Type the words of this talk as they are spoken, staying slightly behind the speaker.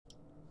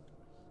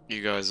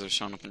You guys are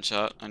showing up in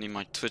chat. I need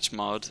my Twitch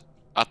mod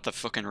at the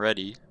fucking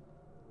ready.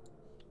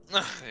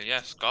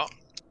 Yeah, Scott.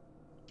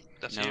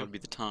 That's Now you. would be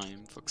the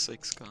time. Fuck's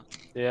sake, Scott.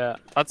 Yeah,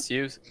 that's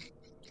you,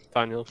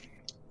 Daniel.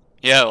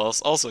 Yeah, well,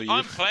 also you.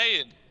 I'm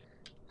playing.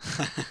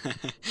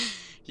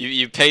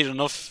 you paid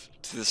enough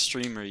to the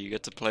streamer. You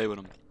get to play with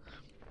him.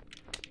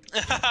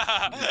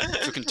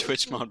 Fucking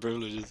Twitch mod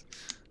privileges.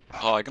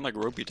 Oh, I can like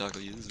rugby tackle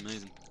you. This is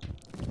amazing.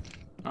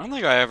 I don't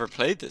think I ever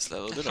played this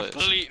level, did I?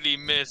 Completely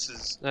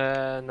misses.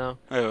 No.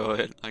 Oh,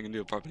 wait, I can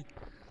do it properly.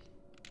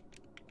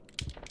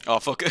 Oh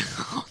fuck it!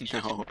 Oh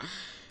no.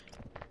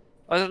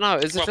 I don't know,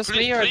 is it Well, just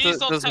please- me or please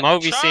does don't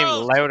Mobhí seem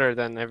Charles! louder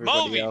than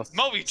everybody else?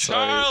 Mobhí,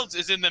 Sorry. Charles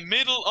is in the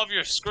middle of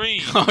your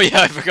screen. Oh yeah,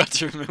 I forgot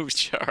to remove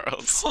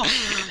Charles.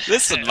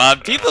 Listen,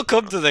 man, people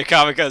come to the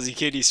Kamikaze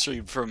Kitty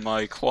stream for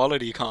my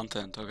quality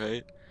content,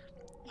 okay?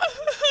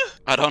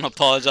 I don't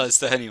apologize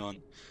to anyone.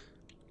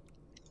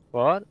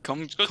 What?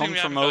 Come It's a good from thing we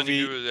haven't got any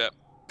Mobhí. viewers yet.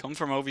 Come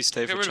from Mobhí,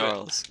 stay Get for rid of it.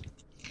 Charles.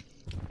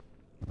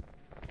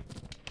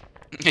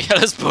 Yeah,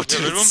 let's both do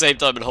Get it rid at of the him? same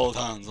time and hold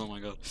hands. Oh my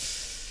god.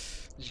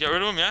 Did you get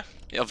rid of him, yeah?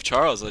 Yeah, of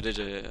Charles, I did.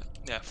 Yeah.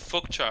 Yeah,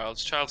 fuck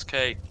Charles. Charles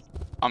K.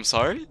 I'm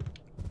sorry.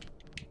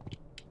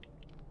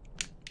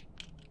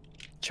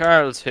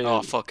 Charles who?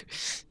 Oh fuck.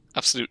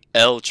 Absolute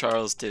L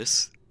Charles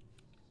diss.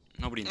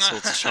 Nobody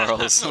insults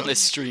Charles on this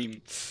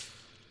stream.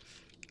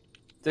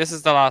 This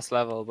is the last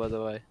level, by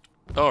the way.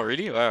 Oh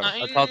really? Wow.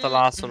 I thought the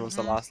last one was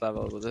the last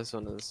level, but this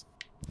one is...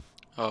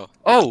 Oh.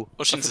 Oh!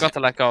 I Oisín's forgot to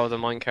let go of the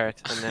minecart,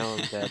 and now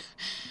I'm dead.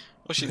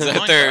 Oisín's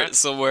out there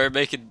somewhere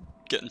getting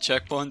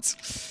checkpoints.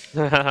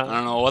 I Just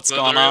don't know what's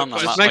Well, going they're on.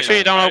 gonna I'm put not make sure you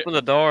like- don't open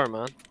the door,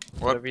 man.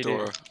 What whatever you do.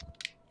 door?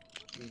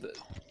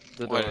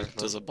 The Wait, door.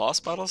 does a boss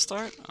battle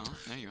start? Oh,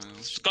 there you go.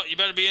 Scott, you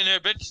better be in here,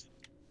 bitch.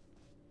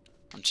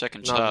 I'm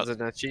checking No, chat. there's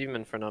an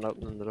achievement for not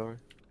opening the door.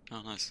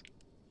 Oh, nice.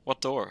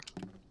 What door?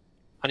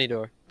 Any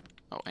door.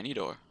 Oh, any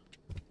door.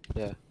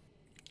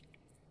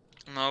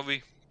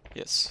 Mobhí,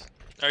 Yes.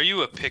 are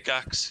you a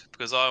pickaxe?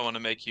 Because I want to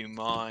make you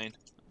mine.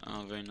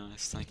 Oh, very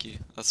nice. Thank you.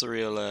 That's a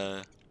real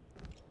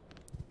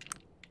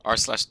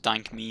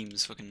r/dank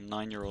memes fucking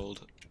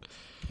 9-year-old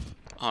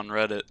on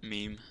Reddit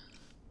meme.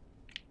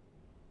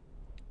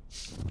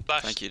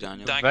 Slash Thank you,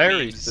 Daniel. dank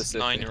Very memes,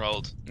 specific.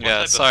 9-year-old. What Yeah,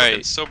 type sorry.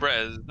 Of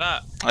subreddit is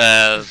that?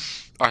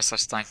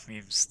 r/dank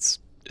memes.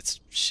 It's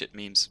shit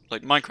memes,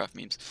 like Minecraft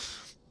memes.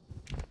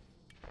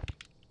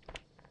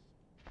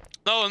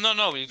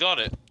 No, you got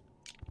it.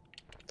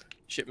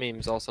 Shit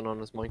memes, also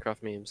known as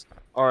Minecraft memes.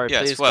 Alright,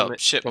 Yes, please well, come,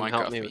 shit come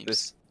help Minecraft me memes. with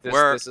this.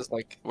 This is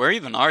like Where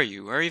even are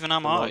you? Where even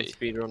am I?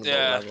 speedrun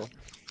Yeah. level.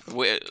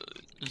 Wait,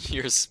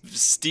 you're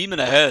steaming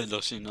ahead,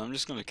 Oisín. I'm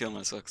just gonna kill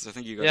myself because I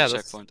think you got Yeah, a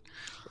that's- checkpoint.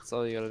 That's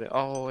all you gotta do.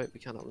 Oh wait, we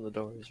can't open the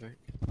doors, right?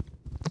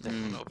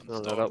 Mm. Open No,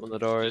 the don't door. open the You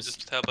doors.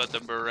 just help out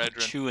the brethren.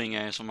 Chewing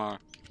ASMR.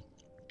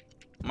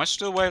 Am I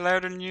still way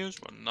louder than you?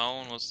 But no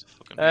one was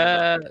fucking.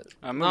 I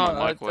No, moved my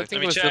I mic away. think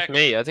me it was check. just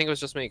me. I think it was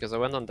just me because I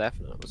went on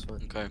definite. It was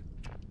fine. Okay.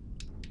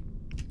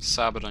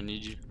 Sabbath, I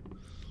need you.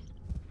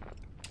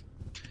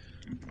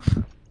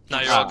 No,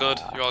 you're all good.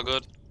 You're all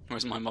good.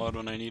 Where's my mod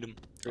when I need him?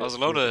 Yeah, There's a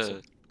load of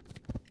 3%.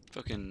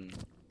 fucking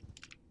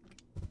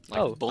like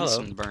Oh,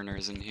 Bunsen hello.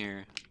 burners in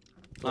here.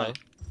 Hello.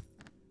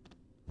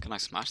 Can I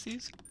smash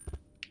these?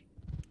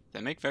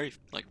 They make very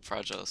like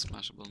fragile,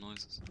 smashable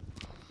noises.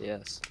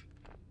 Yes.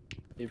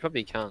 You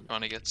probably can.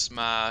 Trying to get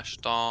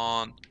smashed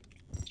on.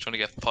 Trying to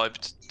get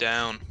piped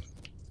down.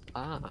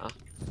 Ah.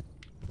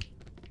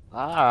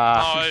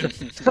 Oh,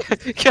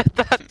 Get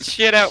that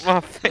shit out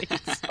my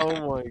face.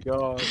 Oh my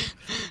god.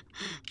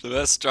 The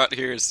best strat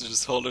here is to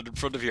just hold it in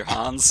front of your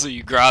hands so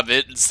you grab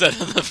it instead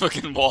of the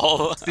fucking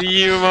wall.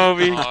 See you,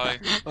 Mobhí. Hi.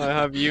 I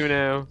have you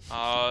now.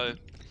 Hi.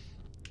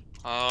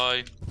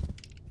 Hi.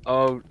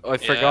 Oh, I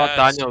forgot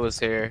Yes. Daniel was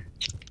here.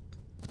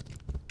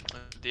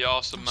 The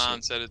awesome Oh,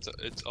 man said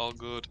it's all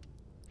good.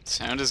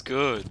 Sound is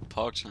good,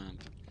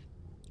 PogChamp.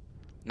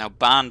 Now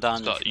ban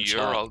Daniel Scott, from you're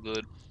chat. all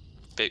good.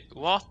 Big.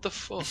 What the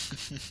fuck?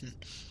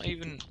 Not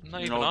even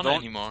No, on don't-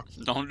 anymore.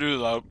 Don't do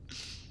that.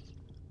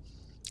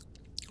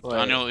 Wait,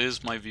 Daniel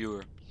is my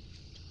viewer.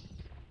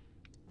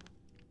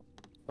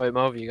 wait,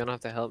 Mobhí, you're gonna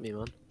have to help me,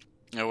 man.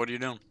 Yeah, what are you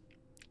doing?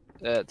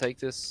 Take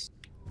this.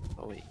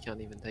 Oh wait, you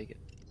can't even take it.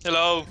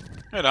 Hello.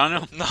 Hey,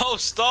 Daniel. No,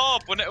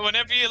 stop.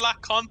 Whenever you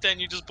lack content,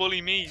 you just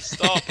bully me.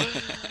 Stop.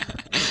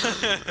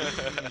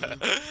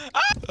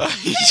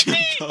 He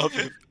jumped off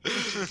it.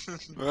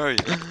 Where are you?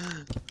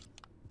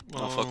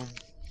 Oh, fuck.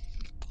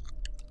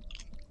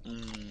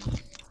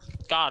 Mm.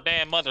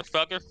 Goddamn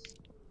motherfucker.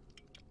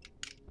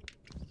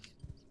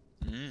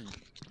 Mm.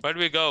 Where do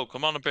we go?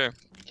 Come on up here.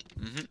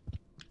 Mhm.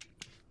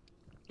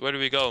 Where do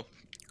we go?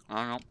 I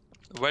don't know.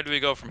 Where do we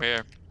go from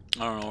here? I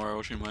don't know where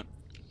Oisín went.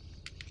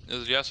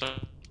 Is it yes or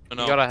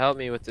no? You gotta help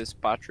me with this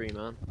battery,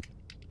 man.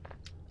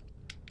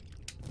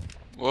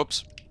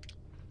 Whoops.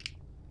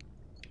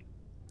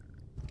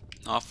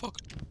 Oh fuck.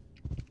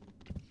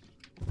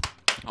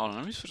 Hold on,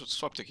 let me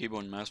swap to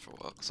keyboard and mouse for a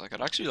while, because I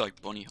could actually like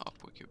bunny hop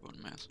with keyboard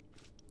and mouse.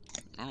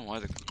 I don't know why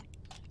they couldn't.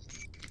 I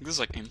think this is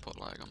like input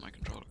lag on my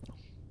controller.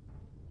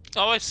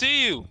 Oh, I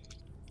see you.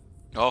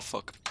 Oh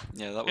fuck.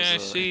 Yeah, that was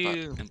Can't see input,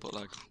 you. input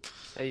lag.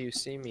 Hey, you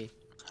see me?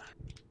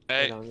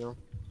 Hey, Daniel.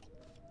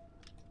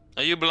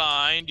 are you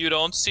blind? You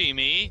don't see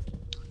me?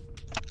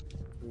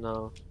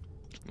 No,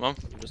 Well,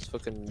 I'm just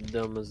fucking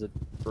dumb as a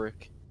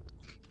brick.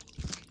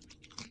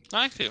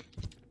 thank you.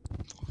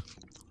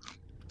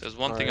 There's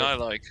one thing I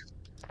like.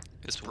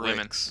 It's women.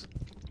 bricks.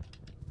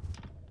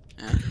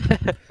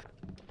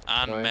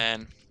 And Right.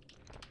 men.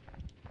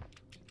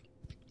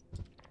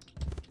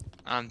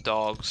 And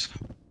dogs.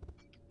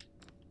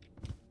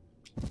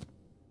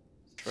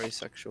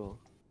 Trisexual.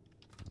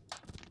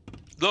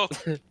 Look!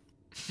 I'm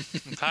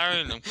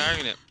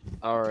carrying it.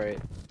 Alright.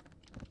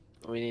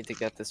 We need to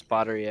get this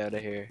battery out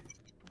of here.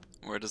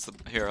 Where does the...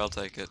 Here, I'll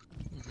take it.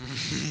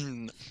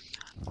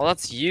 Oh,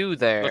 that's you The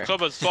there.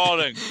 club is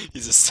falling.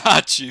 He's a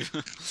statue.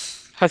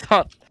 I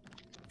thought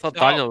No.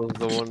 Daniel was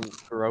the one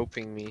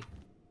groping me.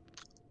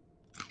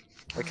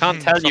 I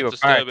can't tell you Stop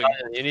apart, disturbing.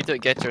 Daniel. You need to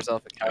get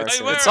yourself a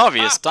character. wear It's a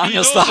obvious. cap, he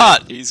Daniel's does the it.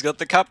 hot. He's got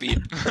the copy.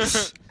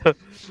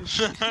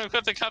 I've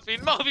got the caffeine.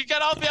 Mobhí,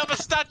 get off me! I'm a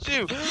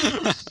statue!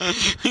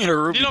 You're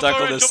a ruby You don't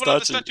tackle go this jumping off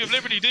the statue. Statue of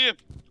Liberty, do you?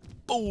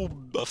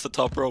 Boom! Off the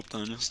top rope,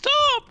 Daniel.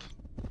 Stop!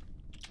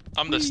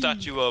 I'm the Whee.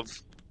 statue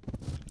of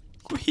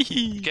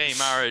Whee! gay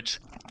marriage.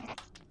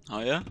 Oh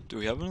yeah? Do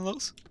we have one of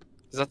those?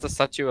 Is that the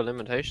statue of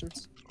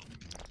limitations?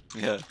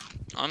 Yeah.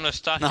 I'm the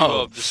statue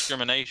No. of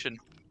discrimination.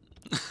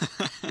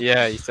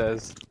 Yeah, he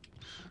says.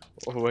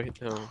 Oh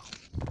wait, no.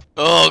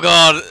 Oh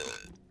god!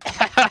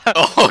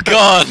 Oh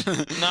god!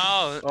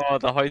 No, Oh,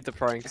 the height of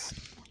pranks.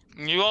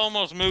 you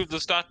almost moved the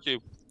statue.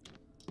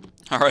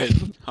 Alright,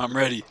 I'm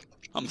ready.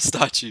 I'm a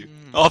statue. Mm.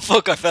 Oh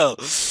fuck, I fell.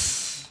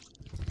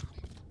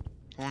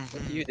 What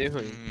are you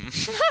doing?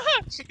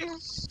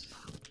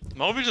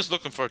 Mobhí's just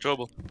looking for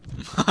trouble.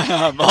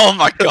 Oh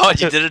my god,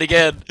 you did it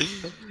again.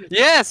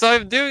 Yes,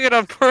 I'm doing it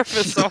on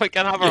purpose so I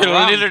can have a You're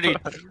ramp. literally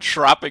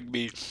trapping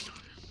me.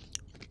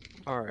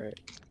 Alright,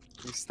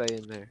 you stay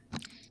in there.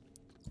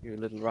 You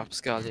little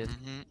rapscallion.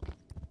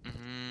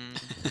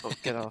 Oh,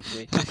 get off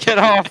me. Get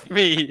off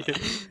me!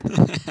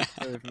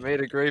 I've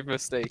made a grave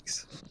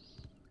mistakes.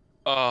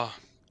 Oh,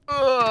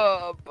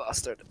 Oh,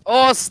 bastard.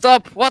 Oh,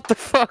 stop! What the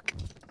fuck?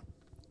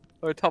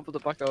 Oh, toppled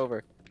it back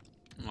over.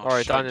 Oh,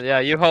 Alright, shit. Daniel, yeah,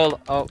 you hold.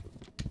 Oh,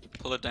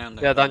 Pull it down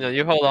there. yeah, Daniel,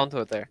 you hold on to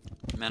it there.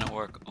 Men at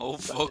work. Oh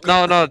fuck.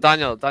 No, no,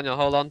 Daniel,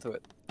 hold on to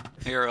it.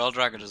 Here, I'll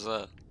drag it as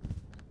well.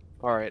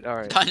 Alright.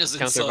 Daniel's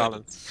inside.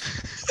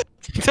 Counterbalance.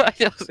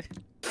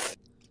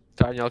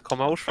 Daniel, come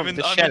out from I'm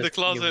the in shelf, the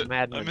closet. you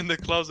madman. I'm in the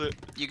closet.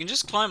 You can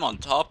just climb on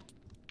top.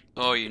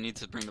 Oh, you need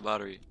to bring the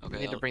battery. You Okay,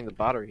 need to I'll, bring the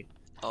battery.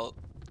 I'll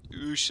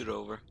oosh it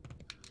over.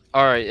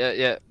 Alright,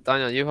 yeah.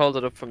 Daniel, you hold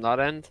it up from that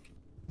end.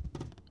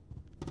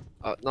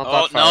 Not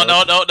Oh, that far.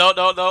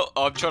 no.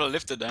 Oh, I'm trying to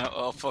lift it now.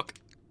 Oh, fuck.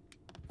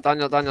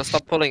 Daniel,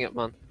 stop pulling it,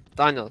 man.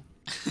 Daniel.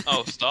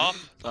 Oh, stop.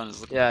 Daniel's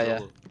looking Yeah, for yeah.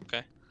 trouble.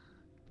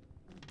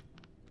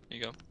 Here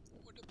you go.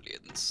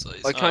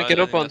 I can't get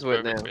up onto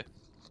it now. perfect for you.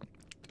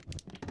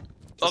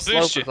 The I'll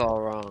slope boost you. is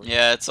all wrong.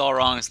 Yeah, it's all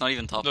wrong. It's not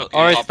even top. Look, Okay,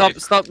 Alright, top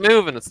stop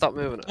moving it, stop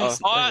moving it. Oh,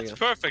 Oh, there we that's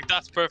go. perfect.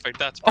 That's perfect.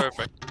 That's Oh.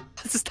 perfect.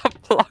 Stop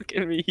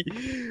blocking me.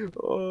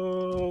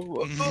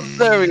 Oh,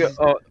 there we go.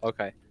 Oh,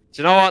 okay.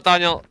 Do you know what,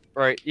 Daniel?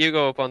 Right, you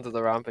go up onto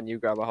the ramp and you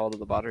grab a hold of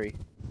the battery.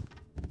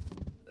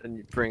 And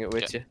you bring it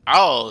with you.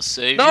 I'll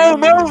save No, you.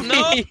 move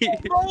No. me!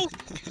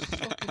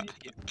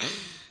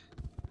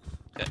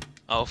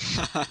 Oh.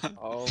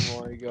 Oh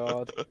my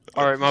god.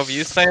 Alright, Mobhí,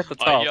 you stay at the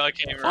top. I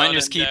came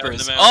Finders running down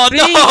keepers. the Oh mountain.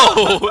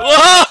 no!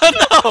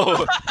 Oh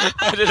no!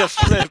 I did a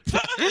flip.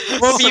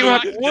 Mobhí, you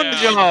had Smack one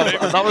down. job,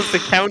 and that was the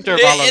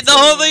counterbalance. The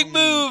whole thing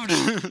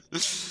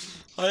moved.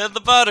 I had the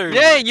battery.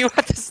 Yeah, you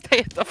had to stay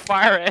at the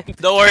far end.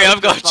 Don't worry,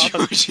 I've got you.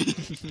 No,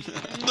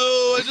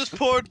 I just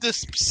poured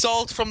this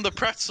salt from the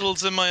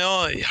pretzels in my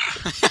eye.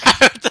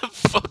 How the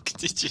fuck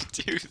did you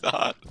do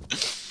that?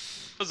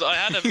 I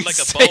had like a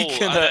He's bowl,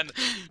 taking and then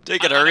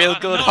Taking I- a I- real I-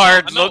 good no,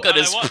 hard I know, look at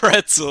and I his want-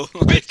 pretzel.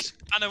 bitch,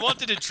 and I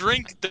wanted to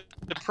drink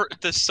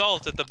the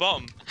salt at the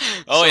bottom.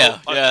 Oh So yeah,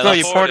 I- yeah. No, I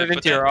you that's poured it but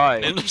into then- your eye.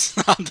 But then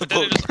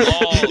understandable. it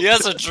just all. He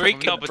has a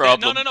drinking No, but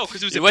problem. no,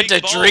 because it was He a went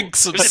big to bowl. drink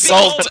some It was a big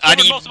bowl, salt it and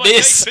covered he most of my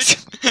face,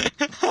 missed.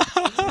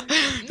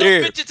 No,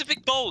 Here, bitch, it's a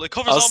big bowl. It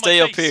covers I'll all stay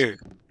my up face. here.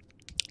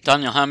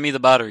 Daniel, hand me the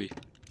battery.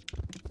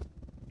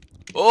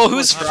 Oh,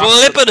 who's What's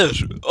flipping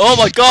it? Oh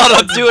my god,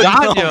 I'm doing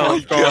Daniel, oh my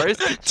of course.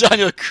 God.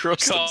 Daniel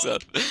crushed Come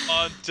himself.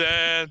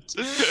 Content.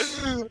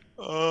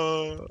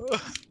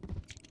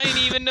 I didn't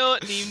even know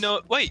it.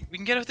 Wait, we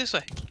can get out this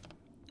way.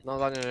 No,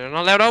 Daniel, you're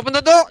not allowed to open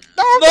the door.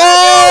 No,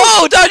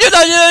 No!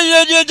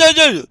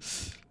 Daniel!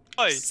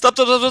 Why? Stop,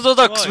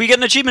 Why? we get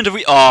an achievement if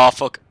we... Oh,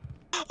 fuck.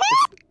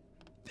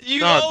 You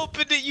No.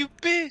 opened it, you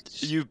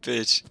bitch. You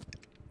bitch.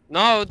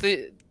 No,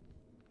 the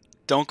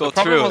Don't go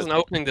problem through wasn't it.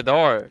 opening the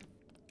door.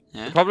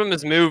 Yeah? The problem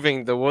is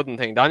moving the wooden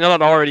thing. Daniel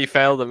had already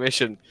failed the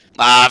mission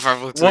Ah, for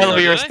fuck's while sake.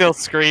 we were Did I? still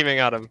screaming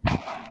at him.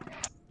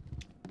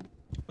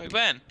 Wait,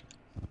 when?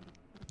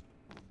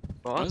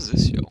 What What? is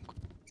this yoke?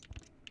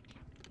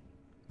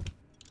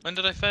 When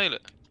did I fail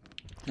it?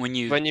 When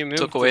you When you moved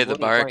took the away the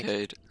wooden plank.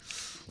 barricade.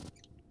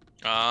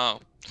 Oh.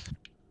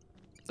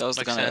 That was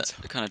the Makes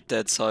kind of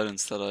dead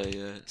silence that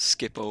I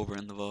skip over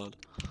in the VOD.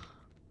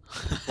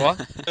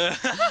 What?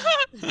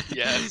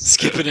 Yes.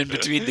 Skipping in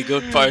between the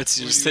good parts,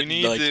 you're just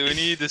hitting like we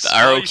need the the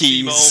arrow spicy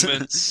keys.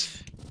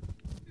 moments.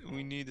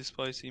 We need the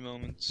spicy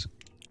moments.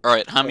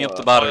 Alright, hand me up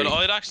the battery.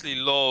 I'd actually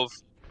love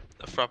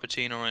a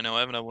frappuccino right now.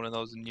 I haven't had one of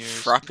those in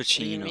years. What do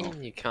you Frappuccino.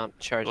 mean you can't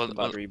charge the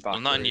battery back?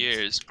 Well, not in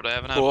years, but I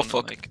haven't had Oh, one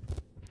fuck. like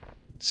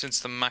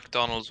since the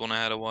McDonald's one I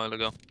had a while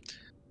ago.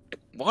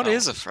 What That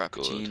is a was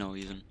frappuccino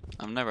even?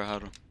 I've never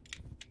had one.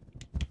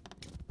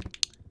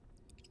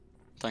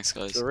 Thanks,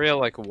 guys. It's a real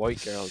like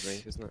white girl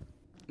drink, isn't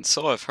it?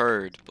 So I've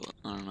heard, but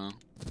I don't know.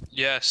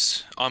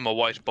 Yes, I'm a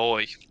white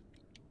boy.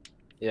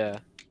 Yeah.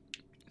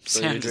 So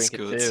you Sounds drink it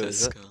good, too, says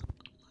is it?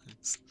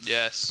 Scott.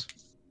 Yes.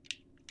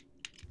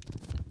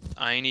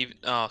 I ain't even.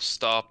 Oh,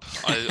 stop!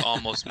 I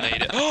almost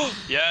made it.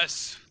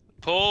 Yes.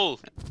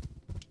 Pull.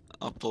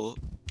 I'll pull.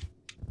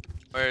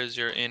 Where is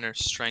your inner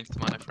strength,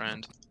 my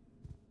friend?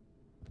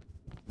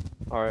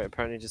 Alright,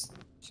 apparently just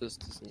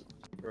isn't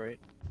right.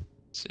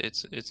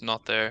 It's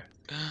not there.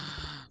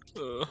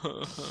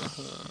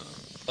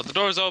 Oh, the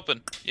door's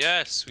open.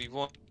 Yes, we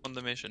won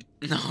the mission.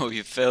 No,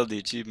 you failed the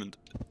achievement.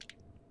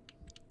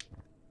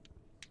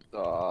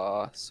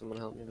 Ah, someone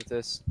help me with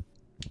this.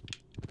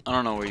 I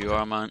don't know where you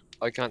are, man.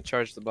 I can't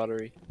charge the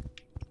battery.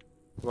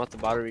 I'm at the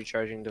battery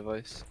charging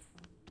device.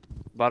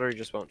 Battery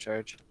just won't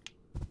charge.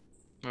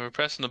 We were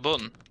pressing the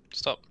button.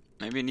 Stop.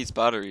 Maybe it needs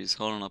batteries.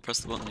 Hold on, I'll press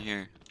the button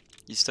here.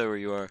 You stay where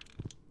you are.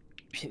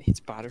 It needs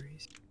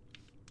batteries.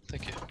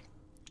 Thank you.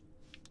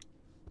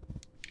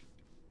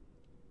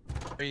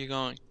 Where are you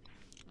going?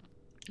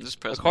 Just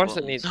press Of my course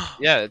it buttons. needs.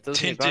 Yeah, it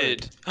does need batteries.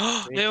 Tinted. We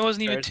need There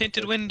wasn't even charge the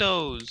tinted first.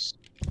 windows.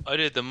 I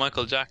did the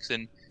Michael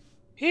Jackson.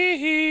 Hee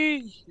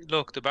hee.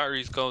 Look, the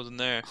battery's goes in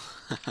there.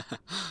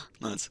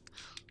 Nice.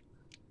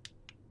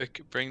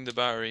 Quick, bring the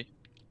battery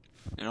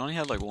It only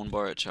had like one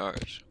bar of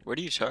charge. Where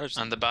do you charge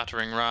them? and the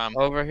battering ram.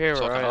 Over here,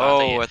 So I right? can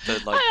Oh, at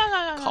the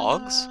like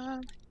cogs?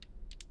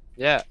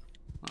 Yeah,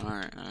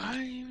 Alright, alright.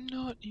 I'm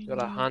not you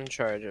gotta hand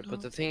charge it,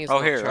 but the thing is Oh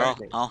not here,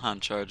 charging. I'll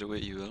hand charge it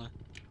with you, will I?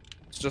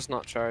 It's just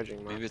not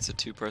charging, man. Maybe it's a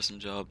two-person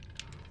job.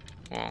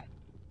 Well,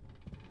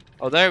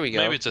 Oh, there we go.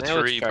 maybe it's a Now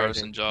it's three-person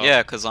charging. job.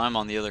 Yeah, because I'm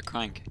on the other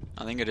crank.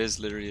 I think it is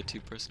literally a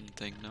two-person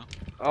thing, no?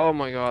 Oh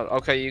my god.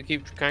 Okay, you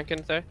keep cranking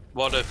it there.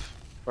 What if?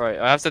 Right,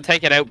 I have to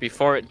take it out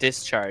before it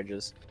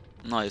discharges.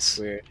 Nice.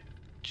 Weird.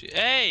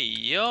 Hey,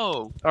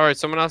 yo. Alright,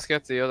 someone else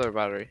get the other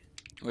battery.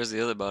 Where's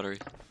the other battery?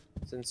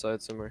 It's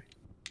inside somewhere.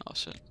 Oh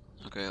shit.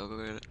 Okay, I'll go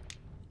get it.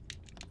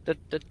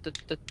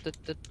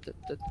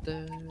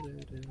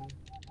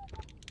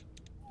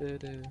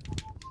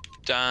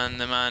 Dan,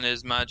 the man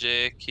is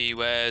magic. He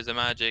wears a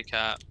magic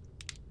hat.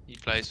 He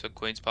plays for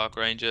Queens Park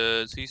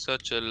Rangers. He's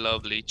such a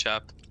lovely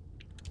chap.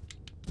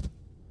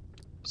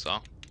 So,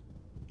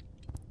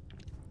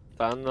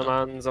 Dan the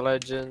man's a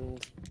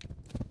legend.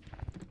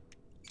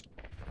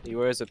 He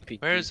wears a peaky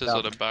where's his cap.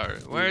 other battery?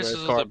 He Where's wears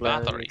his other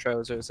cordblend battery?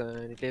 trousers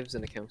and he lives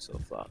in a council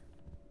flat.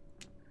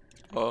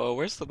 Oh,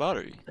 where's the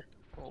battery?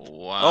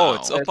 Wow. Oh,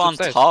 it's Yeah, up it's on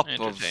upstairs. top of...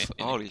 Entertaining.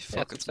 Holy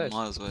fuck, it's it's upstairs.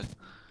 miles away.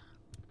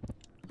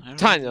 How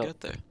did I Daniel. even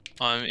get there?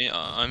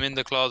 I'm in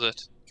the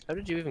closet. How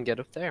did you even get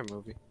up there,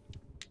 Mobhí?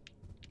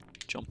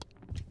 Jump.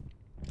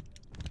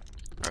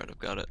 Alright, I've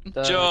got it.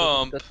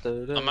 Jump.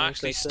 I'm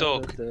actually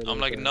stuck. I'm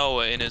like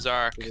Noah in his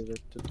ark.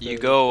 You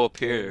go up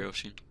here,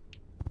 Oisín.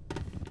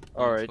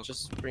 Alright, fuck.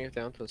 just bring it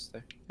down to us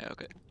there. Yeah,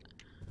 okay.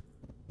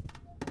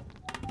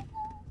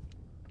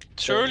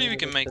 Surely we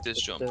can make this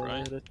jump,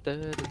 right?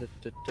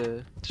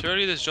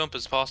 Surely this jump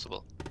is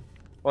possible.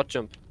 What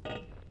jump?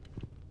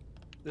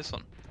 This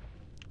one.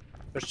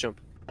 First jump.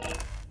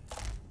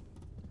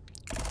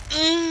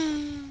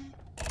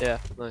 Yeah,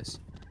 nice.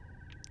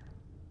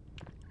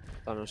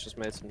 Thanos just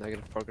made some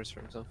negative progress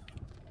for himself.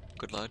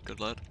 Good lad, good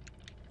lad.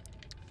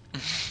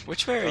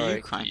 Which way are you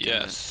Alright, cranking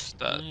Yes, it?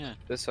 that. Oh, yeah.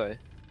 This way.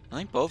 I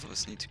think both of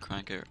us need to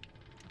crank it.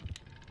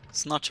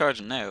 It's not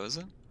charging now, is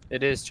it?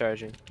 It is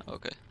charging,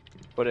 Okay.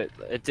 but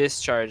it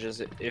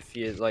discharges if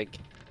you like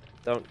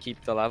don't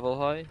keep the level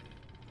high.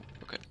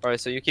 Okay. Alright,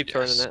 so you keep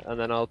Yes. turning it and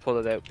then I'll pull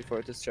it out before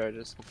it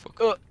discharges. Oh, fuck.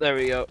 Oh, there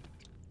we go.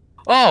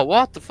 Oh,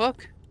 what the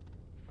fuck?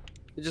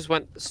 It just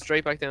went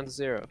straight back down to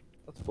 0.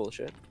 That's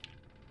bullshit.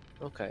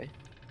 Okay.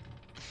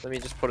 Let me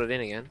just put it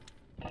in again.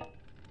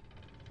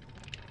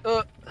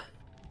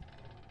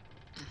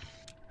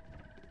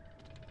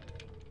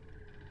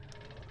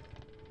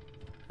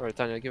 Alright,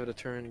 Daniel, give it a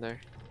turn there.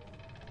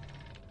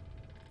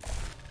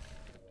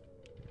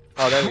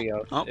 Oh, there we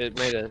go. Oh. It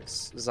made a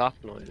zap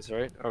noise,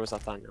 right? Or was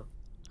that Daniel?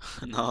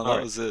 No, that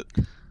Alright. was it.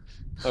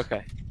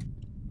 Okay.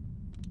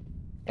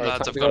 Alright, Lads,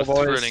 time I've to got a go,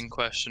 boys. thrilling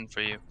question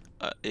for you.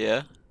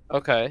 Yeah?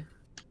 Okay.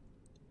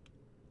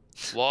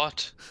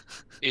 What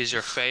is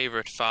your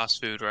favorite fast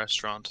food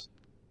restaurant?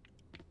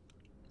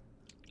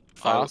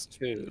 Fast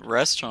food.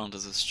 Restaurant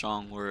is a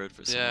strong word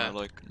for somewhere Yeah.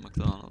 like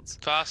McDonald's.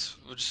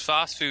 Just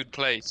fast food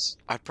place.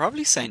 I'd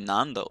probably say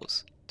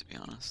Nando's, to be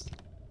honest.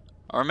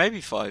 Or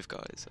maybe Five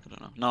Guys, I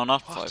don't know. No,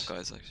 not What? Five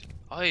Guys, actually.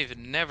 I've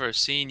never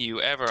seen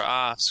you ever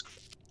ask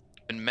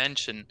and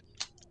mention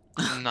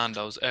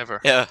Nando's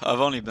ever. Yeah, I've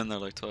only been there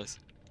like twice.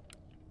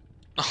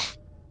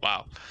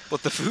 Wow.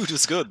 But the food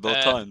was good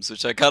both times,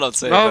 which I cannot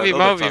say about Mobhí,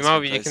 other Mobhí, fast food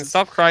Mobhí, you can places.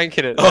 stop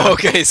cranking it. Oh, now.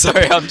 okay,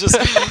 sorry, I'm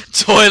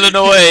just toiling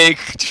away,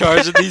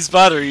 charging these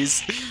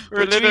batteries. We're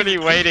What do you literally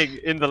even- waiting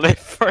in the lift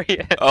for you.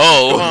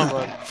 Oh, Come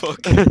on, man.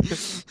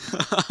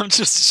 fuck. I'm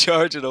just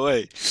charging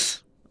away.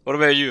 What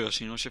about you,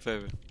 Oisín? What's your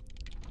favorite?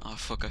 Oh,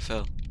 fuck, I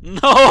fell.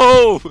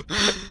 No!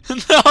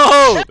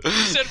 No! You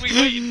said we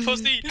waited,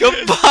 pussy.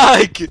 Come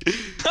back!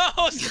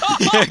 No, stop!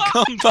 Yeah,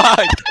 come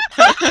back!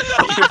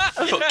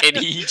 You fucking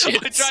I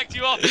Egypt. dragged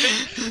you off.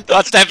 Mate.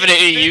 That's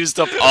definitely used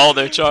up all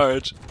their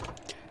charge.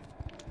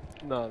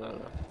 No, no,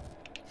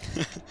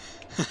 no.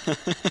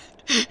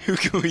 Who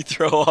can we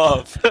throw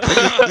off?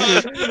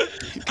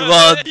 Come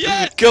on!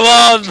 Yes! Come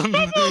on! Come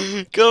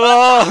on! Come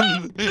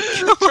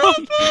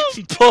on!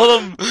 Pull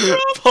him!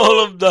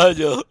 Pull him,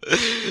 Daniel!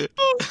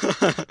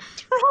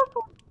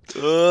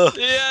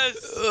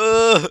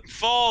 Yes!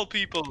 Fall,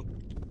 people.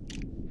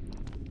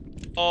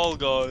 All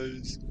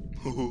guys.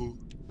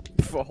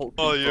 Fall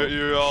Oh, people.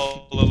 you're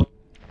all alive.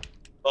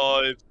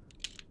 Oh,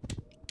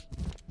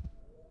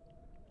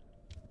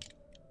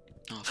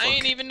 I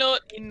ain't fuck. even know.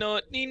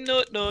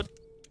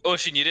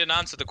 Oisín, you didn't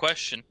answer the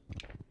question.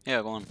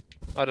 Yeah, go on.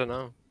 I don't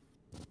know.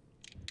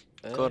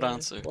 Good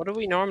answer. What do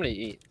we normally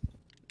eat?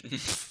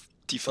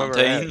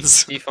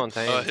 Defontaines.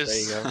 Defontaines, there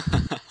you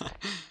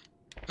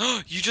go.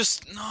 You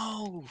just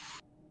no.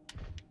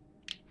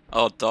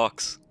 Oh,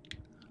 docks.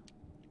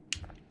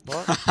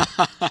 What?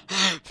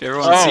 If you ever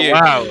want to see Oh,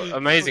 it, wow,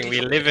 amazing.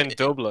 We live in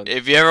Dublin.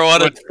 if you ever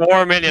want With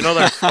 4 million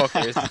other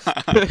fuckers.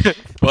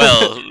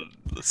 well,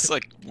 it's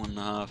like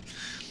 1.5.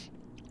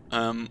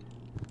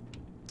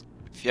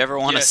 If you ever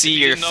want to Yes, see if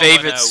you your didn't know by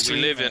favorite now,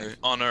 streamer, we live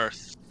on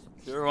Earth.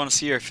 if you ever want to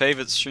see your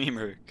favorite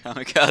streamer,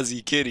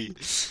 Kamikaze Kitty,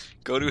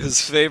 go to his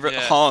favorite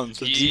Yeah. haunt,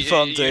 the You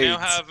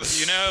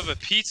Defontaines. now have a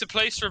pizza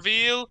place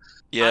reveal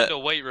Yeah, and a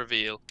weight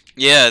reveal.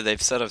 yeah,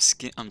 they've said I'm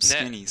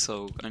skinny,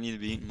 so I need to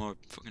be eating more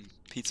fucking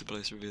pizza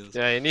place reveals.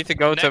 Yeah, you need to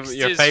go Next to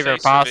your is favorite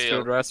face fast reveal.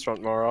 food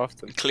restaurant more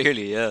often.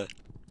 Clearly, yeah.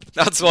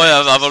 That's why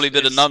I've only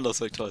been to It's- Nando's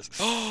like twice.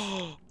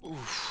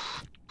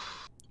 Oof.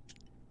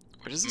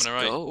 Where does Am this I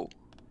right? go?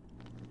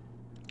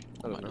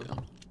 I don't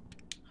know.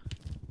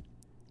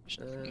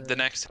 The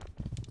next.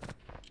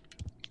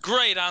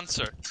 Great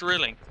answer.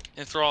 Thrilling.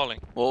 Enthralling.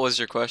 What was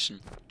your question?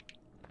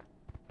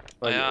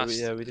 Well, I yeah, asked.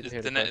 yeah, we didn't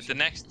hear the question.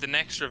 The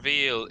next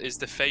reveal is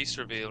the face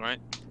reveal, right?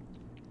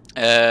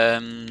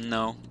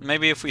 No.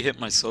 Maybe if we hit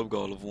my sub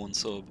goal of 1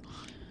 sub.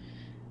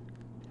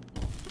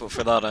 But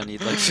for that I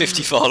need like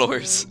 50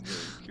 followers.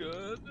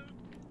 God.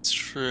 It's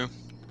true.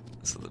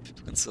 So that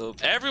people can sub.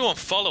 Everyone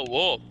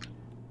follow up.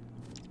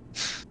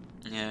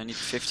 Yeah, I need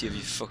 50 of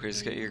you fuckers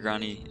to get your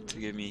granny to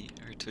give me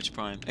her Twitch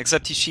Prime.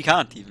 Except she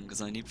can't even,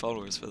 because I need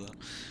followers for that.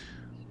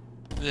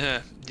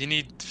 Yeah, you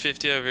need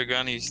 50 of your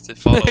grannies to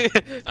follow.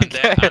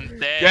 and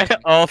then Get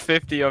all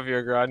 50 of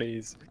your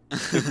grannies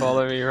to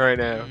follow me right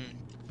now Mm.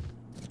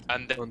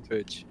 And on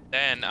Twitch.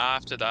 then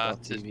after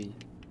that, to TV.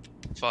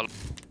 follow.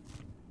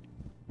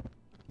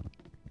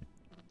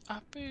 I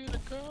feel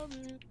it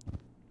coming.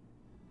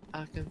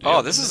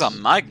 Oh, this is a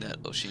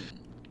magnet, Oisín.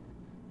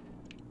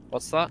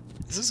 What's that?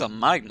 This is a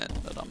magnet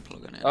that I'm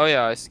plugging in. Oh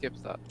yeah, I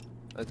skipped that.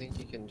 I think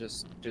you can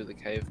just do the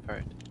cave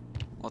part.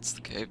 What's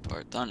the cave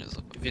part? Daniel's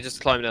up. If you just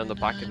climb down the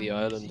back of the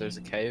island, there's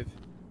a cave.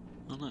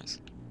 Oh, nice.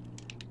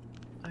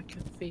 I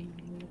can feel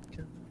it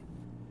coming.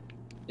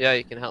 Yeah,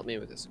 you can help me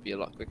with this. It'll be a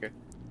lot quicker.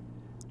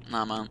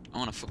 Nah, man. I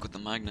wanna fuck with the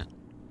magnet.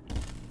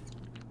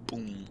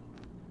 Boom.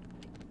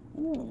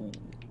 Ooh.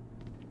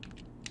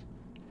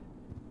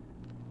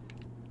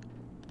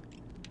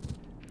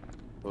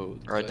 Oh,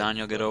 Alright,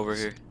 Daniel, get over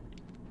here.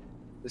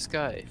 This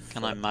guy.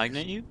 Can I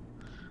magnet you?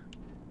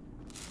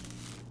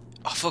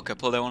 Oh, fuck, I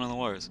pulled out one of the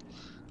wires.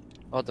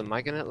 Oh, the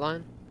magnet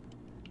line?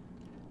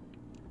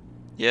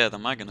 Yeah, the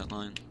magnet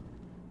line.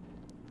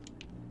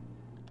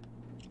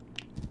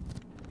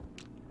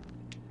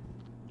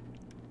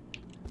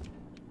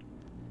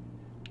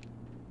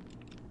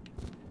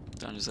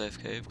 Daniel's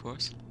AFK, of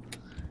course.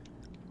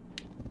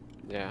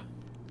 Yeah.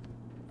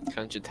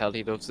 Can't you tell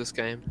he loves this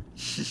game?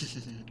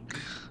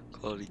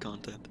 Quality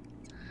content.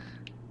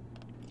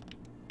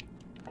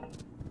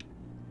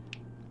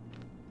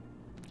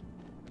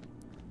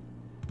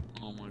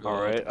 Oh my god.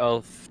 Alright,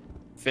 I'll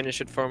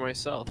finish it for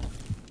myself.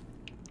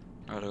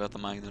 Alright, I got the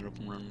magnet up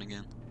and running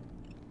again.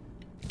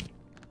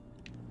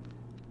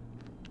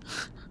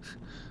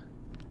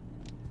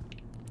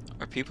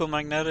 Are people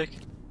magnetic?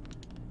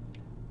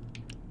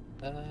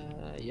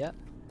 Yeah.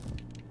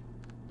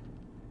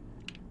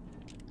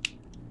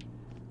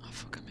 Oh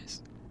fuck, I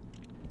missed.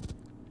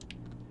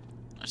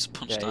 I just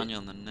punched Yeah,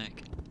 Daniel in the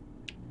neck.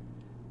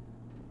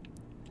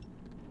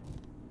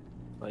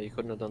 Well, you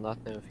couldn't have done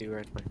that now if you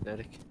weren't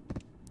magnetic.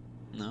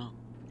 No.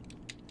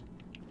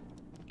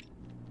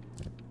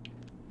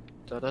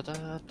 Da da da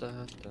da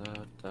da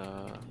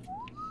da.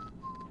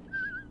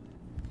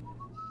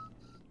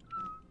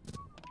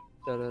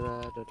 Da da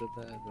da da da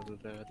da da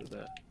da da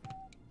da.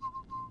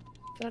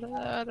 Da da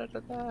da da da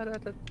da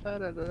da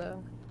da da da.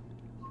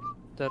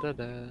 Da da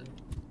da.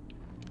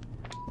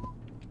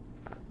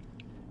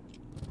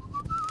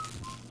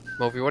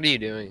 Mobhí, what are you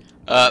doing?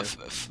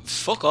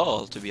 Fuck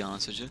all, to be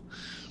honest with you.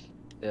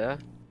 Yeah.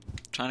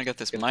 Trying to get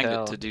this I can maggot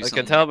tell. to do I something.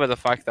 can tell by the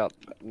fact that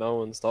no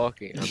one's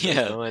talking and Yeah.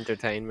 there's no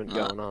entertainment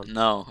going on.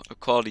 No,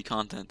 quality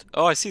content.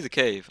 Oh, I see the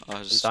cave.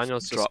 I just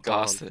Daniel's just dropped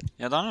past gone. it.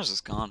 Yeah, Daniel's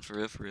just gone for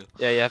real, for real.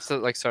 Yeah, you have to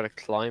like sort of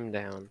climb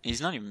down. He's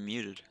not even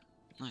muted.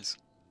 Nice.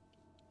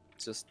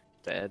 It's just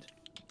dead.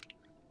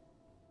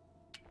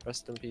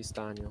 Rest in peace,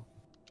 Daniel.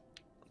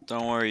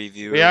 Don't worry,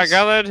 viewers. We are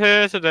gathered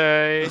here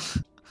today.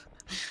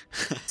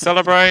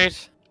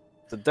 Celebrate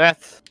the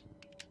death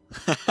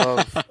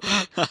of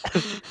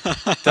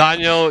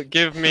Daniel.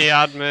 Give me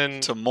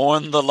admin. To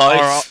mourn the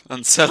life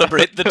and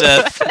celebrate the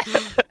death.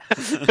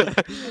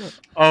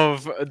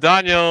 Of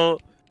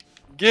Daniel.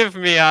 Give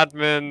me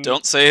admin.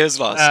 Don't say his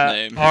last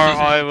name. Or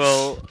I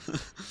will.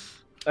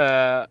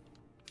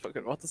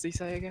 Fucking, what does he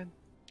say again?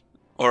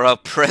 Or I'll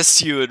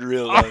press you in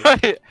real life.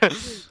 Alright.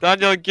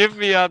 Daniel, give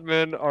me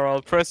admin, or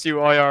I'll press you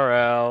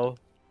IRL.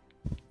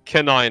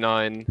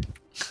 K99.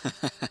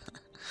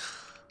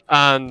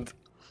 And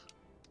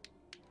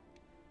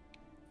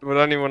would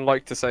anyone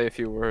like to say a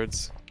few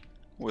words?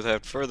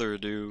 Without further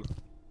ado,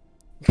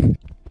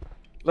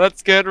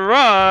 Let's get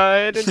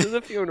right into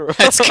the funeral.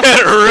 let's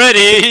get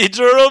ready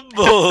to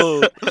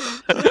rumble.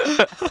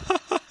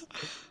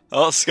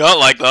 Oh, Scott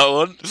liked that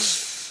one.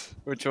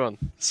 Which one?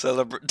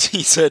 Celebrate.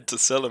 He said to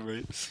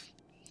celebrate.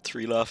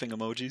 3 laughing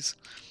emojis.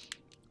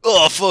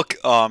 Oh fuck!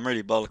 Oh, I'm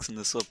really bollocksing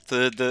this up.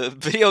 The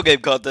video game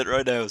content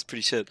right now is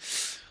pretty shit.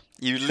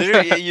 You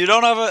literally you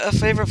don't have a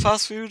favorite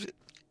fast food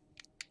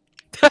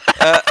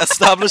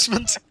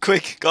establishment?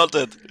 Quick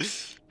content.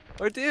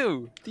 I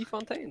do.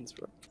 Defontaine's,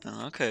 bro.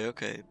 Oh,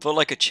 okay. But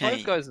like a chain.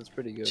 Five Guys is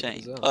pretty good Chain.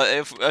 as well.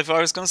 If I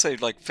was gonna say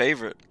like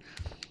favorite,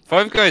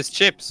 Five Guys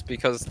chips,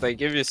 because they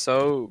give you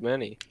so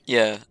many.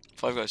 yeah,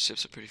 Five Guys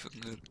chips are pretty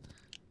fucking good.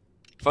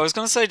 If I was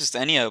gonna say just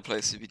any other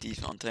place, it'd be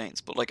Defontaine's,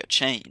 but like a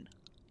chain.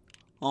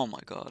 Oh my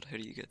god, how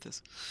do you get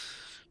this?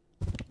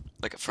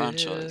 Like a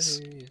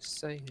franchise.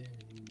 Saying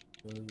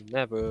we'll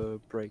never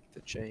break the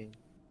chain.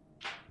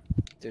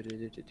 You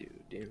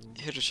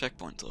hit a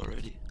checkpoint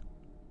already.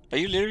 Are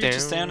you literally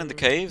just down in the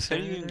caves? How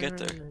do you even get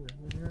there?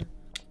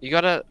 You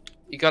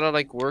gotta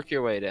like work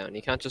your way down.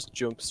 You can't just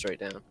jump straight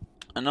down.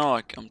 I know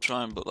I'm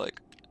trying, but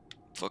like,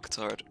 fuck, it's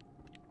hard.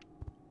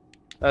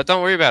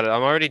 Don't worry about it.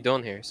 I'm already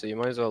done here, so you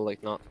might as well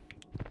like not.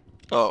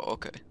 Oh,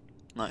 okay.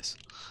 Nice.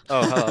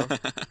 Oh,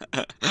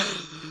 hello.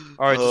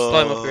 Alright, just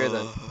climb up here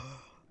then.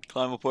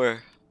 Climb up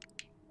where?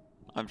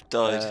 I've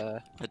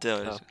died. I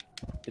died. oh.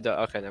 You don't,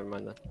 okay, never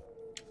mind then.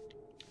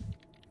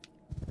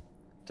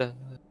 Da.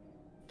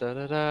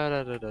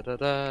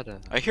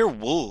 I hear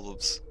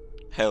wolves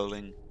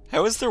howling.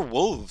 How is there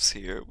wolves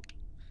here?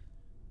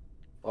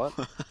 What?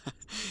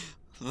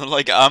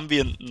 Like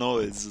ambient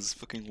noise is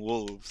fucking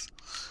wolves.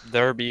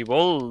 There be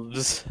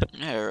wolves.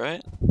 Yeah,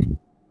 right?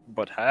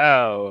 But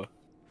how?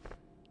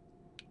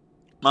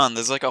 Man,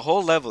 there's like a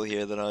whole level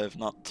here that I have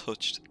not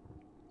touched.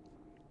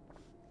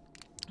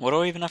 What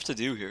do I even have to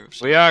do here?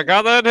 We are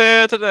gathered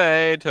here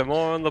today to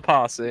mourn the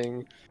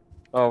passing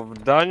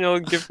of Daniel.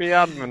 Give me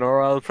admin,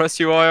 or I'll press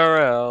you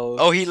IRL.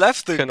 Oh, he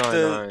left the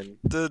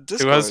Who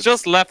Discord. has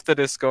just left the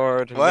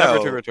Discord, Wow.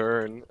 never to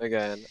return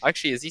again.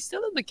 Actually, is he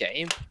still in the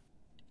game?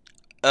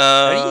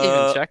 How do you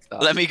even check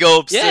that? Let me go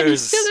upstairs. Yeah,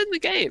 he's still in the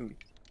game.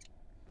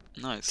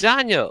 Nice.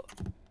 Daniel.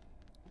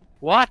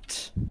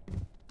 What?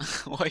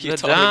 Why are you The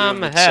talking to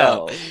him damn in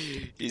hell. chat?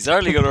 He's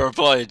hardly gonna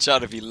reply in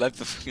chat if he left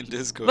the fucking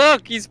Discord.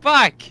 Look, he's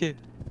back.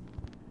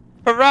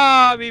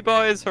 Hurrah, me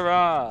boys,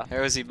 hurrah. How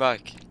is he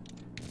back?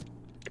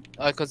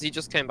 Because he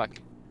just came back.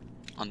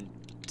 On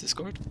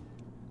Discord?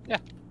 Yeah.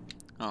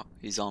 Oh,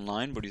 he's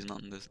online, but he's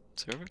not in the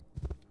server?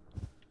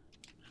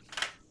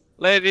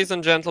 Ladies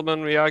and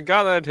gentlemen, we are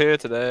gathered here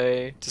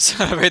today To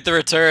celebrate the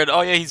return.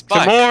 Oh yeah, he's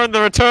back. to mourn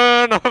the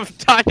return of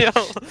Daniel.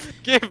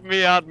 Give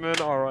me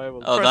admin, or I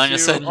will Oh, press Daniel you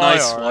said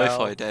nice IRL.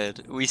 Wi-Fi,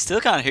 Dad. We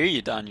still can't hear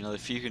you, Daniel,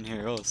 if you can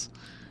hear us.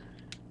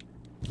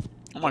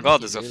 Oh my I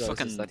god, think there's he a realizes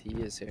fucking that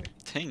he is here.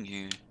 thing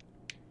here.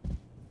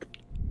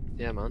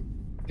 Yeah, man.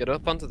 Get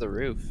up onto the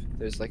roof.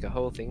 There's like a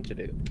whole thing to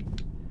do.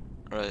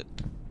 Right.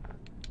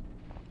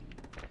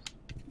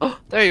 Oh,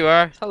 there you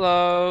are.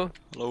 Hello.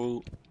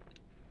 Hello.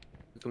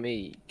 Look at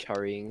me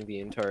carrying the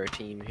entire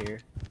team here.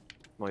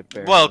 My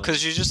bare Well, hands.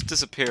 because you just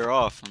disappear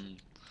off and...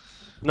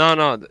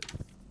 No.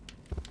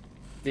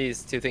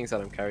 These two things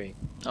that I'm carrying.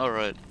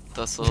 Alright,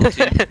 that's the whole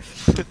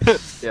team.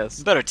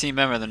 Yes. Better team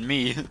member than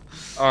me.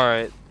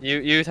 Alright,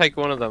 you take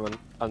one of them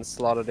and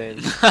slot it in.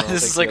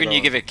 This is like when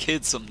you give a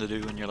kid something to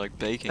do when you're like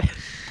baking.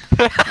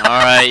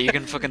 Alright, you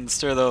can fucking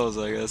stir those,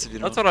 I guess, if you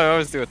That's don't. what I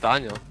always do with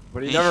Daniel,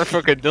 but he never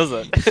fucking does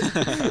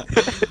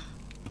it.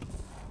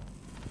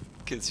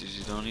 Kids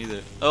usually don't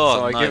either. Oh,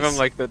 so I nice. give him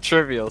like the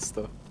trivial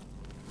stuff.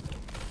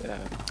 Yeah.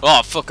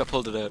 Oh, fuck, I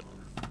pulled it out.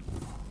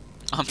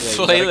 I'm Yeah, you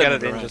gotta flailing get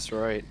it it in around. just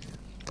right.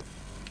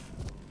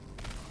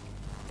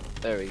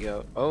 There we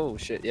go. Oh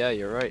shit, yeah,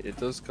 you're right. It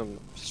does come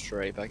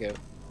straight back out.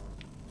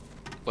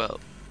 Well.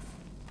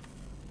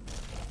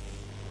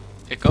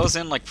 It goes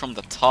in like from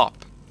the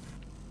top.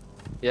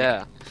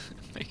 Yeah.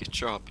 Make it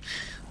drop.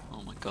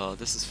 Oh my god,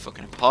 this is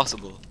fucking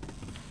impossible.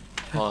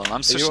 Oh,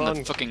 I'm switching the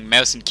on- fucking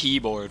mouse and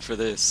keyboard for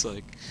this.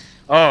 Like,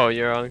 Oh,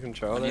 you're on I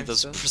controller. need those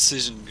still?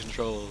 precision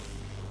control.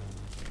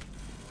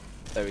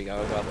 There we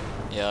go. I got it.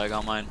 Yeah, I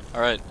got mine.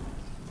 All right.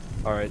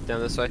 All right, down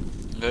this way.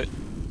 Okay.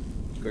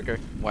 Quicker.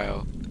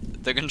 Wow.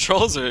 The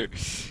controls are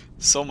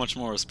so much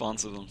more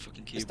responsive on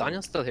fucking keyboard. Is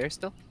Daniel still here?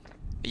 Still?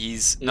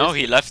 He's He no, is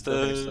he left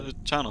still here, the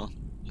channel.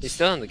 He's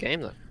still in the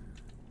game though.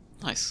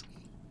 Nice.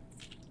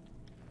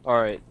 All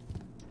right.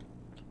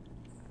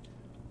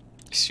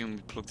 Assume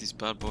we plug these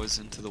bad boys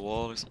into the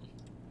wall or something.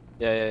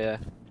 Yeah.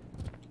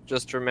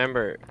 Just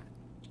remember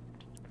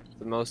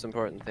the most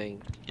important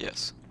thing.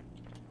 Yes.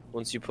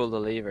 Once you pull the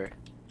lever,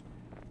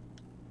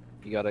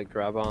 you gotta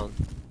grab on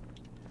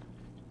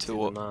To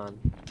what? the man.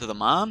 To the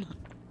man?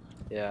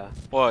 Yeah,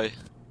 Why?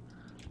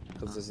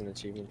 because there's an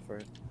achievement for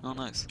it. Oh,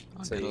 nice.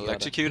 I So get you gotta-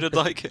 electrocuted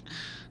like it.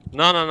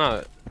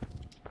 No.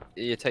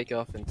 You take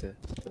off into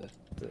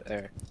the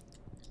air.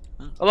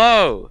 Huh?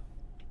 Hello!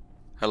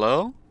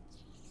 Hello?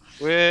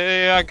 We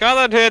are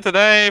gathered here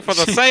today for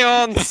the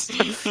seance!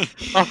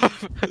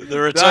 The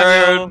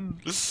return.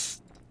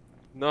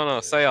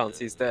 No, seance,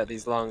 he's dead,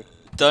 he's long.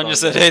 Daniel Oh,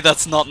 said, yeah. "Hey,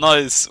 that's not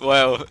nice."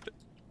 Wow.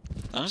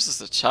 I'm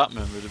just a chat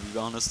member, to be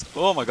honest.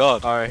 Oh my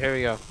god. Alright, here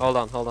we go. Hold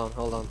on. Hold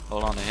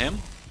on to him.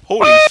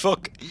 Holy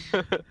fuck.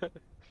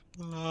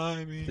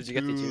 Fly me Did you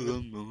get the to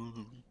achievement?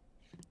 moon.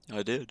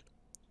 I did.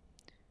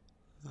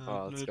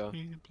 Oh, let's Let go.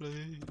 me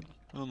play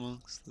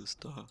amongst the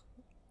stars.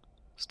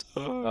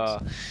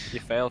 You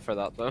failed for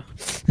that though.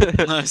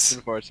 Nice.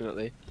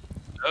 Unfortunately.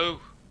 Oh,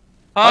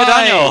 Hi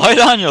Daniel! Hi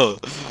Daniel!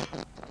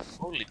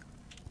 holy.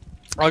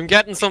 I'm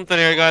getting something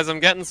here, guys. I'm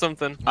getting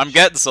something. I'm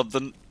getting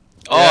something.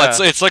 Oh,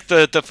 Yeah. it's like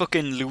the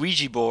fucking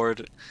Luigi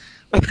board.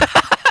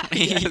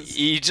 Yes.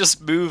 He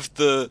just moved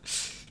the.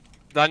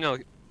 Daniel,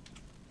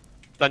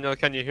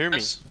 can you hear me?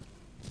 Yes.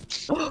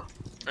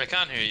 I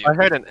can't hear you. I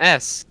heard an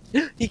S.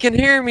 He can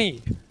hear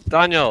me.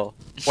 Daniel,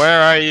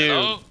 where are you?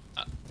 Hello?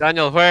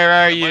 Daniel, where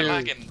are Am I you?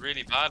 lagging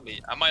really badly?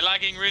 Am I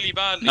lagging really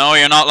badly? No,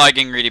 you're not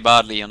lagging really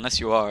badly, unless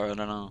you are. I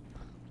don't know.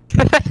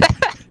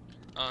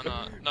 Oh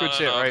no, Good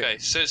shit, right. okay.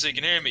 So you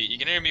can hear me. You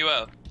can hear me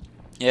well.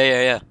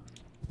 Yeah.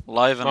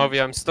 Live and.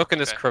 Mobhí, I'm stuck in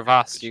this Okay.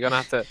 crevasse. You're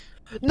gonna have to.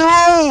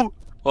 No!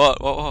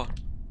 What?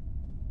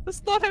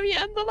 That's not how you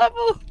end the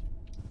level.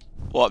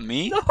 What,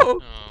 me? No.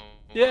 Oh,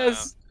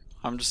 Yes.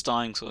 I'm just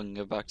dying so I can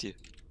get back to you.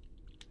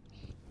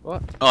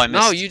 What? Oh, I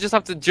missed. No, you just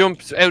have to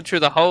jump out through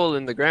the hole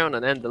in the ground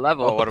and end the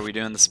level. Oh, what are we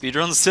doing? The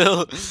speedrun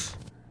still?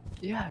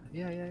 Yeah.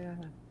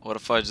 What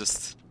if I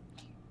just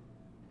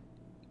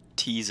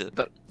tease it?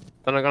 Then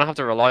I'm gonna have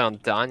to rely on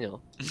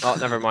Daniel. Oh,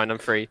 never mind. I'm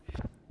free.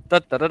 Da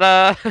da da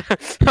da.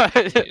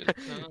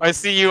 I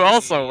see you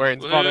also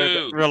weren't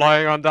bothered Woo.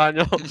 relying on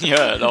Daniel.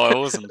 Yeah, no, I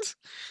wasn't.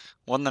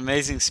 What an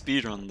amazing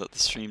speedrun that the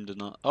stream did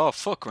not. Oh,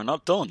 fuck, we're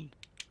not done.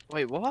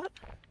 Wait, what?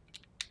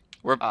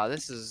 We're. Ah,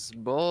 this is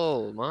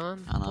bull,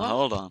 man. Anna, What?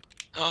 hold on.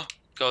 Oh,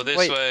 go this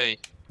Wait. way.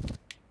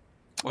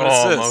 What is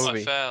Oh, this? Mo. I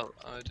Movie. fell.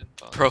 I didn't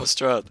fall. Pro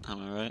strat,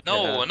 am I right?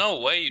 No, Yeah. no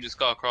way. You just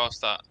got across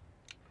that.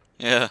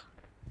 Yeah.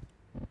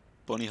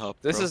 Bunny hop.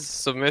 This bro. is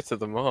submit to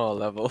the mall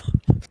level.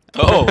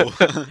 Oh!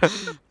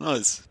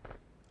 Nice.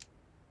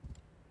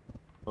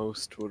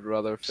 Most would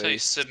rather Say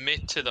face.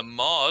 submit to the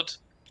mod.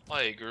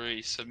 I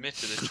agree. Submit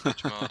to the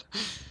Twitch mod.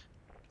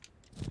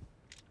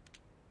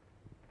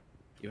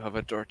 You have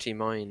a dirty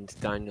mind,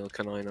 Daniel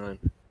Canine.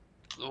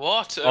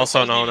 What? I Also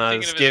wasn't known even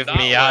as thinking of it give that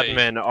me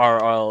way. admin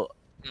or I'll.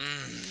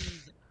 Mm.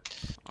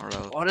 Or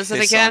I'll What is it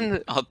piss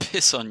again? I'll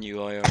piss on you,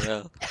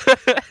 IRL.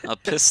 I'll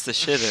piss the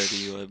shit out of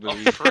you, I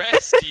believe.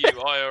 Oppress you,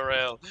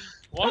 IRL.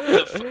 What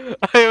the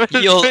fuck? I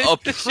will You'll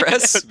piss the shit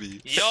oppress out-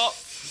 me.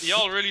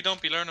 Y'all really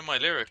don't be learning my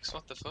lyrics.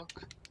 What the fuck?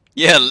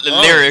 Yeah,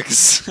 Oh.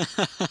 lyrics.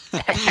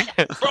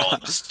 Bro,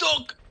 I'm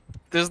stuck.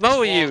 There's no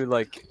way What? you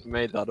like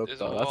made that up There's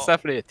though. a That's what?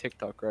 definitely a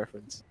TikTok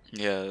reference.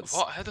 Yeah, it's...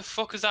 What? How the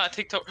fuck is that a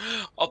TikTok?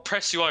 I'll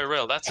press you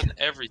IRL. That's an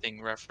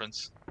everything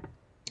reference.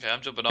 Okay,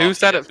 I'm jumping off. Who You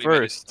said it definitely made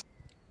first?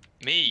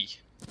 Me.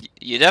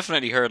 You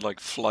definitely heard like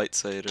Flight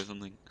say it or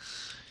something.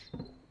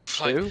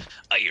 Like, Who?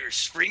 you're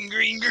spring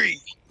green.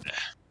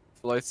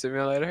 Flight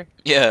Simulator?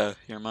 Yeah,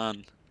 your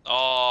man.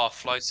 Oh,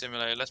 flight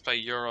simulator. Let's play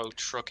Euro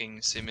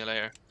Trucking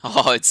Simulator.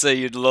 Oh, I'd say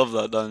you'd love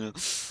that, Daniel.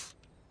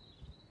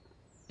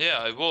 Yeah,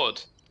 I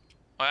would.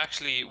 I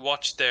actually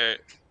watched their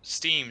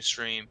Steam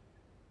stream.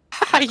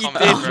 You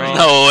commented did, very- bro.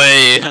 No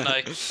way. And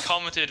I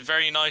commented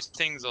very nice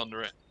things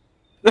under it.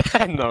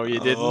 No, you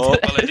didn't. Oh. Well,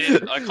 I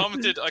did.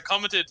 I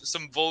commented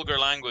some vulgar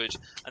language,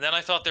 and then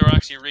I thought they were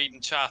actually reading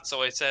chat,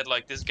 so I said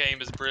like, "This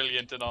game is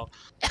brilliant" and all.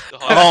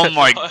 Oh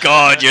my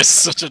god, you're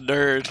such a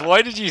nerd.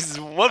 Why did you...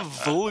 What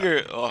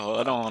vulgar... Oh,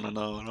 I don't want to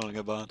know. I don't want to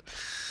get banned.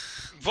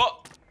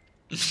 What?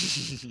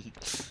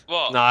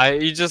 What? Nah,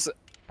 he just...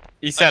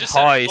 He said just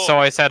said hi, fuck. so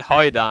I said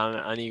hi, Dan,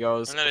 and he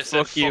goes, And then I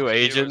said, fuck you, or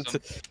agent.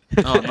 something.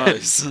 Oh,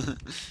 nice.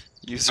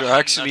 You're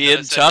actually then I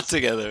in said chat this-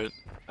 together.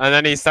 And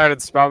then he started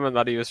spamming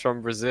that he was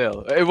from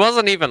Brazil. It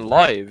wasn't even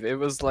live. It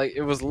was like,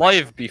 it was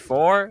live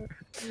before,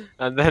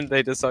 and then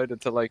they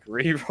decided to like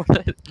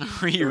rerun it.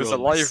 It was a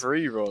live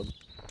rerun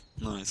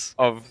Nice.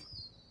 of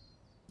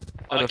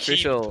an I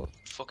official.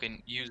 keep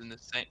fucking using the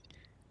same.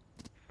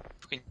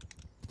 Fucking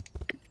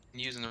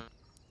using them.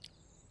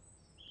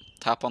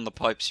 Tap on the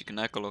pipes, you can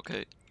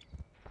echolocate.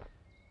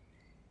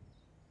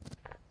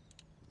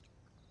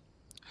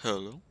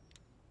 Hello?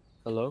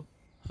 Hello?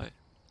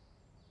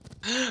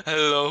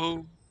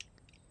 Hello.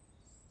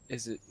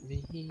 Is it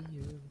me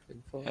you're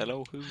looking for?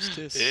 Hello, who's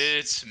this?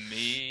 It's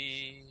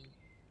me.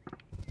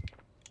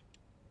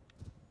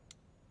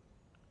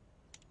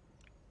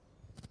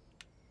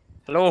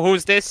 Hello,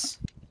 who's this?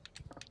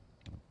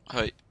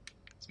 Hi,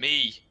 It's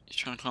me. you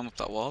trying to climb up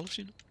that wall,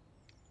 Oisín?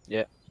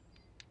 Yeah.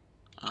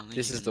 I don't think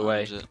This you is can the way.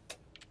 manage it.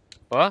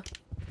 What?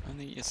 I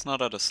think it's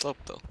not at a slope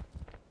though.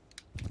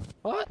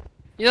 What?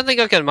 You don't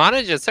think I can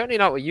manage it? Certainly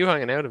not with you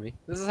hanging out of me.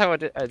 This is how I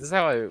did. This is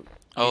how I.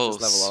 Oh,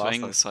 this level last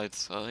swing time. side to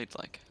side,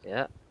 like.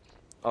 Yeah.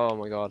 Oh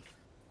my god.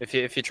 If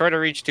you try to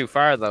reach too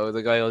far though,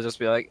 the guy will just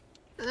be like,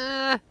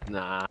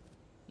 nah.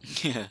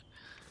 Yeah.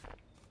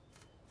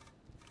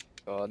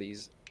 God,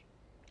 he's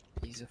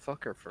a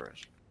fucker for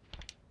it.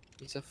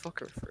 He's a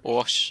fucker for it.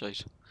 Oh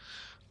shit.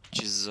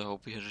 Jesus, I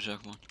hope we hit a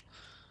jackpot.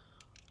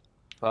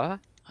 What?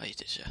 I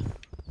did, yeah.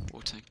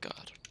 Oh, thank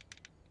God.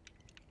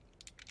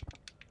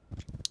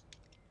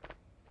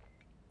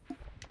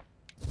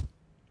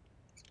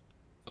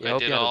 You I hope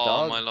did you it had a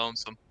all on dog? my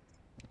lonesome.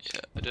 Yeah.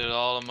 I did it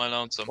all on my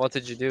lonesome. What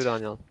did you do,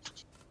 Daniel?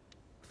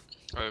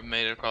 I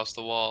made it across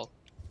the wall.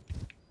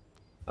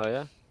 Oh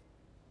yeah.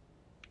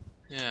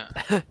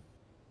 Yeah.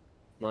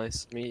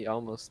 Nice. Me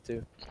almost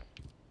too.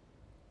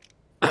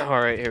 All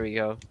right, here we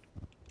go.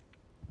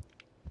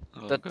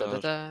 Oh, Da, da, da,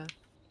 God. da.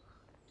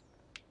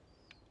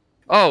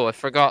 Oh, I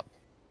forgot.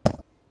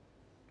 Oh,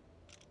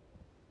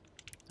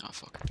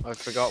 fuck. I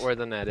forgot where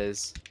the net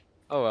is.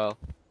 Oh well.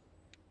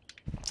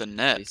 The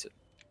net. Decent.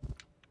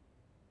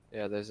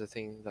 Yeah, there's a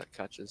thing that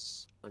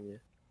catches on you.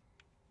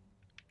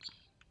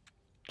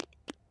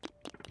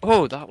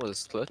 Oh, that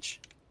was clutch.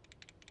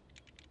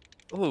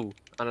 Oh,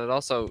 and it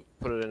also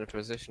put it in a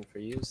position for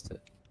you to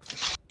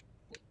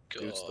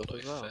do stuff God,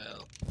 as I well.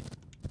 fell.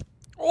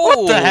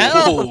 What the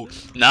hell?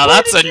 Now Where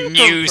that's did a you come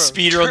new from?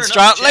 speedrun Turn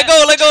strat. up, Let Jack,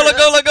 go, let go, turn let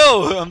go, let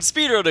go! I'm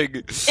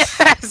speedrunning!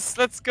 Yes,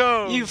 let's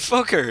go. You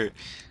fucker!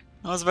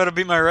 I was about to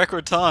beat my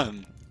record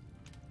time.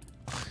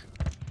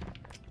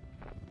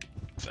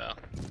 Fell.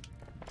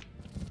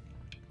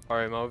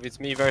 Alright, Mobhí, it's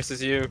me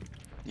versus you.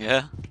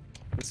 Yeah?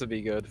 This will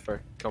be good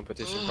for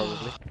competition,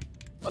 probably.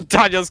 Oh,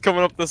 Daniel's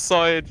coming up the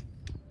side.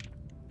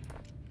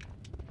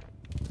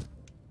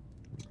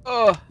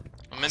 Oh,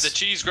 I'm in the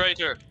cheese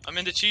grater. I'm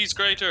in the cheese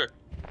grater.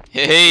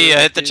 Hey, Yeah,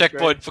 I hit the he's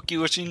checkpoint. great. Fuck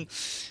you,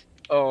 Oisín.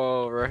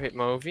 oh, right,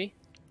 Mobhí.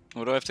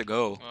 Where do I have to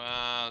go?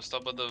 Wow,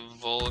 stop with the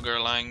vulgar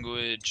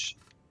language.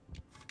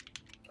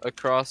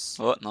 Across.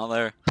 Oh, not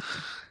there.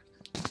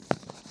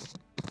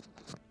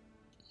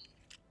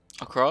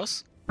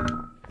 Across?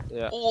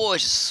 Yeah. Oh, I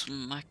just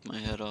smacked my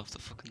head off the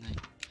fucking thing.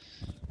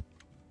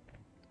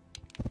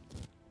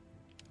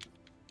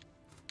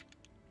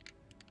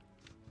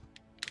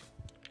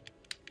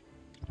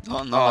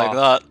 Not like Oh,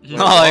 that. wait,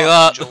 Not like What?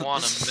 that. Do you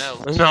wanna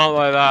melt? Not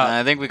like that.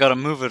 I think we gotta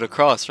move it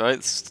across, right?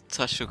 It's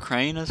attached to a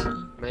crane or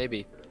something.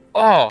 Maybe.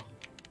 Oh,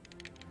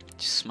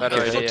 Just smack Better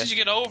How the it. fuck idea. did you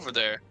get over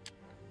there?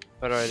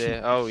 better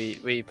idea. Oh,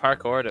 we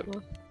parkoured it,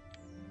 man.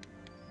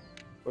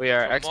 We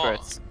are From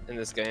experts in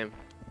this game.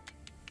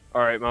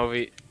 Alright,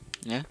 Mobhí.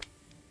 Yeah?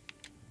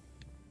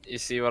 You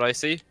see what I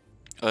see?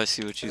 I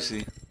see what you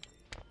see.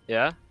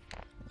 Yeah?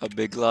 A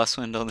big glass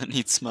window that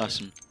needs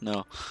smashing.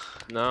 No.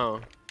 No.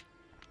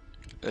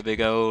 A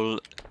big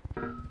old...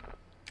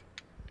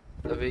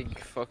 A big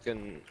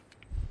fucking...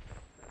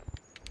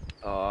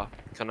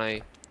 can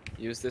I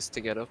use this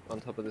to get up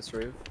on top of this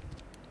roof?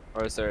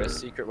 Or is there a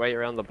secret way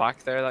around the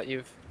back there that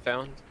you've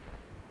found?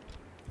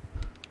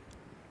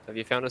 Have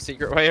you found a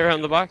secret way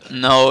around the back?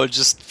 No,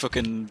 just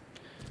fucking...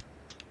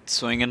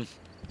 swinging.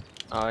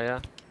 Oh,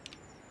 yeah.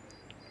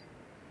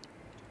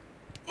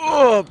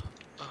 Oh!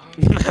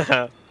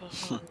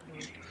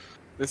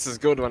 This is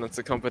good when it's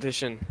a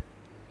competition.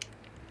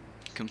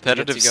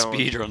 Competitive Gets you going.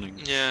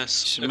 speedrunning.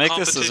 Yes. Should A make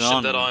this as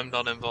competition that genre. I'm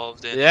not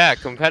involved in. Yeah,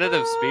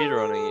 competitive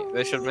speedrunning.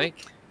 They should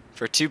make.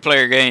 For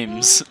 2-player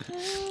games,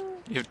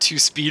 you have 2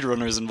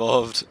 speedrunners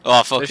involved.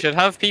 Oh, fuck. They should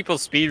have people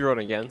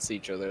speedrun against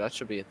each other. That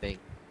should be a thing.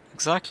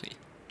 Exactly.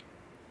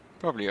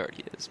 Probably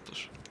already is, but...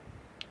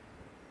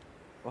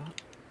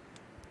 What?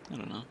 I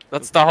don't know.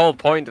 That's the whole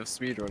point of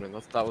speedrunning.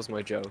 That was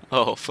my joke.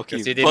 Oh, fuck you.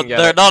 'Cause you didn't But get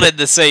they're it. not in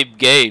the same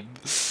game.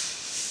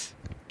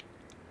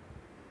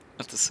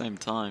 At the same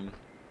time.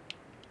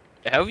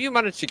 How have you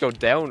managed to go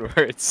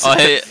downwards?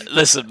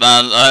 Listen,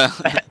 man.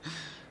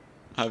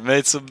 I've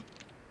made some...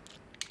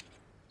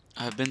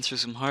 I've been through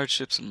some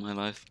hardships in my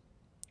life.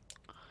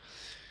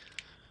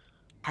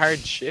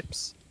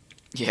 Hardships?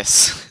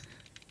 Yes.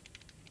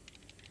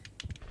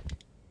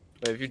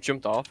 Wait, have you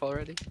jumped off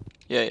already?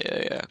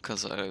 Yeah,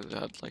 because I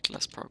had like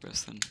less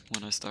progress than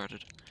when I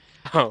started.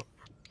 Oh.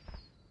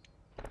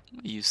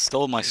 You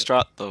stole my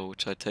strat though,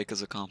 which I take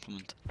as a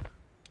compliment.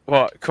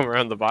 What? Come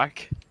around the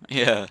back?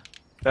 Yeah.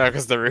 Yeah,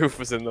 because the roof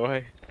was in the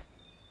way.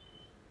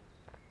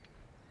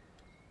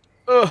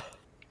 Ugh.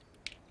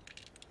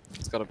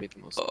 It's gotta be the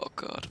most Oh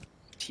god.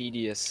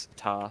 tedious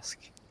task.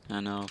 I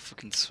know,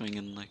 fucking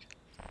swinging like.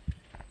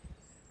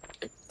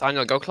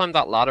 Daniel, go climb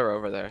that ladder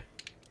over there.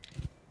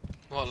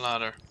 What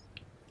ladder?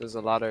 There's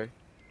a ladder.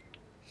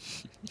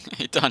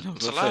 Hey Daniel,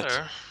 It's go a fetch.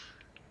 ladder.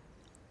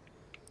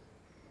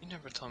 You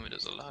never told me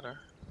there's a ladder.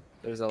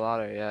 There's a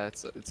ladder, yeah,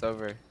 it's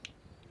over.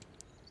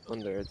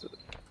 Under, it's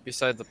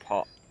beside the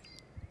pot.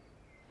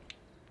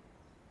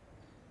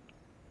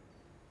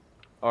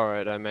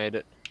 Alright, I made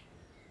it.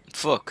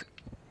 Fuck.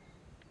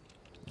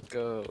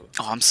 Go.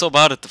 Oh, I'm so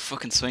bad at the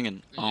fucking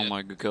swinging. Oh Yeah.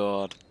 my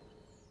god.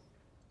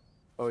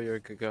 Oh, you're a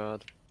good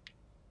god.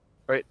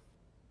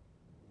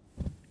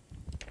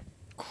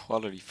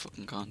 Quality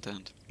fucking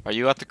content. Are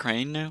you at the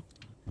crane now?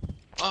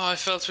 Oh, I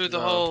fell through the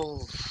No.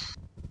 hole.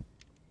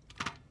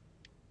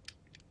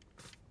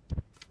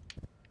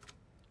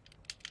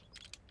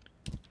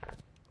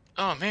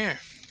 Oh, I'm here.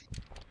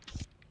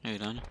 Hey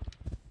Daniel.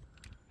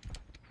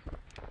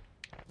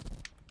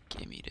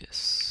 Give me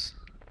this.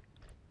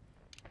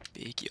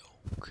 Big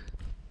yolk.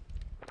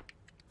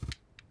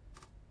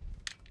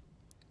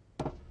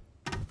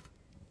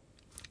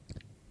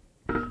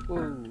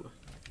 Woo.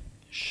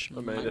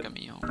 I made it. Smack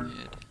me on the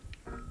head.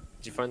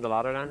 Did you find the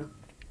ladder, Daniel?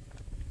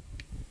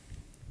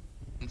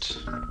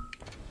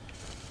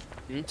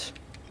 Didn't?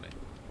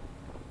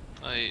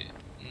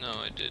 No,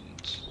 I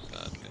didn't.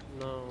 Sadly.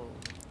 No.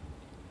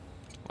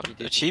 What You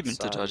did achievement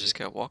did I sadly. just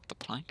get? Walk the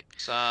plank?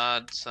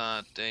 Sad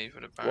day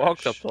for the parish.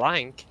 Walk the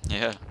plank?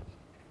 Yeah.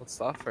 What's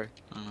that for?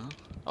 I don't know.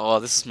 Oh,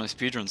 this is my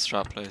speedrun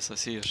strat place. I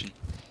see Oisín.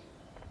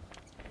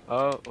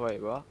 Oh,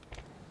 wait, what?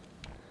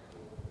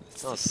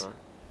 It's No, it's this. not.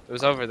 It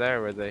was over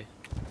there where the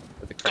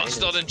crane Got is.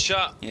 stood in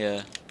chat.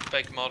 Yeah.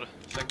 Fake mod.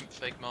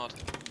 Fake mod.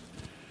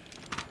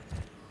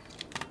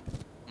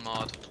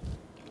 Mod.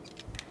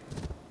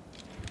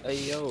 Hey,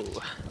 yo.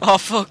 Oh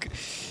fuck!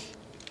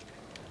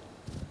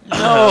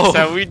 That's No!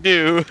 how we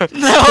do.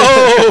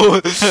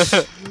 No!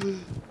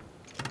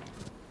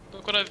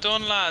 Look what I've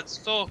done, lads.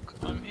 Look,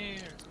 I'm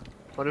here.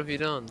 What have you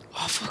done?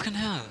 Oh fucking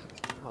hell!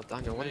 Oh,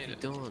 Daniel, what have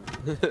Made you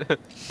it. done?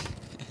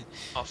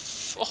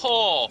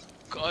 Oh,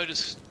 God, I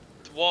just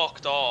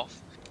walked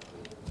off.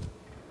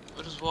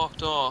 I just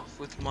walked off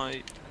with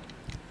my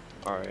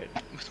Alright.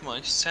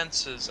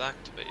 senses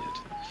activated.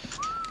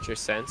 Is your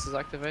senses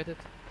activated?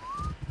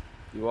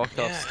 You walked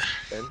Yeah. off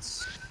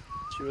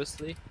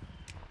sensuously?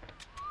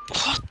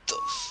 What the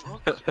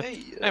fuck?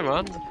 Hey, Hey,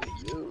 man.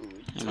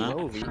 Hey, man.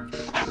 Mobhí.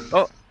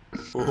 Oh!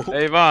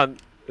 Hey, man.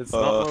 It's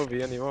not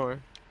Mobhí anymore.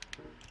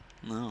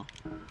 No.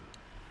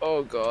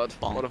 Oh, God.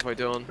 Bonk. What have I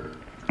done?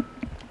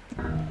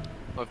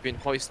 I've been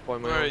hoisted by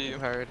my Where are own you?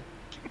 petard.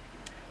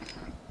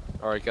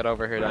 Alright, get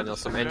over here, Daniel.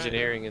 Some Okay.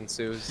 engineering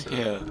ensues.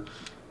 Yeah.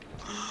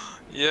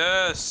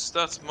 Yes,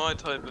 that's my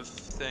type of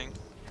thing.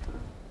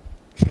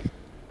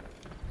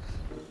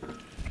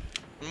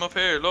 I'm up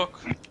here, look.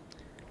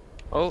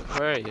 Oh,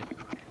 where are you?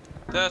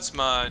 That's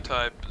my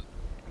type of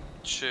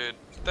shit.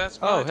 That's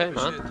my Oh, type hey, of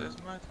man. shit. That's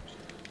my type of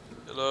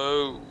shit.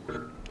 Hello.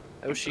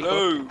 Oh, she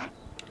Hello.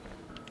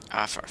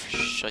 Ah, for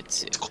shite's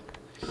sake.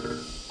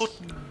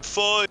 Cotton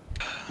fine.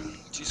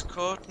 She's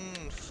cotton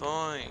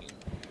fine.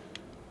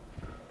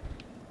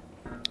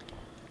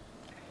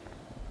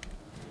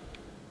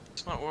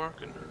 It's not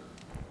working.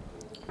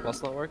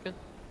 What's not working?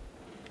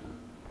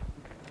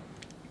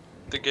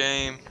 The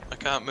game. I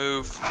can't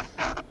move.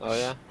 Oh,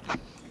 yeah?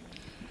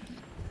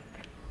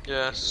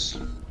 Yes.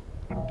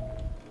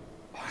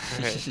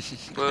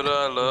 Alright. But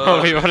I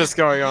love Mobhí, what is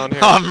going on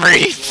here? I'm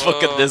really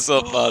fucking this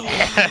up,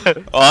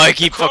 man. Oh, I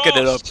keep fucking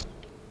it up. Crossed.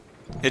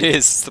 It is.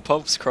 It's the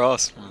Pope's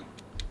cross, man.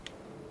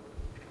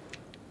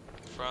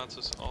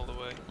 Francis all the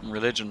way.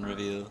 Religion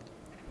reveal.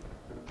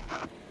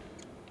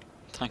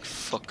 Thank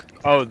fuck.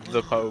 Oh,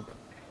 the Pope.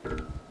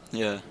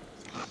 Yeah,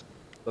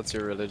 That's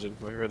your religion.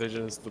 My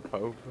religion is the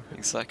Pope.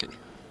 exactly.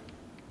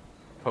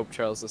 Pope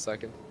Charles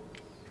II.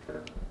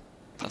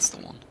 That's the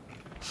one.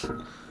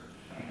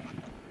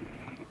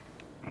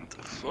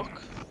 The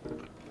fuck?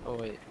 Oh,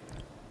 wait.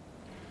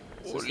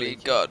 Is this Holy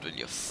leaking? God, will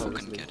you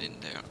fucking leaking. get in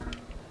there?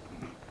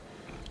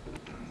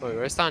 Wait,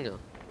 where's Daniel?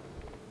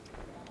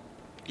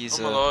 He's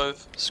I'm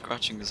alive.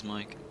 scratching his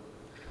mic.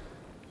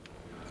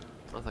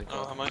 Oh, thank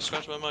Oh, God. am I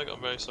scratching my mic?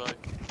 I'm very sorry.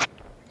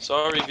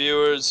 Sorry,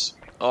 viewers.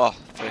 Oh,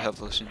 very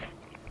helpful. Oisín.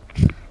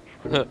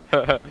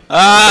 I'll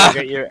Ah!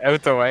 get you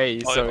out the way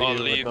so I'll you would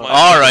leave not-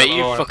 my- Alright,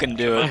 you Oh, fucking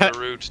do I'm it. on the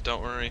route,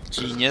 don't worry.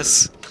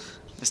 Genius.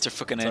 Mr.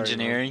 fucking Sorry, man.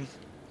 engineering.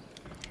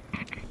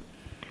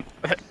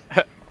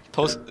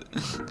 Post.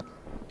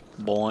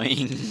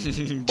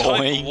 Boing.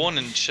 Type Boing. 1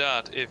 in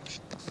chat if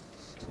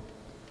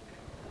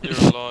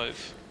you're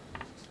alive.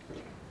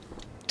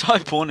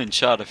 Type 1 in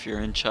chat if you're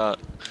in chat.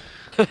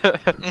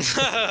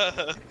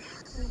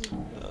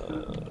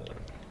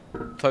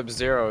 Type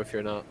 0 if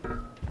you're not.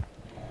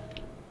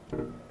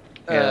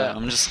 Yeah,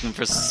 I'm just looking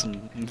for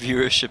some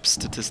viewership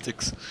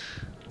statistics.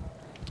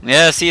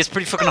 Yeah, see, it's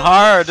pretty fucking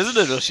hard, isn't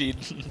it, Oisín?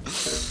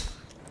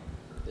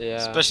 Yeah.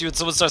 Especially when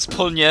someone starts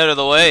pulling you out of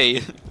the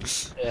way.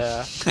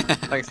 Yeah.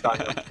 Thanks,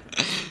 Daniel.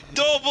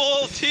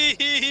 Double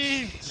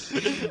team.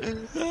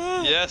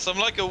 Yes, I'm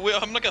like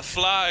a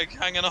flag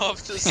hanging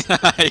off this.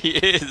 He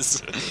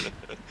is.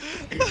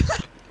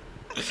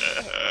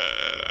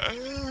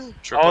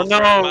 Oh no!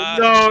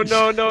 No!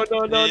 No! No!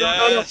 No! No!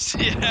 Yes,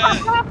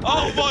 yes.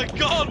 Oh my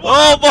God!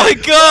 Oh my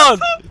God!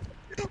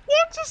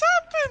 What just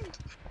happened?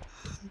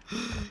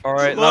 All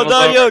right, Come on, levels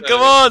up. Daniel,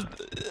 come on!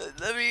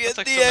 Let me That's get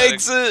like the some kind of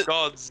exit!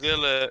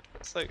 Godzilla.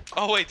 It's like,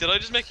 oh wait, did I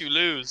just make you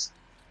lose?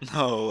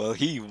 No,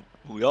 well,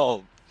 we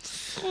all.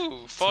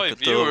 Ooh, Took 5 a dub.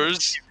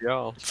 viewers.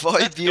 Yo, 5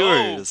 Let's go.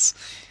 viewers!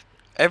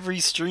 Every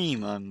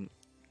stream, I'm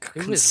Who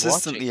is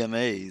consistently watching?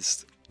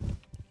 amazed.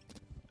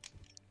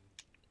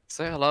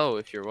 say hello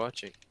if you're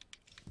watching.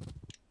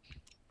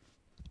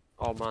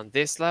 Oh man,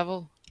 this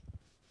level?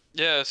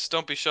 Yes,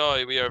 don't be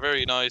shy. We are a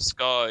very nice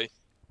guy.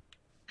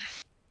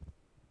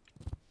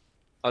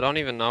 I don't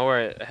even know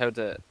where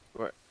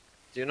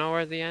do you know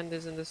where the end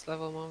is in this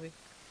level, Mobhí?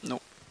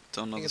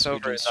 Don't know I think the it's over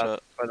speedrun that, strat.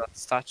 by that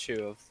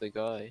statue of the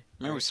guy.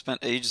 Remember, we right? spent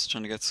ages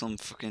trying to get some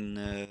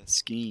fucking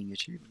skiing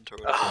achievement or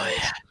whatever. Oh it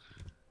was.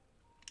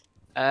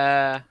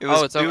 yeah. It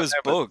was, it's over it was there,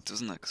 but- bugged,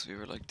 wasn't it? Because we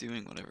were like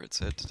doing whatever it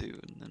said to do,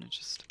 and then it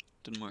just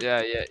didn't work.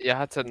 Yeah, yeah. You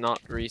had to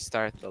not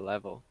restart the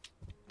level,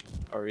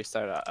 or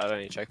restart at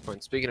any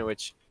checkpoint. Speaking of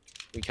which,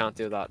 we can't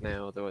do that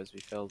now, otherwise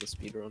we fail the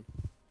speed run.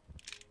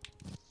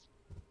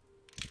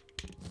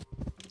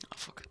 Oh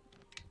fuck.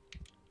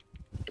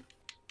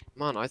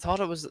 Man, I thought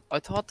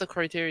the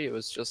criteria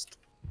was just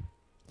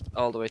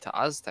all the way to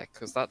Aztec,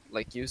 because that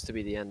like used to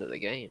be the end of the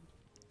game.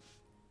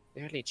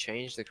 They only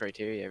change the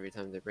criteria every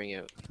time they bring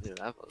out new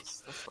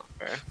levels. That's not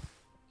fair.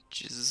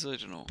 Jesus, I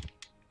don't know.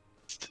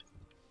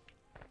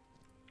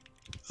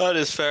 That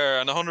is fair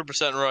and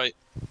 100% right.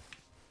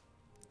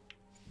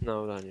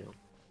 No, Daniel,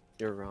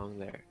 you're wrong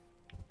there.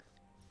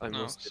 I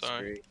No, must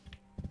sorry. disagree.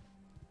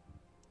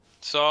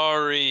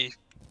 Sorry,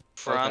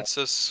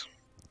 Francis.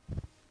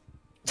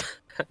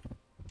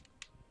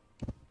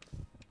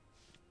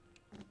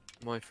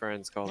 My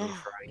friends call me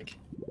Frank.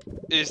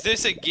 Is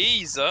this a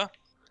geezer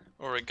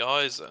or a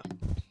geyser?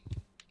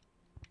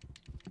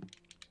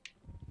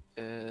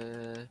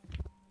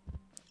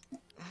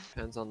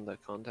 Depends on the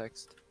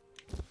context.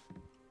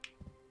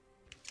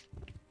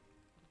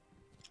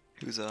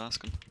 Who's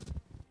asking?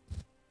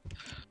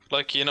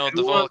 Like, you know, Who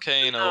the wants to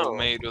volcano know?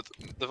 made with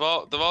the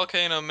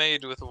volcano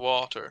made with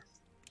water.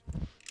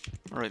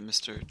 Alright,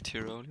 Mr.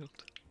 Tiroliot.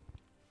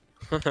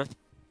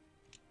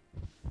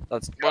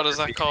 That's What is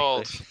that geography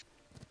called?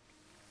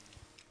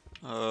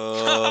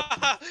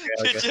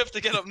 English. You have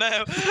to get up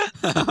now.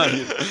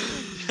 You-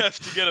 You have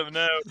to get up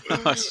now.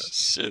 Oh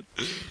shit.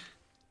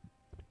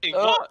 Hey,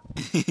 Oh. what?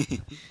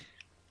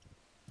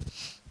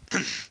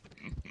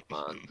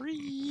 Man.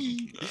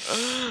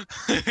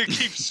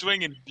 Keep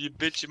swinging, you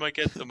bitch. You might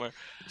get somewhere.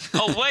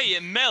 Oh wait,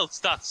 it melts.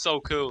 That's so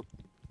cool.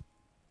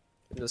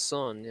 In the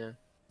sun, yeah.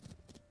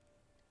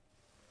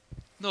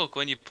 Look,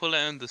 when you pull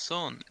it in the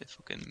sun, it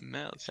fucking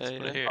melts. Just Yeah,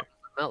 put it yeah. here.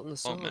 Melt in the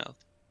sun. Won't melt.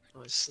 Oh,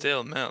 I see.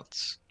 Still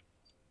melts.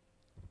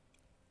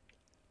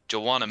 Do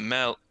you wanna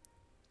melt?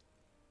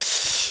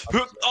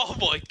 Oh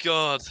my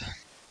god.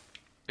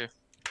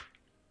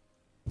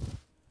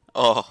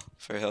 Oh,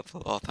 very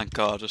helpful. Oh, thank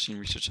God. Just didn't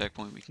reach the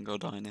checkpoint. We can go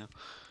die now.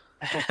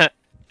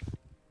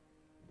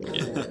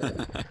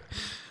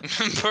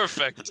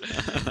 Perfect.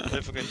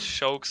 They fucking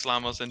choke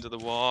slam us into the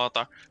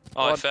water.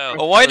 Oh, I What? fell.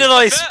 Oh, why did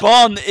I fell.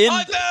 spawn in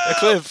I a fell.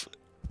 cliff?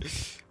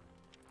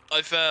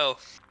 I fell.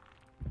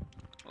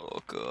 Oh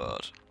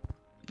God.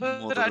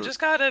 But Mother I of- just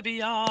gotta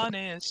be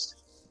honest.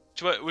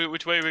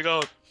 Which way we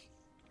go?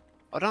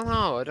 I don't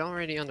know. I don't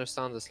really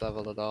understand this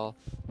level at all.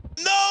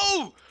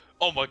 No!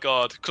 Oh my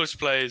god. Clutch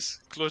plays.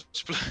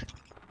 Clutch play.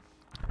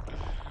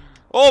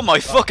 Oh my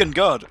fucking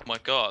God. Oh my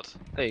god.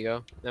 There you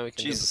go. Now we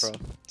can Jesus. do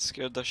the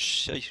Scared the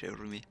shit out of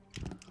me.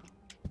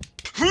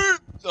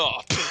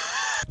 Oh.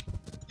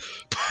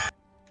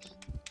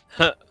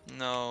 pro.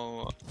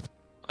 No.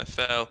 I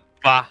fell.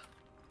 Bah.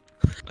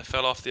 I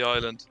fell off the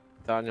island.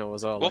 Daniel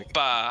was all like,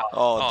 Whoopa!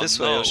 Oh, this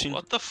way, no. Oisín.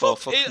 What the Oh, fuck?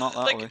 fuck, not that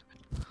like, way.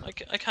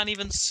 I can't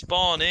even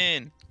spawn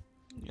in.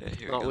 Yeah,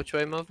 here "Oh, we go. which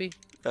way, Mobhí?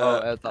 Oh,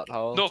 Uh, out that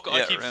hole." Look, I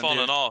yeah, keep around falling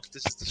here. off.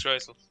 This is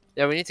disgraceful.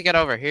 Yeah, we need to get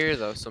over here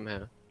though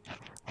somehow.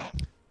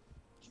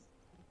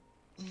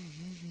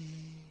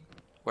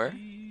 where?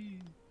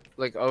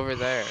 Like over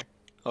there,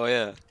 Oh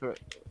yeah. to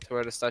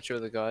where the statue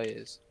of the guy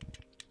is.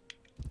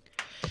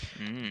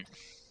 Mm.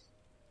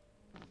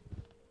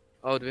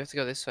 Oh, do we have to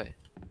go this way?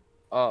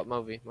 Oh,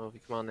 Mobhí,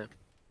 come on now.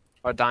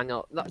 Or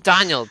Daniel. No,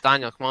 Daniel,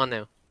 come on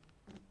now.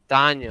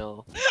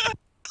 Daniel.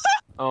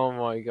 Oh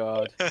my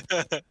god.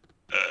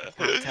 I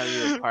can't tell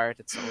you apart,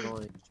 it's so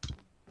annoying.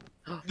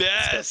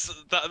 Yes,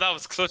 that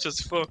was clutch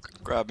as fuck.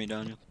 Grab me,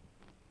 Daniel.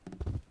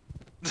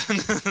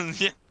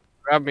 Yeah.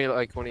 Grab me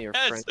like one of your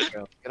Yes. friends,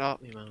 girl. Get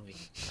off me, Mobhí.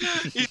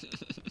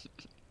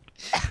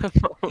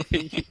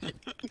 Mobhí.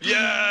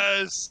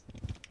 Yes.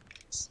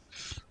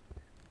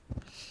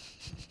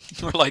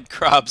 We're like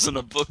crabs in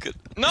a bucket.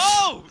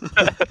 No,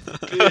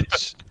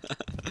 bitch.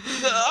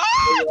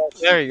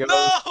 There you go.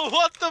 No!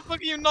 What the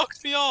fuck? You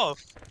knocked me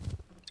off.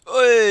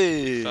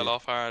 Oi! Fell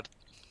off hard.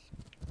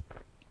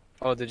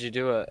 Oh, did you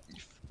do it?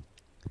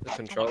 The Oh my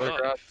controller God,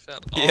 grab? you fell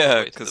all Yeah, the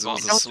way to 'cause the it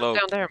was bottom. a Don't slope.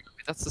 jump down there.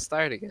 Maybe that's the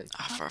start again.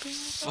 Ah, for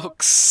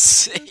fuck's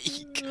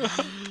sake!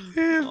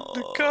 Feel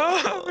the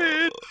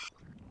coming.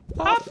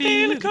 I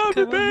feel it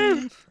coming,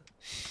 babe.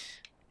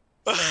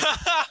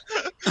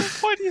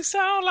 Why do you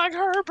sound like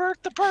Herbert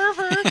the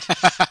pervert?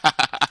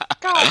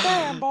 God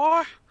damn,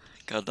 boy.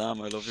 God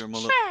damn, I love your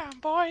mullet. Damn,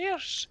 boy, you're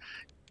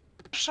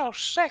so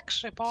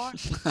sexy, boy.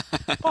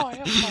 Boy,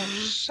 you're so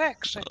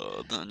sexy.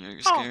 Oh, Daniel, you're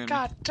Oh, scaring me.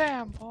 god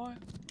damn, boy.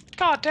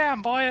 God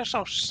damn, boy, you're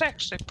so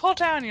sexy. Pull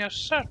down your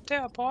shirt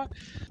there, boy.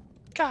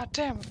 God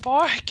damn it,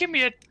 boy. Give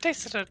me a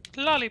taste of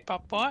the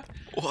lollipop, boy.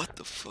 What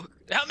the fuck?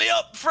 Help me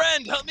up,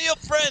 friend. Help me up,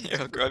 friend. Here,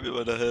 I'll grab you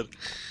by the head.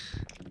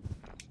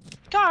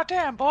 God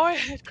damn, boy.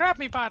 Grab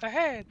me by the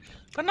head.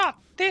 But not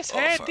this Oh,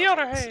 head, for the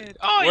other fuck's head.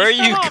 Oh, Where are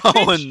fell you off,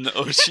 bitch. going?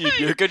 Oh shit,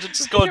 you're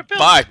just going You're built-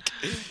 back.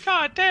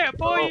 God damn,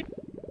 boy.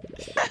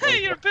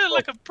 You're built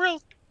like a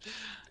brill.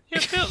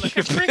 You're built like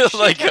a You're brick built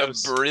like a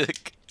shithouse.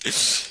 brick.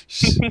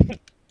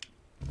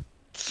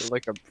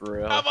 Like a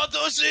brill. I'm on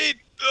the seat.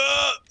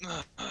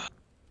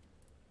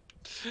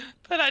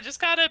 But I just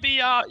gotta be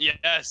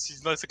yes,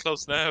 he's nice and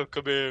close now.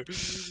 Come here.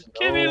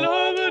 Give me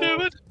love.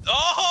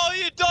 Oh,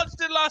 you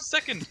dodged it last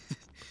second.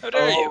 How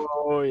dare you?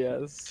 Oh,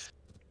 yes.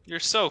 You're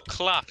so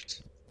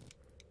clapped.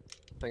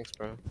 Thanks,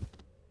 bro.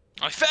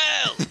 I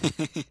fell.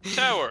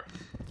 Tower.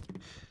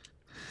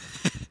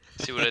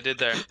 See what I did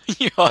there?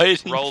 You're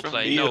hiding Role from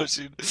play, me, no.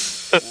 Oisín.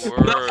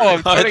 Word.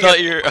 I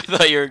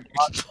thought you were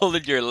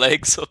pulling your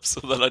legs up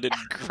so that I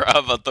didn't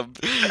grab at them.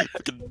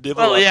 Fucking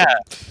nibble Well, at yeah.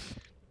 them.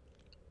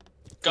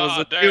 God There was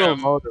a dual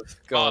damn. motive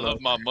I going love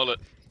on. my mullet.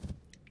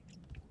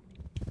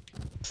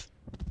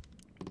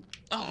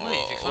 Oh, wait,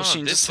 if you climb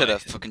Oisín this just hit way, a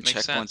it fucking makes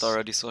checkpoint sense.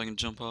 already so I can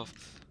jump off.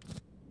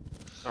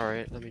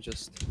 Alright, let me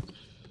just...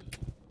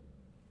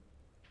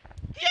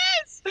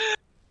 Yes!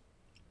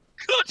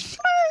 Good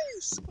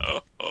face!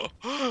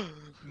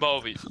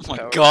 Mobhí. Oh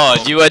my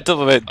god, you went to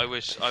the win. I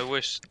wish.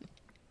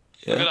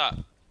 Yeah. Look at that.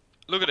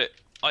 Look at it.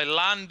 I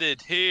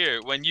landed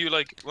here when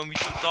when we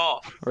took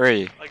off. Where are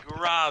you? I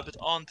grabbed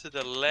onto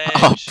the Oh,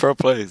 ledge pro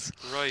plays.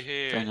 right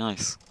here. Very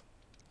nice.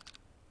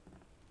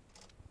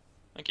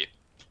 Thank you.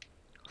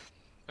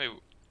 Wait,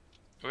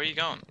 where are you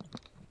going?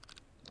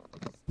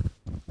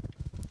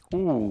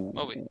 Ooh.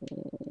 Mobhí.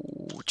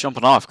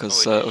 Jumping off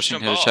because Oh, wait, did you Oisín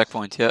jump hit a off?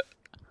 checkpoint, yeah.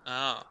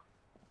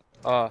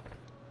 Oh.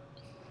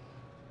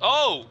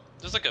 Oh!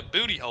 There's like a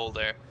booty hole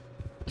there.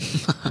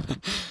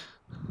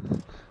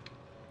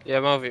 Yeah,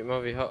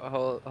 Mobhí,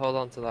 hold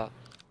on to that.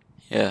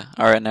 Yeah,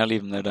 alright, now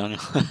leave him there, Daniel.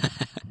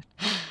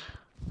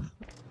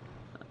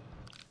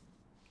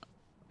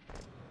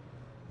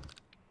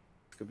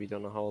 Could be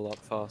done a whole lot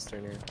faster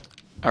now.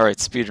 Alright,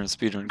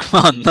 speedrun.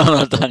 Come on,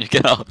 no, Daniel,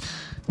 get out.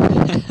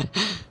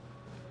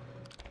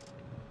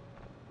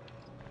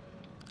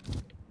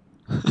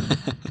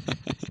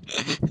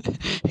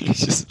 He's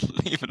just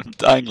leaving him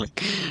dangling.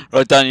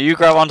 Right, Daniel, you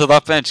grab onto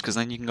that bench because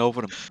then you can go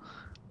with him.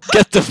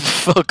 Get the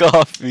fuck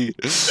off me.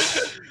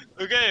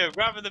 Okay, I'm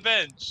grabbing the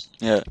bench.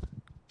 Yeah.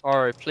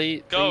 Alright,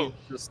 please Go.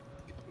 just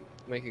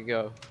make it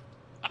go.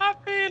 I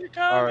feel it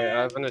coming. Alright,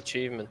 I have an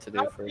achievement to do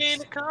I feel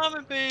first. it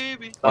coming,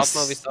 baby. Stop, What's-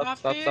 Mobhí,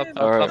 stop.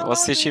 Alright,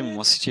 what's the achievement?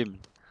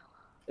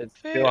 It's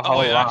Feel- do a oh, whole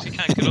I lot. actually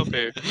can't get up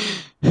here.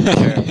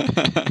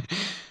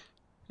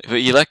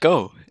 But you let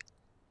go.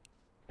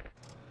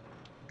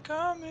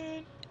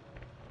 Coming.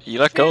 You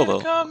let go Feel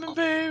it though, coming,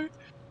 baby.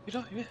 You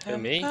don't even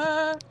have me?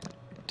 time.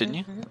 didn't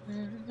you?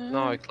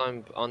 No, I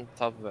climbed on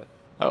top of it.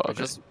 Oh, Or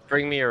okay. just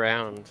bring me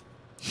around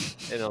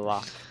in a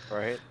lap,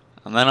 right?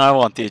 And then I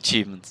want the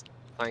achievements.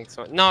 Thanks.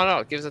 No,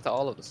 it gives it to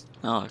all of us.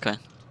 Oh, okay.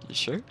 You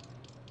sure? I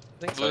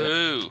think so.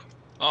 Blue.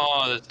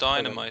 Oh, there's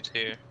dynamite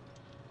here.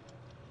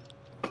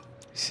 You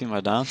see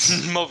my dance?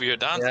 Mobhí, you're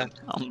dancing.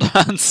 I'm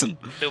dancing.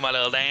 Do my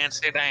little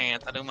dancey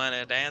dance. I do my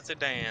little dancey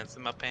dance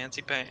in my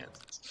pantsy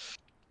pants.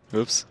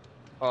 Oops.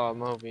 Oh,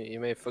 Mobhí, you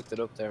may have fucked it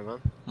up there,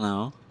 man.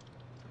 No.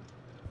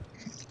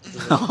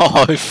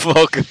 Oh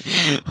fuck.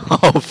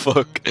 Oh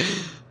fuck.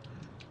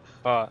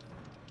 Oh,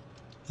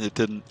 It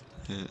didn't.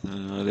 I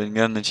didn't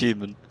get an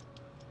achievement.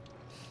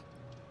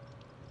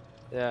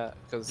 yeah,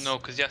 because... No,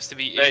 because you have to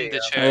be There in you the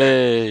go. chair.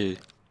 Hey.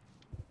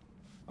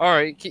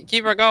 Alright,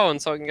 keep her going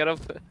so I can get up.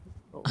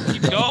 Oh,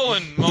 Keep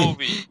going,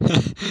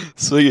 Mobhí.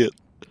 Swing it.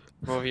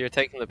 Mobhí, you're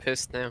taking the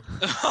piss now.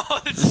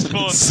 Oh, this is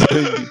fun.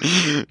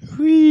 Swing.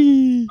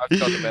 Whee. I've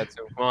got to bed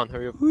too. Come on,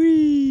 hurry up.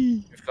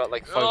 Whee. We've got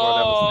like 5 more Oh.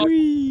 levels.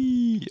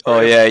 Whee.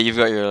 Oh yeah, you've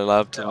got your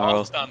lab I'll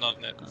tomorrow. stand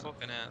on it.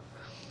 Fucking hell.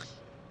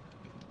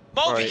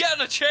 Mobhí, Alright. get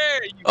in a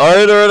chair. You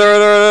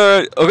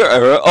Alright. Okay,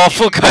 alright. Oh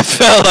fuck, I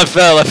fell.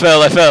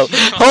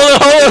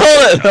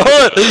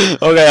 Hold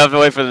it. Okay, I have to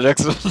wait for the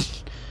next one.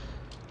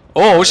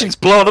 Oh, Oisín's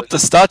blowing up the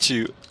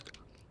statue.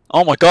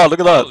 Oh my god, look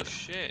at Oh that.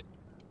 shit.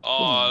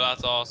 Oh,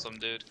 that's awesome,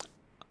 dude.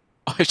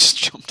 I just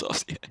jumped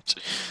off the edge.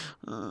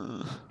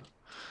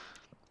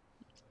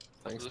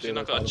 Thanks, Has dude. he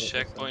not got a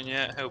checkpoint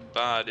yet? How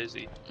bad is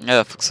he?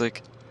 Yeah, fuck's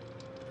sake.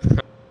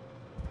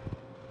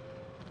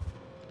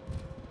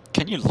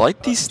 Can you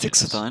light these Oh,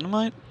 sticks of Jesus.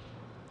 dynamite?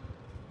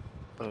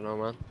 I don't know,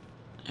 man.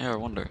 Yeah, I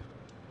wonder.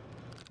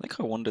 I think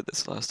I wondered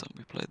this last time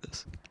we played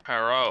this.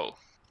 Haro.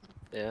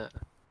 Yeah.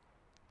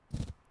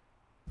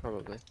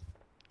 Probably.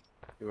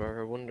 You are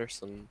a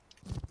wondersome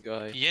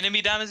guy. Yine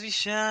mi dames vi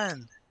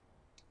shan.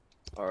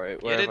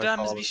 Alright, where Yine am I dames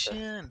falling vi to?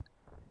 shan.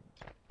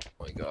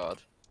 Oh my god.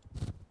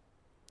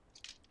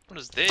 What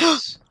is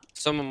this?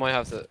 Someone might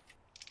have to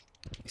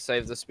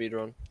save the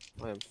speedrun.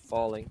 I am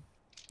falling.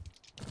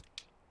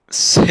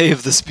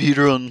 Save the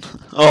speedrun.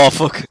 Oh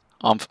fuck.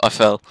 I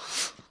fell.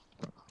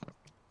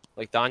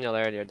 Like Daniel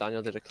earlier,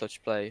 Daniel did a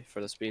clutch play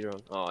for the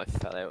speedrun. Oh, I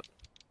fell out.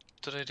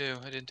 What did I do?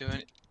 I didn't do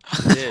any.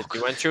 You did.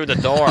 You went through the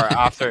door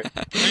after.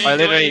 I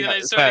literally I swear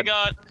to said,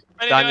 God.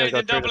 I didn't Daniel, do go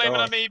anything. through Don't the blame it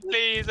door. on me,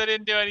 please. I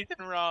didn't do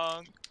anything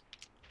wrong.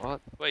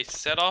 What? Wait,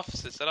 set off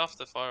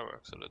the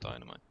fireworks or the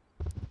dynamite.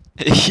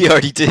 He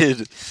already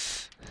did.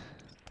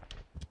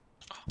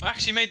 I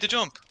actually made the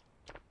jump.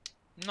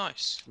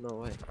 Nice. No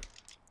way.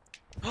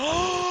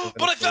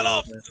 But I fell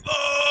off.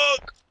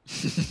 Fuck.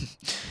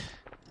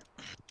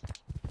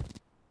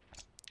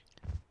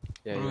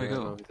 Yeah, Where do you're I right,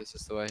 go? Mobhí, this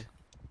is the way.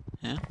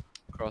 Yeah?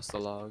 Across the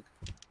log.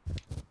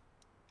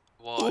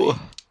 Why Ooh.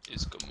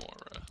 is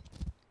Gamora?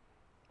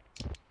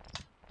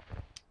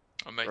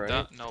 I'll make Right.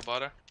 that, no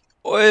bother.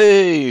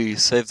 Oi!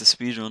 Save the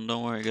speedrun,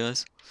 don't worry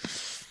guys.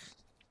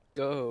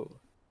 Go.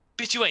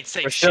 Bitch, you ain't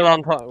safe We're shit. still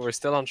on time. We're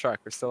still on track.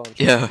 We're still on track.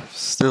 Yeah,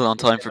 still on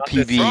time for Not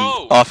this PB.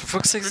 Bro! Oh, for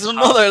fuck's sake, there's Chris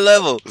another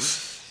level!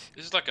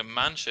 This is like a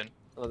mansion.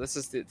 Oh, this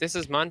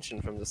is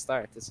mansion from the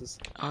start. This is.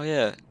 Oh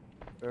yeah.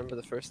 Remember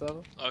the first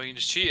level? Oh, you can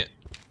just cheat it.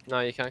 No,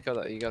 you can't go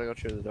that. You gotta go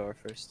through the door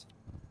first.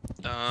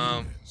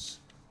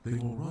 They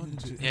will run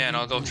into Yeah, and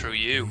I'll go through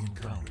you.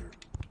 encounter.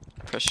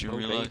 Pressure in Oh,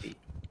 real life. baby.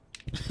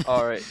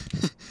 All right,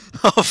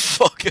 Oh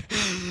fuck.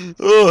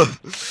 Ugh.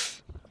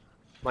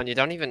 man. You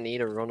don't even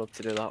need a run up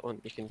to do that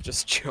one. You can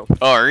just jump.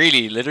 Oh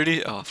really?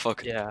 Literally? Oh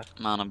fuck. Yeah.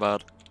 Man, I'm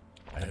bad.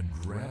 And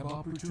grab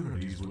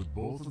opportunities with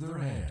both of their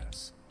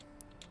hands.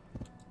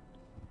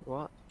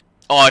 What?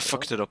 Oh, I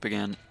fucked it up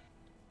again.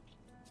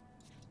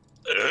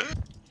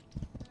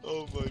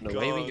 Oh my And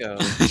away we go.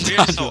 We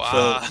are so Daniel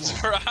fell.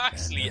 ass. We're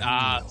actually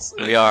ass.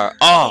 We are.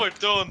 Oh, Oh! we're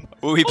done.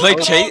 We played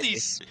Look at all Chase.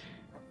 these.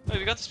 Wait,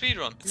 we got the speed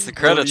run. It's the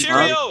credits,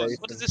 man. Cheerios!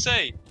 What does this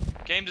say?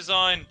 Game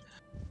design.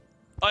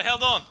 I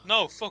held on.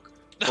 No, fuck.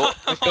 Oh,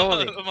 I'm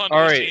Goalie. on- I'm on All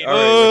right, machine. all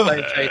right. We're Oh.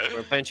 playing chasing.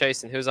 We're playing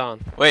chasing. Who's on?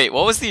 Wait,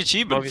 what was the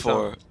achievement Mobhí's for?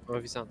 on.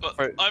 Mobhí's on. But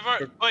For- I've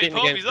already, for wait, beating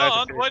the game Mobhí's without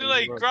on? the Why did I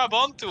finishing grab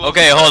onto him?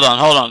 Okay, hold on,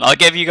 hold on. I'll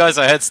give you guys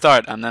a head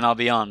start and then I'll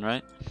be on,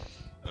 right?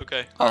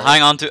 Okay. I'll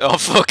hang on to. Oh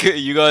fuck it,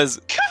 you guys.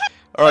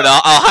 Alright,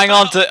 I'll hang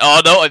on to.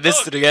 Oh no, I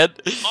missed it again.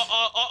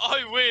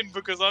 I win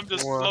because I'm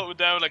just Wow. floating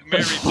down like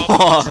Mary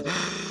Poppins.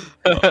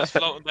 I'm just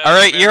floating down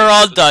Alright, like you're Mary on,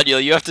 Poppins. Daniel.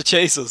 You have to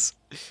chase us.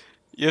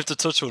 You have to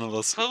touch one of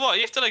us. But what?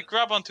 You have to like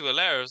grab onto a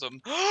layer or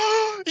something.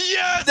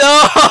 Yes!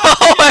 No!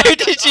 Why Yes!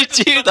 did you I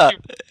just do thought that?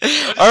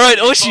 just Alright,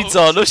 thought you Oisín's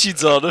both. on,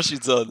 Oisín's on,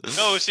 Oisín's on.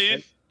 Go,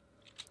 Oisín.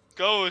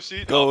 Go,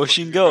 Oisín. Go, Oh, fuck,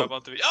 Oisín, you go. grab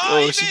onto me. Oh,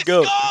 you Oisín, missed.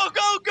 go. Go!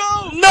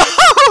 No! No!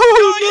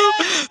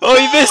 yes! Oh,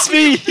 you missed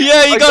me!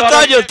 Yeah, you I got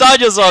got it. Daniel.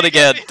 Daniel's on You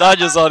again. got me.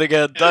 Daniel's on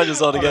again.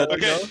 Daniel's on again.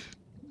 Okay.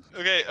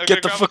 Okay, I'm Get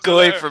gonna the grab fuck onto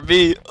away there. from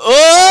me.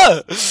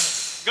 Oh!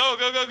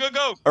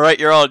 Go! Alright,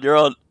 you're on, you're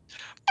on.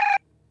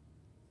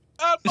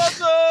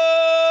 Alfonso!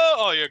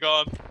 Oh, you're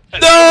gone.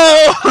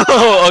 No!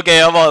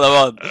 Okay, I'm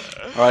on.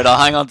 Alright, I'll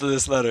hang on to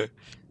this letter.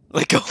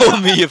 Let go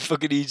of me, you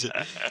fucking Egypt.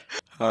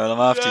 Alright, I'm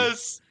after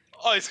Yes!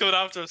 Oh, he's coming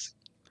after us.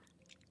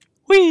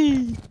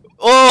 you. Whee!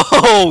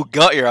 Oh,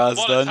 got your ass,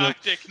 What a Daniel.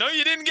 tactic. No,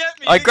 you didn't get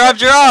me. I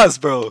grabbed your ass,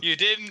 bro. You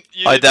didn't.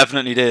 I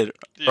definitely did.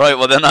 You- Right,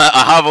 well then I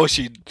have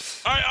Oisín.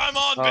 Alright, I'm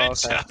on, Oh,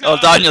 bitch. okay. Oh,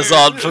 Daniel's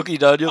on. Fuck you,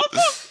 Daniel.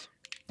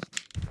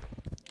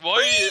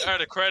 Why are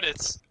the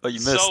credits Oh, you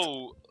missed.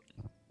 so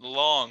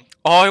long?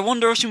 Oh, I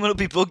wonder, Oisín, will it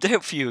be bugged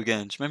out for you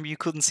again? Do you remember you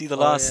couldn't see the Oh,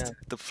 last, yeah.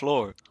 the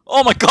floor?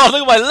 Oh my god,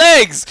 look at my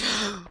legs!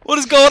 What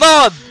is going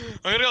on?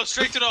 I'm gonna go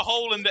straight to the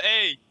hole in the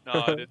A.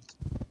 No, I didn't.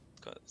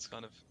 It's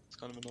kind of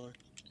annoying.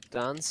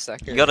 Dan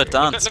second. You gotta Look,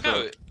 dance, look bro.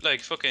 how like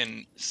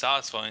fucking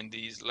satisfying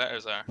these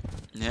letters are.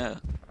 Yeah.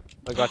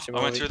 I got you,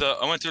 I went Mobhí.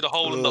 through the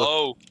hole in the Ugh.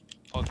 O.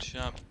 Oh,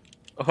 champ.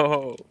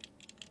 Oh.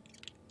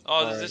 Oh,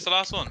 is Alright. this the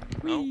last one?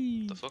 No.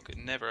 Whee. The fuck, it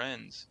never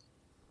ends.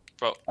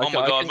 Bro, I oh can-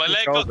 my I god, can my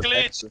leg control got the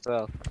text glitched. as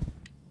well.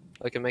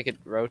 I can make it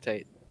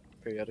rotate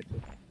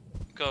periodically.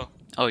 Go.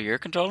 Oh, you're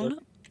controlling it?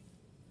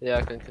 Yeah,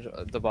 I can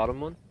control the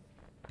bottom one,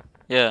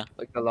 Yeah.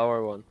 like the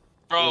lower one.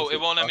 Bro, Yes, it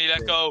won't let me let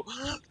okay. go.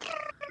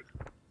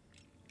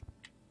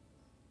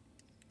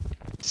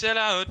 Sell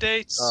out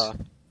dates.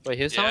 Wait,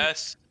 who's on?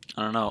 Yes.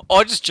 I don't know. Oh,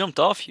 I just jumped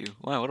off you.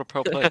 Wow, what a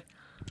pro play.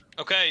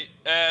 Okay,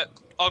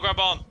 I'll grab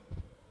on.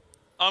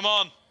 I'm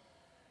on.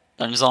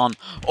 Daniel's on.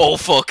 Oh,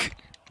 fuck.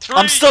 3,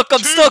 I'm stuck, I'm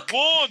 2, stuck.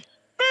 1.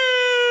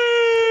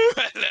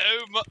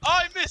 Hello,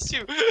 I missed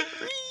you.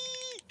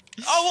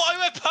 Oh, I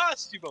went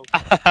past you both.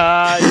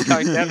 You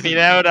can't get me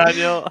now,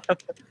 Daniel.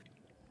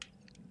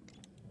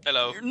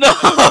 Hello. No!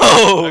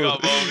 I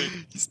got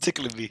Mobhí. He's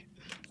tickling me.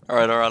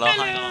 Alright, I'll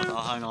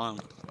hang on.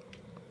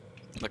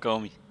 Let go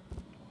of me.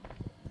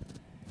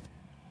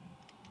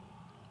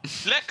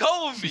 Let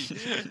go of me.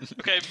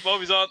 Okay,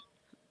 Mobhy's on.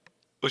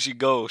 Oisín,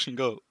 go. Oisín,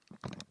 go.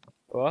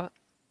 What?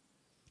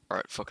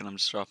 Alright, fucking, I'm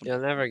just dropping. You'll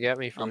never get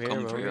me from I'm here,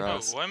 coming for your Mobhy. Oh,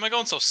 ass. why am I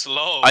going so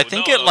slow? I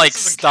think No, it like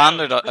this doesn't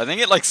standard. count. I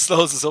think it like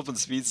slows us up and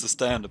speeds us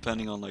down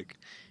depending on like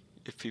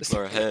if people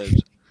are ahead.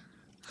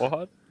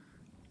 What?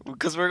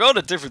 Because we're going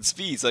at different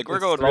speeds. Like we're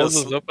It going real.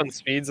 slows us up and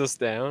speeds us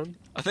down.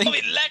 I think.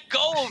 Mobhy, let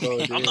go of me. Oh,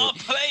 I'm dear. not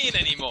playing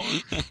anymore.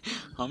 I'm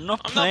not I'm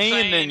not playing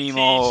playing,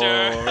 anymore.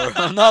 teacher.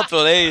 I'm not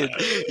playing.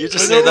 You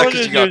just say that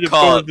because you got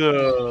caught.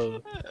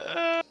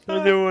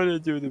 I don't want to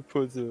do the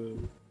puzzle.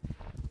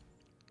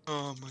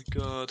 Oh my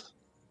god.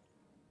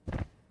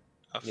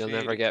 I You'll feel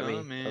never it get me.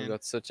 coming. I've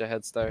got such a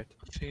head start.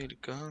 I feel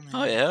it coming.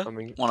 Oh yeah. I'm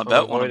Want to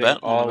bet? Want to avoiding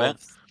bet? Want all to bet?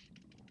 of-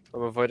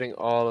 I'm avoiding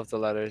all of the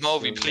letters.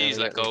 Mobhy, You'll please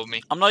never let get go me. of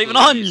me. I'm not even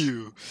on Please.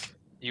 you.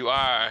 You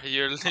are.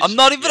 You're. I'm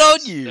not literally- even on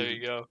yes, you. There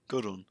you go.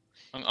 Good one.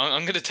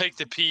 I'm gonna take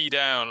the P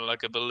down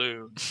like a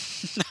balloon.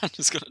 I'm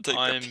just gonna take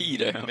I'm the P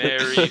down.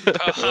 Mary.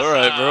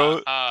 Alright,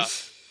 bro. Ah.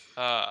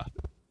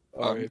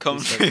 I'm Alright,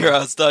 coming please for let your go.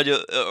 ass, Daniel.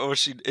 Or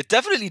she. It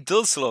definitely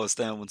does slow us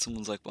down when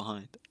someone's like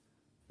behind.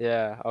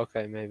 Yeah,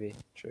 okay, maybe.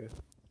 True.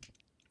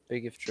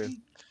 Big if true.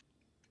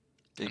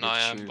 Big And I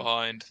if am true.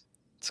 behind.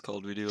 It's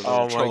called we do a little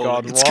Oh my trolling.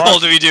 God, It's what?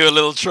 called we do a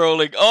little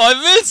trolling. Oh,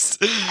 I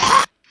missed!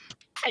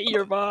 Hey,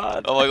 you're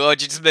bad. Oh my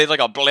god, you just made like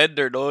a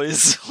blender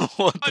noise.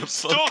 What the I'm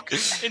fuck?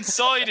 stuck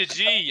inside a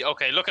G.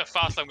 Okay, look how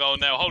fast I'm going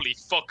now. Holy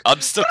fuck.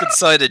 I'm stuck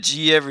inside a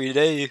G every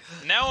day.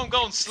 Now I'm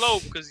going slow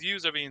because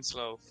yous are being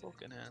slow.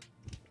 Fucking hell.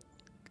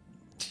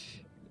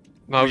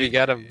 Mobhy,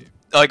 get him.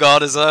 I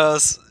got his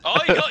ass.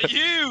 I got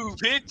you,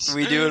 bitch.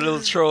 We do a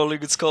little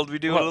trolling. It's called we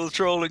do What? a little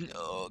trolling.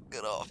 Oh,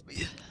 get off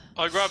me.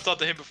 I grabbed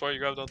onto him before you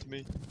grabbed onto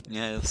me.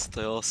 Yeah, that's what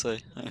they all say.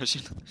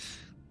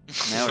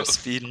 Now we're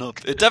speeding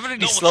up. It definitely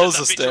No one slows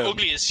says us that bitch. You're down.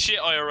 ugly as shit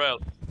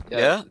IRL.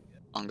 Yeah?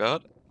 On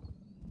God?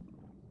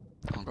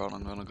 On God,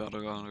 on God, on God,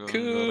 on God, on God, on God,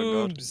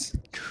 on God. Coobs.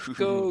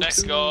 Go.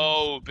 Let's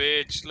go,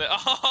 bitch.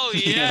 Oh,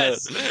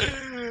 yes.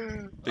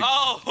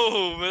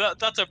 Oh,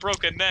 that's a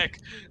broken neck.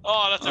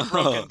 Oh, that's a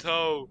broken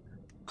toe.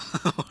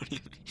 What do you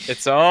mean?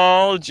 It's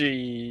all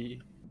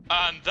G.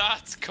 And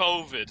that's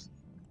COVID.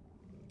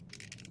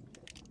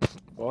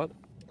 What?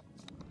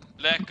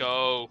 Let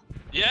go.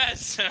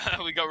 Yes,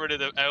 we got rid of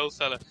the L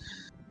fella.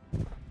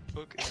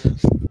 Fucking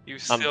hell. You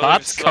still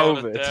that's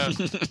slowed it COVID. down.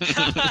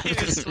 You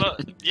slow-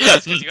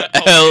 yes, 'cause you got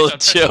COVID. L You got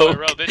pressed joke.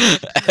 IRL,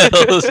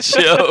 didn't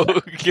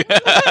you?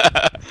 L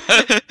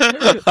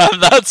joke.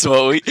 And that's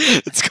what we.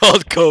 It's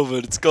called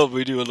COVID. It's called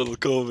we do a little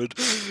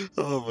COVID.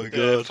 Oh my Yeah,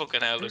 god.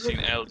 fucking hell, I've seen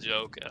L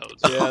joke. L joke.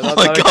 Yeah, Oh that,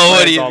 my that God,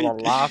 what do explains you all mean?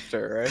 the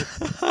laughter,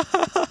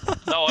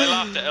 right? No, I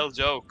laughed at L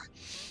joke.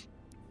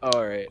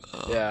 Alright,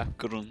 yeah.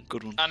 Good one.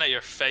 Good one. And at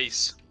your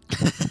face.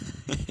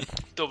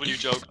 W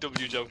joke,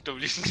 W joke,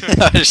 W joke.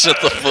 Shut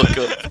the fuck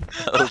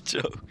up. L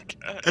joke.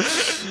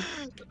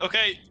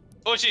 Okay,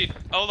 Oisín,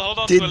 hold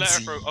on to a letter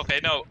Dinsey. for. Okay,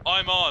 no,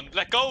 I'm on.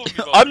 Let go of me,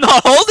 Mobhy. I'm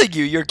not holding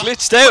you. You're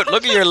glitched out.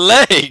 Look at your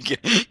leg.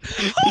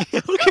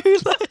 Look at your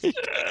leg.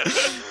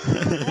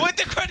 Why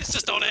the credits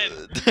just don't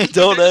end? They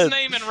don't They're end.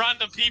 just naming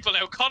random people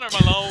now. Connor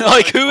Malone.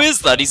 Like, who is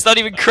that? He's not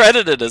even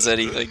credited as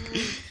anything.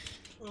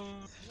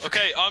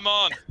 Okay, I'm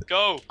on.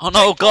 Go. Oh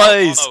no, Take Paul.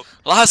 guys! Oh,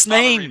 Last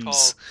Valerie names!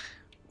 Paul.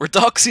 We're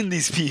doxing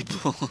these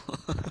people.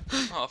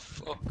 Oh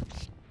fuck.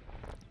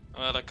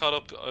 Well, I caught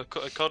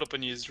up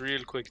on you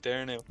real quick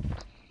there now.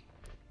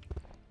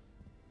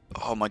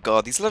 Oh my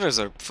god, these letters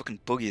are fucking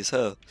buggy as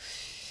hell.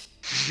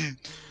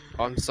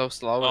 I'm so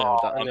slow now.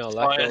 Daniel,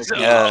 let go.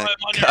 fine. Yeah, I'm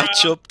on your catch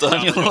ass. up,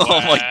 Daniel. I'm on your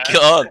Oh my ass.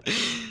 god.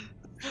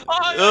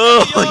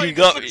 Oh, you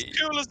got looks me.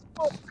 Cool as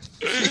fuck.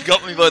 You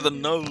got me by the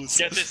nose.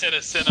 Get this in a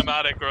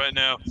cinematic right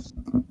now.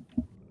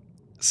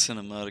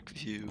 Cinematic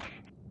view.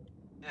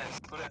 Yeah,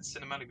 put it in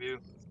cinematic view.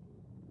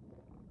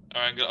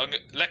 Alright,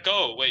 let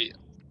go. Wait.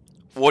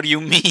 What do you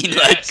mean, Yes,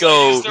 let I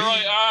go? used the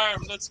right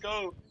arm. Let's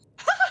go.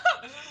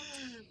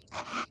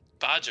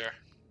 Badger.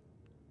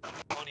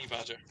 Honey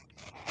badger.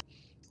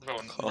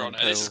 Bro,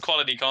 now, this is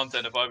quality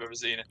content if I've ever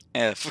seen it.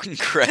 Yeah, fucking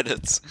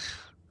credits.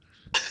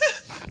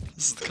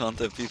 This is the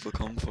content people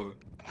come for.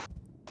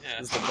 Yeah,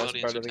 This is the best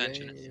audience part of the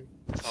retention. game.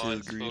 Oh, Feel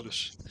it's full.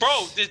 Grealish.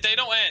 Bro, they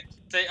don't end.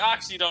 They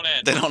actually don't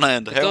end. They don't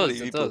end. It How does, many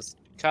it people? does.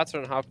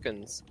 Catherine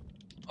Hopkins,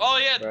 Oh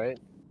yeah, right?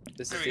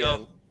 This There is we the go.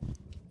 end.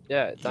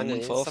 Yeah, Daniel,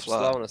 you fall stop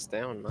flat. slowing us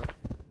down, man.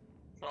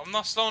 I'm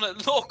not slowing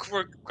it. Look,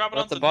 we're grabbing We're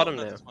at onto the bottom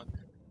nothing now. at this point.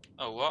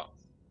 Oh what?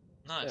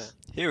 Nice.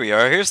 Here we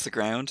are. Here's the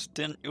ground.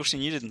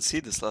 Oisín, you didn't see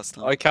this last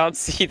time. I can't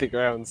see the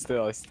ground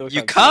still. I still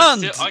You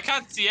can't. can't. I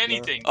can't see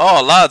anything.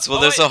 Oh, lads. Well,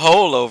 Oh, there's wait. a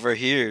hole over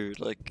here.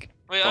 Like,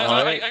 Wait,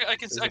 Alright. I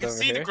can Is I it can over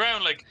see the here?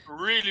 ground like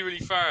really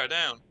far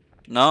down.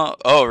 no.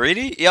 Oh,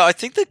 really? Yeah, I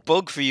think the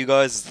bug for you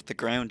guys is that the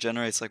ground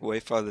generates like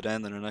way farther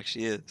down than it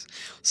actually is.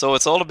 So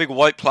it's all a big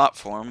white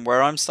platform.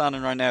 Where I'm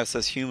standing right now, it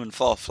says human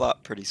fall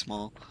flat, pretty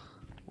small.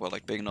 Well,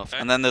 like big enough.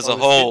 Okay. And then there's Oh, a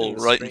it's hidden hole in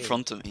the right in screen.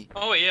 front of me.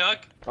 Oh wait, yeah.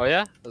 Oh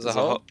yeah, there's a There's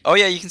hole. Oh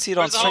yeah, you can see it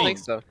on Where's the I don't hole? think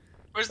stream. so.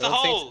 Where's I the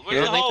don't think- hole? I Where's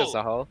don't the think hole? there's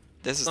a hole.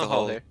 This is No the hole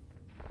hole. there.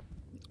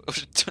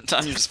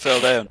 Daniel just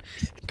fell down.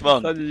 Come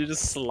on. Daniel, you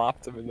just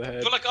slapped him in the I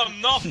head. feel like I'm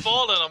not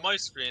falling on my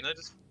screen. I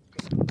just.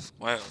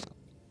 Wow.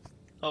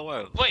 Oh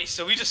wow. Wait,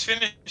 so we just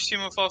finished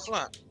Human Fall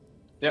Flat?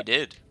 Yep. We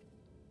did.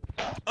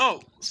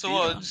 Oh, so Speed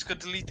what? on. Just gotta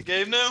delete the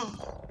game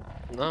now?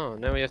 No,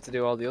 now we have to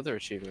do all the other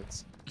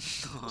achievements.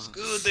 What's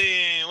good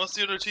then? What's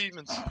the other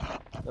achievements? I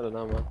don't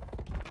know, man.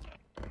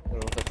 I don't know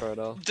what they're for at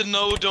all. The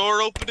no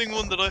door opening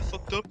one that I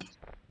fucked up.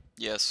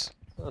 Yes.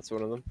 That's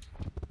one of them.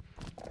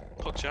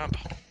 Fuck champ.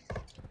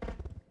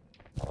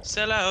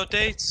 Sell out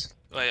dates.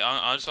 Wait,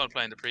 I just want to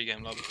play in the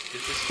pre-game lobby.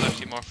 This is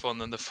actually more fun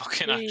than the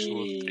fucking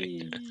actual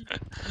thing.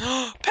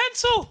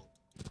 Pencil!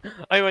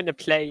 I want to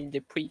play in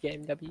the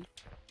pre-game lobby.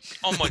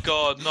 Oh my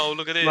god, no,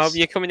 look at this. Mob,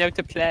 you're coming out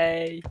to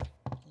play.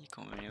 You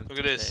coming out Look to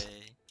at this.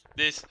 play.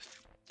 This,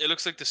 it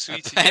looks like the A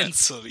sweets you get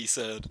pencil, he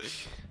said.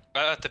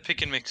 at the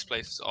pick and mix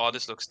place. Oh,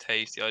 this looks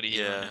tasty. I'd eat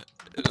it right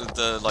Yeah. now.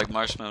 The like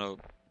marshmallow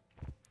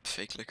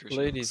fake licorice.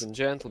 Ladies and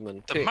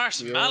gentlemen, The pick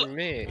marshmallow. your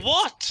mix.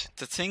 What?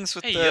 The things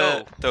with Hey,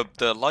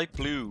 the light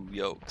blue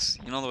yolks.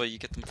 You know the way you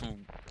get them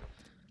from.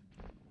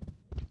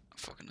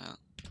 Fucking hell.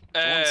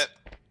 Uh,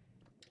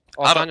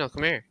 Oh, Adam. Daniel,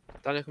 come here.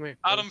 Daniel, come here.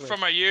 Adam Come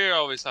from our year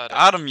always had it.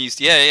 Adam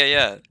used.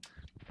 Yeah.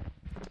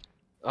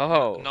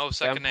 Oh, No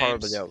second them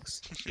horrible names.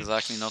 jokes.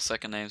 Exactly. No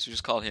second names. We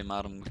just call him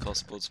Adam. We call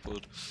Spud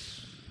Spud.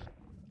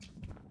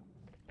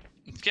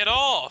 Get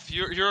off!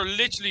 You're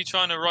literally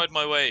trying to ride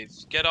my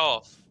waves. Get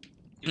off.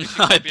 You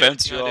literally I copy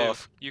bounced you everything I do.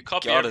 off. You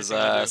copy Got his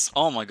everything I do. ass.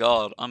 Oh my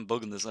god. I'm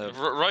bugging this out.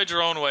 Ride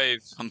your own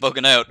wave. I'm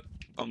bugging out.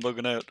 I'm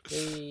bugging out.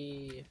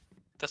 Hey.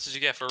 That's what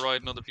you get for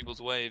riding other people's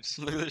waves.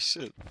 Look at this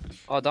shit.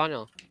 Oh,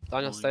 Daniel.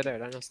 Daniel, Oh, stay there.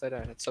 Daniel, stay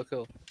there. That's so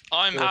cool.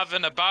 I'm Look at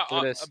having Look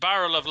at this. a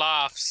barrel of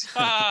laughs.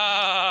 Look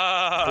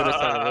at this,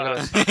 Daniel. Look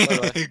at this.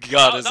 Bye-bye.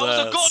 Got that his was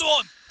a ass. good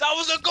one. That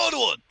was a good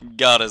one.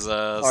 Got his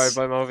ass. Alright,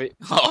 bye, Moby.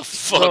 Oh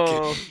fuck.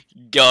 Oh,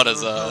 Got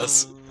his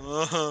ass.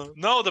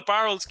 No, the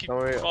barrels keep Don't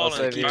worry, I'll falling.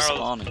 save The you. Keep barrels,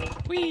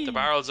 spawning. the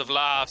barrels of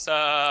laughs.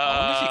 I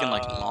wonder if you can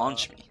like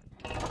launch me.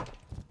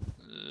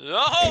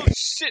 Oh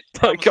shit!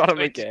 I got him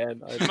Wait,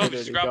 again. I Moby, did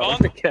literally you grab got on?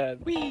 him again.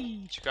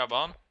 Did you grab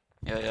on?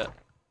 Yeah.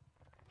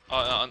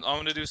 I'm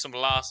gonna do some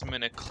last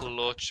minute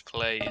clutch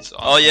plays.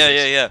 Oh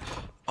yeah.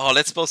 Oh,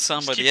 let's both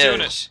stand by Just the keep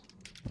doing edge.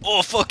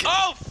 Oh fuck it.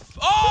 Oh!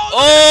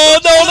 Oh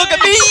no! Look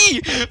at me!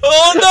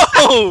 Oh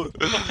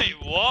no! Wait,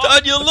 what?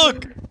 Daniel,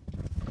 look!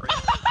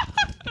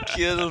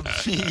 Kill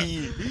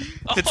me!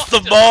 It's Oh,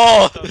 the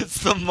mall! It's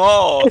the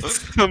mall!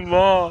 Come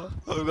on.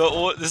 I've got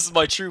what? This is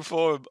my true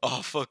form.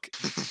 Oh fuck!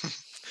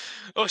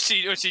 Oh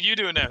shit! You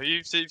do it now.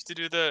 You have to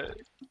do the.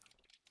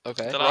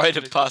 Okay. The last Rite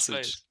minute of clutch passage.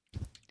 plays.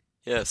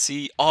 Yeah.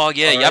 See. Oh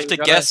yeah. You Alright, have you to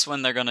gotta- guess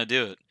when they're gonna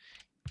do it.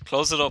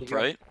 Close it up, You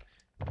gotta- right?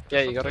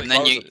 Yeah, you gotta And then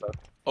close you it, though.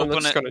 I'm not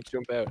Open just it. gonna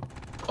jump out.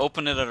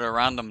 Open it at a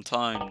random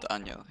time,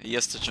 Daniel. He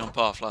has to jump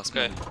off last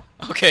Okay. minute.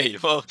 Okay.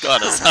 Well,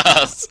 got his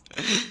ass.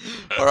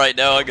 All right.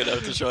 Now I'm gonna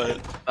have to try it.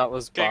 That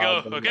was Okay,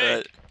 bad. go, but- okay.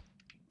 Right.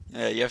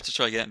 Yeah. You have to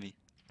try get me.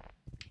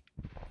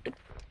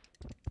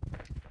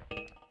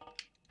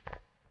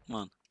 Come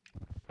on.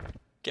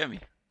 Get me.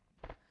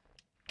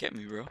 Get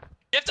me, bro. You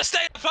have to stay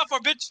on the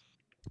platform, bitch.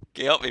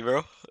 Get up me,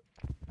 bro.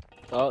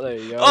 Oh, there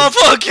you go. Oh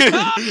fuck!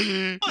 Ah,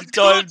 You it's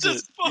timed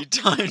gorgeous, it. You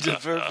timed it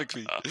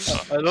perfectly.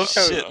 I love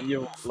how Shit.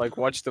 you like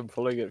watched them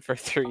pulling it for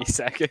 3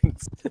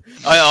 seconds.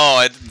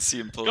 I didn't see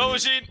him pull. Go,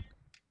 machine.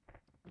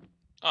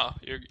 Oh,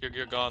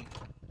 you're gone.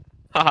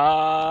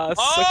 Haha,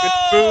 suck it,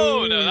 Oh,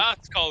 fool. no,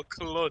 that's called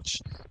clutch.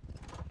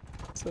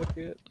 Suck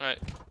it. Right,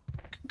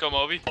 go,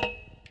 Mobhí.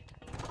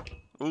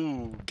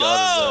 Ooh,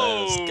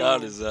 got his ass. Oh!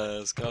 Got his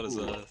ass. Got his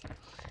ass.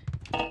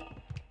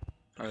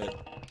 Alright.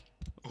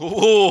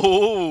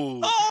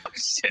 Ooh! Oh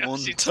shit! One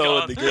she's toe in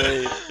gone. the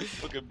grave.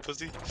 Fucking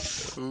pussy.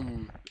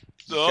 Ooh.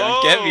 You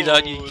can't get me,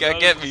 Dad. You can't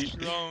get me.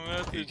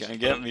 You You can't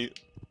get me.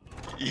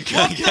 You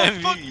can't get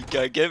me. You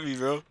can't get me,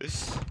 bro.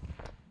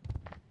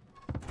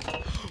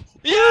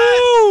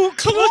 Woo!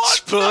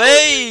 Clutch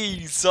play!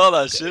 You saw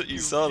that shit. You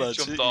saw that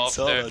jumped shit. You off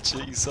saw there. that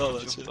shit. You saw that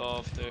Jumped shit.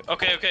 off there.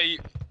 Okay.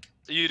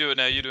 You do it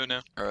now. You do it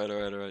now. Alright.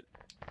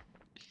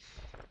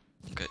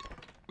 Okay.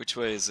 Which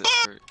way is it?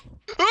 For...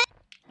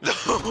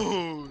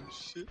 Oh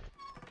shit.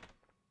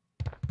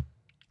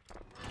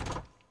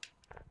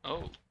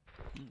 Oh.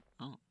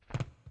 Oh.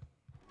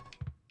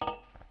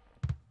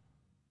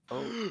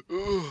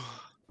 Oh.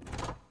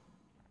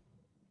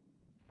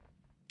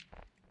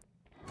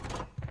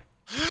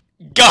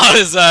 Got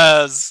his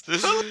ass! No!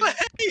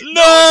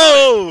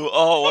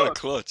 Oh, what a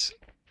clutch.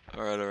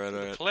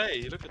 Alright.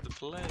 Play. Look at the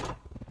play.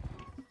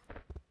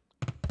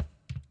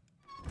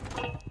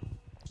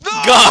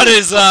 Got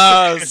his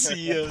ass!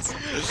 Yes.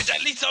 Bitch,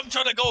 at least I'm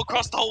trying to go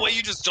across the whole way.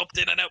 You just jumped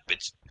in and out,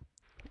 bitch.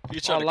 You Oh,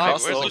 trying to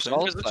lads, cross the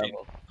whole where's there's a the- thing?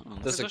 golf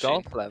where's the level. Oh, There's a Where's the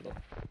golf level.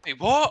 Hey,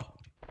 what?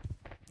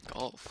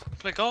 golf.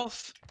 Play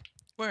golf?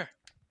 Where?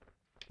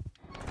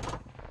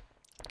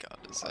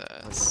 Got his I'm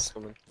ass. just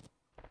coming.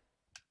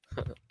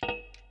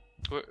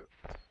 Where?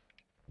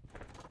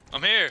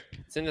 I'm here.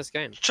 It's in this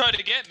game. Try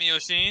to get me,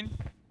 Oisín.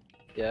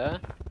 Yeah,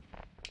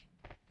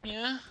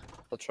 Yeah.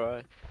 I'll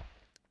try.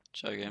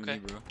 Try again, Okay.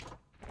 me,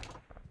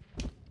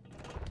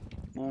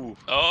 bro. Ooh.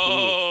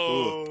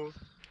 Oh.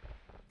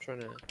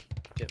 Trying to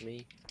get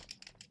me.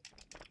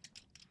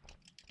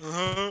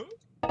 Uh-huh.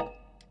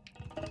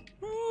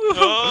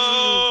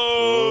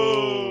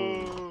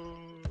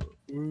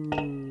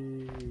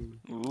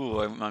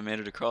 Ooh, I made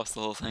it across the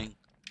whole thing.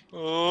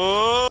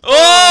 Oh!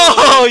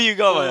 Oh, you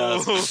got my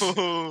ass.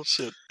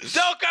 Shit.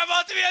 Don't grab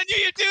onto me! I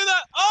knew you'd do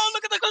that! Oh,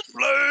 look at the guns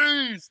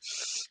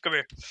blaze! Come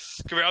here.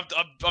 Come here,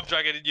 I'm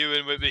dragging you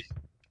in with me.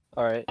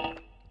 Alright. Oh,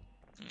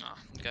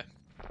 okay.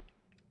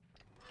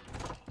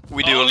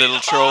 We do a Oh, little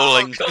yeah.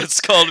 trolling. Oh, It's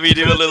called we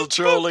do a little clutch.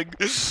 trolling.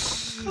 Clutch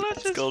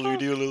It's as called we fuck.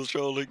 do a little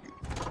trolling.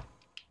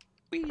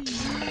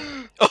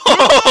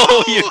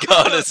 Oh, you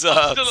got his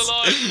ass. I'm still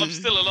alive. I'm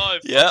still alive.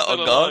 Yeah, I'm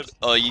still oh god. alive.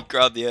 Oh, you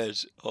grabbed the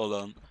edge. Hold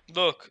on.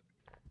 Look,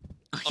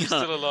 I'm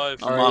still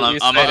alive. I'm Alright, on. you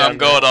I'm stay down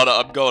going there.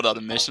 on. I'm going on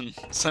a mission.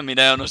 Send me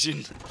down,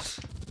 Oisín.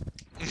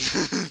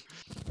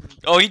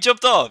 Oh, he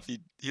jumped off. He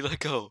let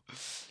go.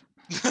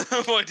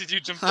 Why did you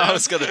jump down? I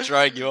was gonna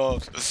drag you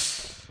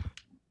off.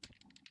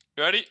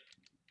 You ready?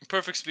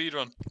 Perfect speed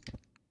run.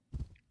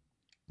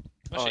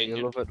 Oh, you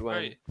love it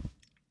when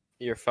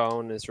your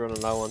phone is running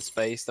low on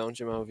space, don't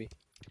you, Mobhí?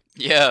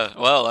 Yeah.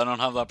 Well, I don't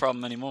have that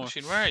problem anymore.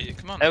 Machine, where are you?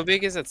 Come on. How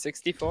big is it?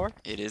 64?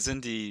 It is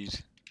indeed.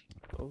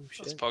 Oh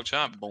That's shit. Pog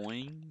Champ.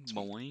 Boing,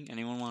 boing.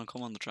 Anyone want to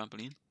come on the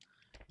trampoline?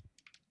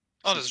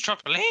 Oh, there's a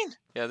trampoline.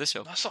 Yeah, this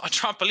show. That's not a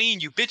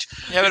trampoline, you bitch.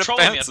 Yeah, You're but it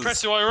trolling me. I bounces.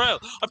 pressed the IRL.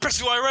 I pressed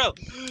the IRL.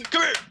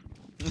 Come here.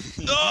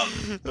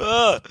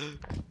 Oh.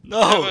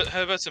 No.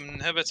 How about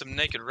some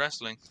naked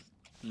wrestling?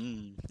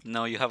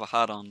 No, you have a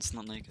hat on. It's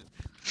not naked.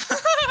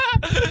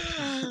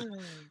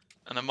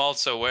 And I'm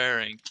also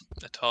wearing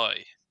a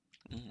tie.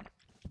 Mm.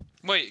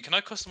 Wait, can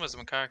I customize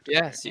my character?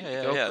 Yes, you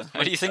Yeah, go yeah. for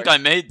How do you think first.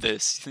 I made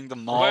this? You think the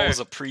mall Where? is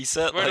a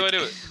preset? Where do I Like-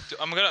 do it?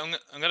 I'm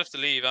gonna have to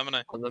leave, haven't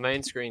I? On the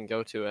main screen,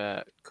 go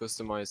to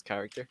customized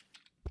character.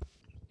 I'm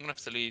gonna have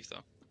to leave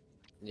though.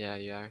 Yeah,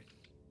 you are.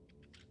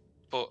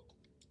 But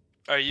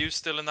are you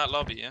still in that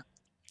lobby? Yeah.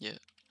 Yeah.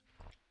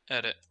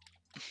 Edit.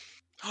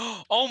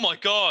 Oh my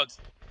god!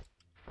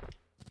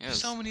 There's Yes.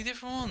 so many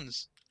different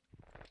ones.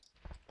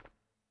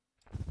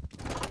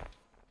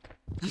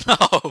 No,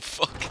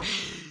 fuck.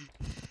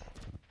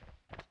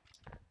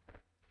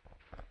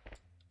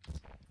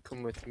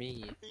 Come with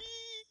me,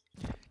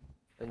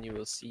 and you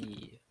will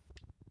see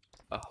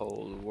a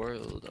whole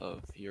world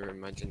of your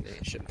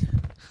imagination.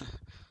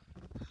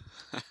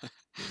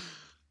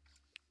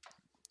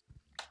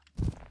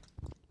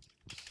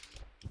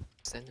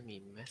 Send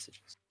me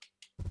messages.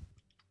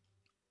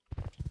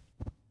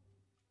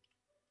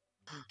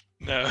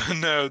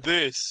 No,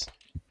 this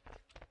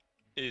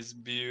is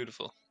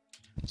beautiful.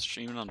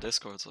 Streaming on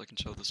Discord so I can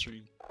show the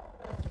stream.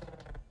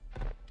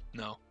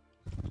 No.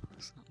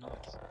 Is that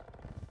nice?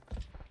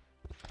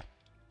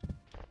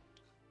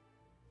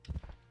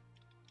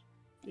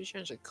 You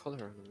change the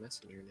color on the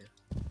messenger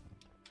now.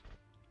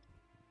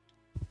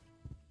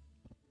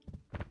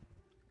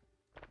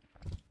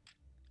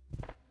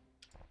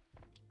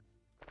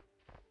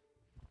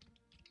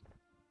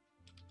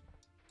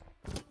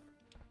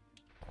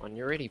 And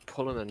you're really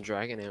pulling and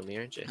dragging at me,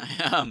 aren't you?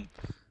 I am.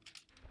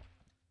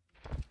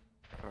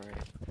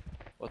 Alright.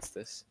 What's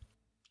this?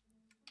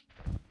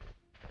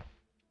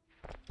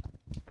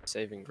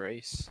 Saving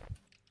grace.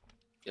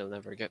 You'll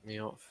never get me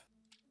off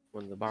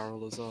when the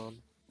barrel is on.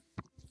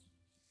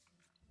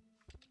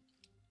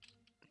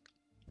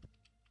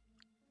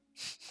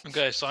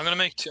 Okay, so I'm gonna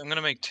make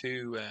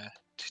two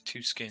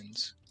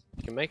skins.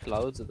 You can make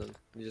loads of them.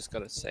 You just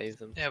gotta save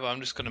them. Yeah, but I'm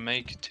just gonna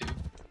make two. Do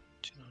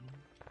you know what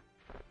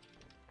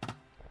I mean?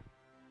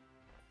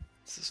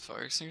 Does this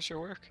fire extinguisher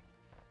work?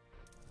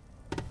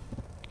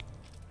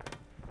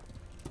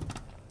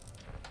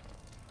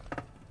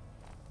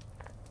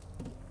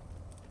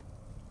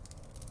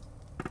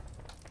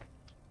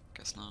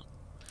 Guess not.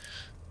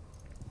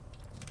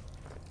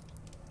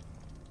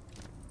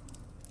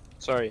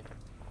 Sorry.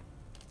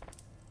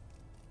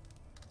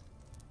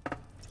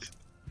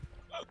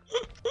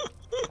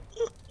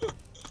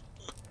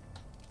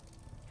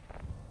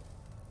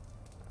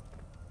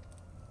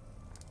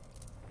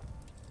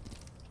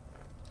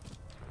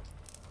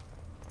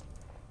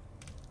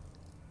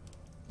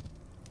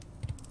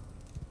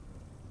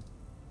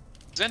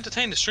 Let's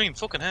entertain the stream.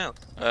 Fucking hell.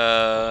 What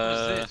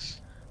is this?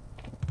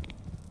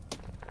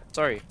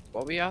 Sorry,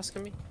 what were you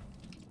asking me?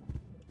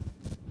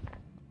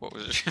 What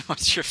was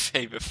what's your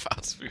favorite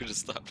fast food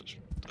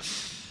establishment?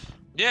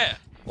 Yeah.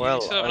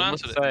 Well, still haven't I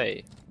must answered it.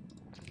 say.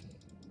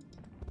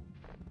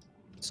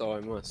 So I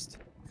must.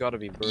 Gotta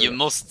be Burdock. You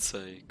must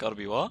say. Gotta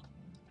be what?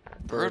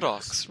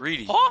 Burdocks,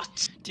 really?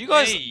 What? Do you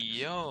guys? Hey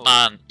yo.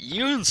 Man,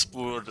 you and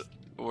Spud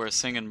were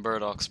singing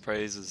Burdock's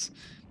praises.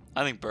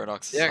 I think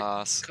Burdock's is Yeah,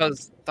 ass.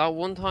 Because that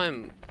one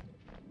time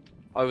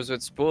I was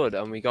with Spud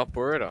and we got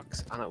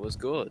Burdocks and it was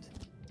good.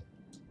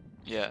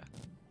 Yeah.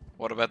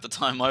 What about the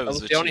time I That was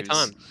was with the only yous?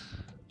 time.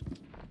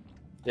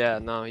 Yeah,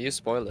 no, you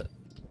spoil it.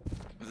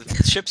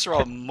 The chips are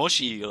all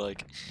mushy,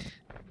 like.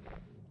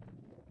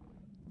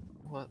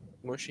 What?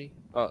 Mushy?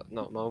 Oh,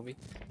 no, Mobhí.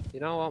 You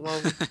know what,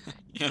 Mobhí?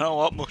 You know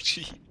what,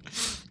 mushy?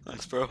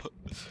 Thanks, bro.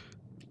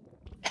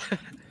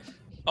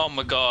 Oh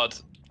my god.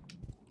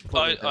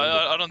 Pun intended.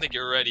 I don't think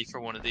you're ready for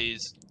one of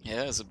these.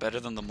 Yeah, is it better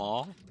than the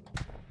mall?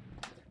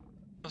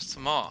 What's the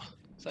maw?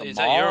 The Is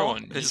that your maw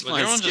one? is Was my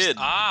your one just skin.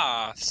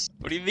 ass?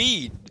 What do you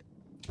mean?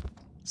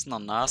 It's not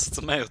an ass, it's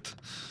a mouth.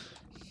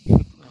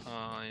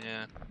 Oh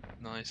yeah,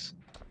 nice.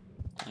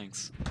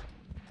 Thanks.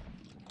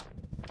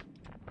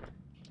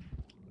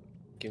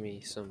 Give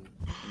me some.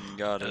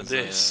 God,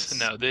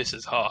 Now this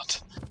is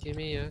hot. Give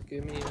me a.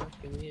 Give me a.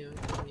 Give me a.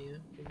 Give me a.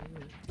 Give me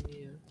a. Give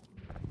me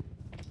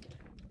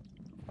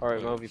a. All right,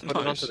 Mobhí, put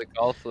it onto the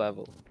golf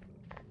level.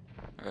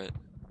 Alright.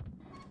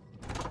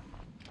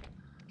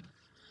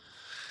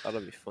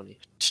 That'll be funny.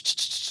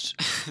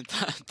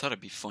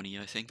 That'd be funny,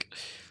 I think.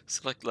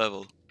 Select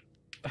level.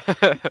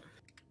 I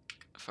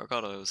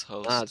forgot I was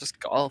host. Nah, just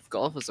golf.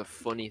 Golf is a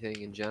funny thing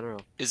in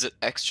general. Is it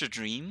extra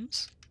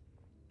dreams?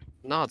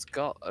 No, it's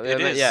golf. It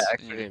is, Yeah,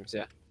 extra yeah. games.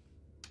 Yeah.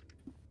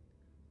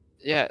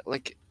 Yeah,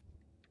 like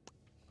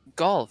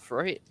golf,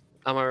 right?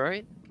 Am I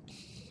right?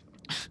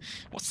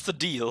 What's the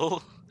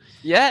deal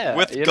Yeah.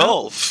 with you know,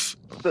 golf?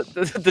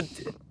 Did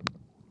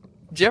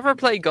you ever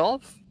play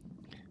golf?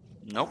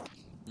 Nope.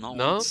 Not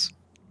No? once.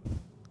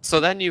 So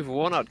then you've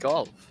won at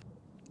golf.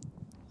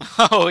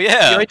 Oh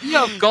yeah. The idea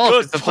of golf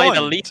Good is to play the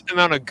point. least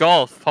amount of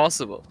golf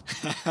possible.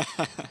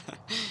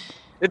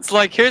 It's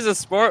like, here's a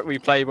sport we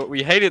play, but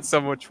we hate it so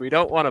much we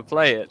don't want to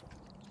play it.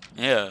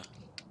 Yeah.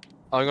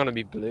 I'm gonna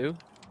be blue.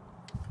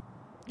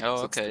 Oh,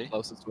 So it's the okay.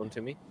 closest one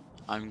to me.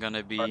 I'm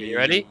gonna be. Are you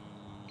ready?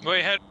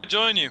 Wait, how do I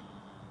join you?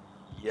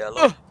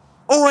 Yellow.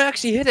 Oh, I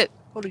actually hit it!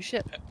 Holy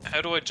shit.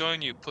 How do I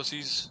join you,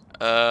 pussies?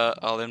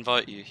 I'll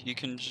invite you. You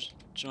can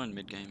join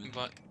mid game.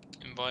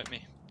 Invite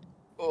me.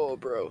 Oh,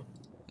 bro.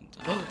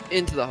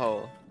 Into the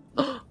hole.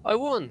 I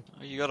won!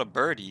 Oh, you got a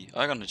birdie.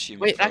 I got an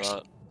achievement Wait, for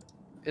actually-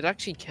 It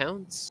actually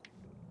counts.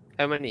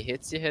 How many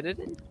hits you hit it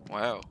in? that.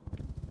 Wow.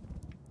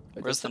 I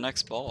Where's just- the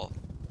next ball?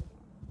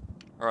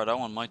 Alright, I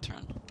want my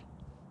turn.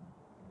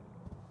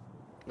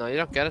 No, you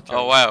don't get it.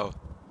 Oh wow.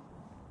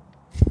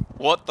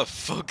 What the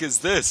fuck is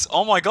this?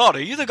 Oh my god,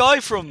 are you the guy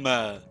from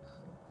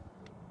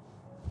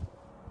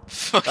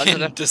fucking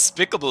that-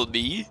 Despicable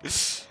Me?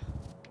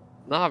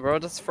 Nah, bro,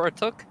 that's for a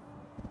tuck.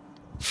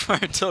 For a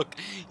tuck.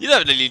 You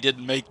definitely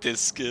didn't make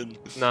this skin.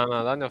 No,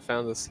 Daniel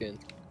found the skin.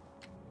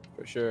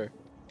 For sure.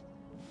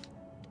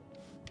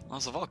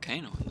 There's a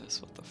volcano in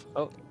this, what the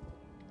fuck?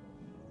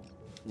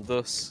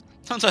 Thus.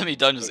 Don't tell me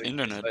Daniel's Sorry,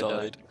 internet I died.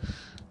 died.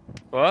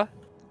 What?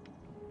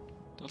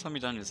 Don't tell me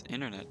Daniel's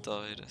internet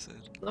died, I said.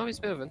 No,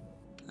 he's moving.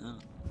 Oh,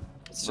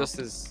 It's No. just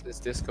his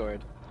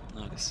Discord.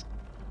 nice.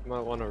 You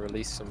might want to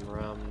release some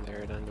RAM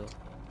there, Daniel.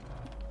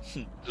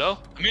 Hello?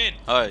 I'm in.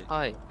 Hi.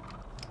 Hi.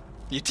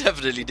 You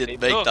definitely didn't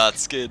make Look. that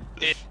skin.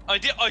 I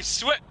did. I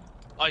swear.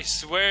 I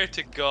swear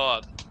to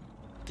God.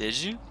 Did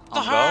you? It's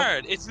not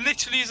hard. It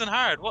literally isn't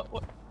hard. What?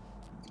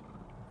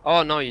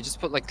 Oh no, you just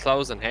put like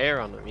clothes and hair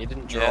on him. You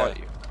didn't draw Yeah. it.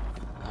 You.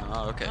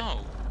 Oh, okay.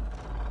 No.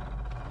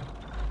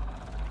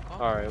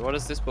 Alright, what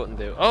does this button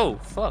do? Oh,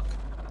 fuck.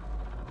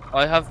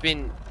 I have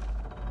been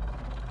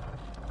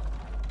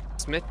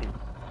smitten.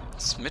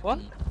 Smitten. What?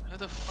 How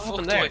the happened fuck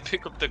do there? I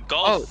pick up the Oh,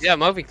 golf? yeah,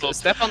 Mobhí, club?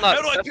 step on that.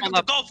 How do I Step pick on up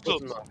that the golf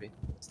button, club? Mobhí.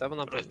 Step on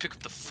that How do I button. pick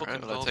up the fucking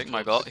Alright, well, golf I'll take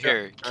my club? golf.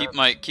 Here,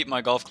 keep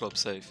my golf club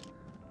safe.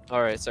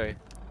 Alright, sorry.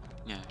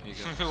 Yeah, here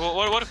you go.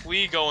 what if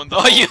we go on the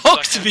Oh, you hole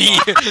hooked second me!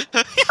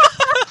 golf?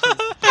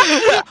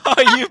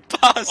 Oh, you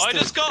bastard! I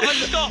just got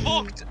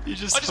hooked. You I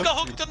just got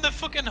hooked hooked on the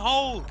fucking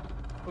hole.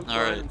 Hook,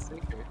 Alright. line, and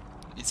sinker. me.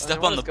 You step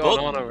what on the is going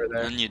on button over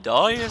there? and you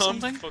die or I'm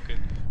something? fucking.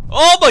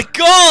 Oh my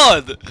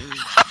god!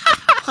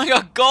 I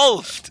got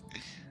golfed!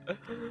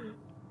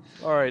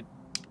 Alright.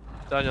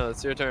 Daniel,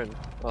 it's your turn.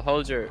 I'll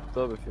hold your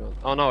club if you want.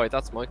 Oh no, wait,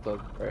 that's my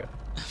club. Right.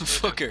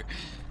 Fucker.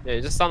 Yeah,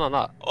 you just stand on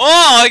that.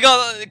 Oh, I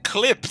got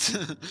clipped!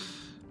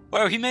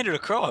 Wow, he made it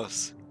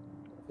across.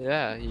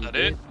 Yeah, he That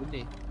did, it? didn't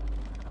he?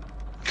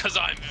 Cause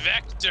I'm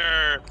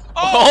Vector.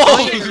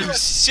 Oh, shit,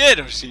 shit,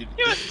 Oisín.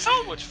 you went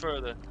so much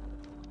further.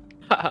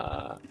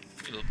 Oh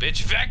You little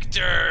bitch,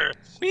 Vector.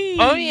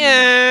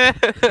 yeah!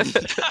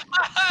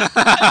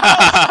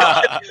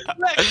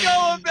 Let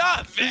go of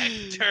that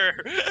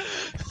Vector.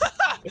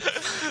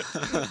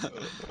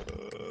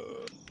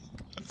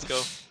 Let's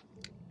go.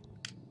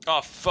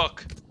 Oh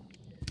fuck.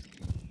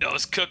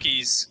 Those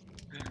cookies.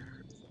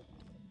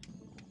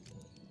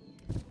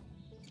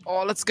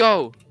 Oh, let's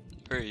go!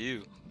 Where are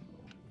you?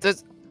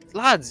 There's...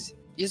 Lads,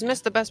 you just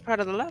missed the best part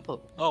of the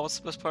level. Oh, what's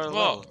the best part of the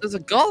Whoa. level? There's a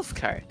golf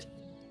cart.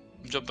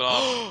 I'm jumping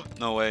off.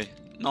 No way.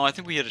 No, I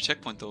think we hit a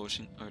checkpoint though,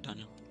 Oisín. Or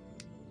Daniel.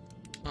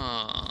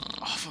 Oh,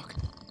 Oh, fuck.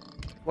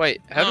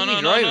 Wait, how No, do we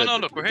no, drive no, it? no,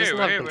 look, It we're doesn't here,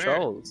 have we're here, we're here.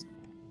 controls.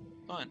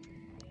 fine.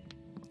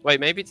 Wait,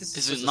 maybe this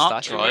Is just it a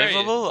not statue. Where are you?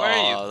 drivable? Where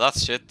are you? Oh,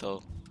 that's shit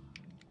though.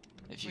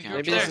 If you Wait, can't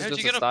Maybe there. this drive. is How'd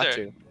just you a get up there?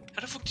 statue.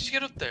 How the fuck did you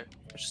get up there?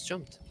 I just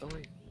jumped. Don't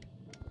worry.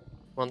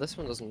 Come on, this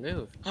one doesn't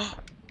move.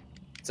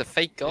 It's a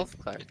fake golf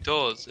cart. It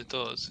does, it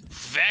does.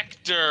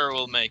 Vector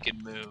will make it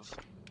move.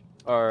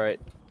 Alright.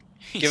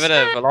 Give it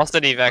a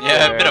velocity vector.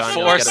 Yeah, a there, bit of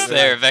Daniel, force get it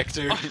there, moving.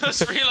 Vector. I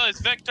just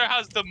realized Vector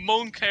has the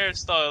monk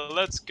hairstyle.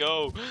 Let's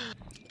go.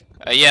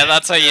 Yeah,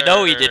 that's how you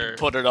know he didn't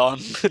put it on.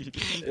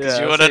 Because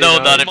Yeah, you would that's have how you known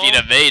know. that if he'd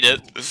have made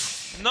it.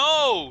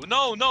 No,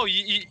 no, no.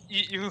 You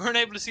weren't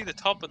able to see the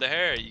top of the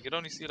hair. You could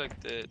only see like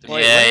the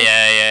Wait,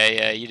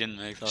 Yeah. You didn't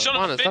make that. Shut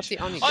Come up, on, is that bitch. the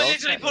only I golf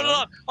literally cart, put it right?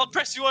 on. I'll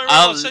press you IRL.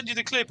 I'll- I'll send you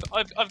the clip.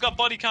 I've got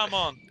body cam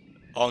on.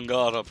 On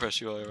God, I'll press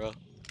you IRL.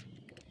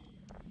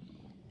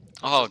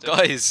 Oh,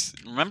 guys,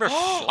 remember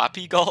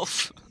Flappy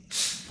Golf?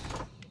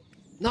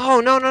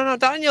 No,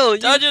 Daniel!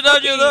 Daniel,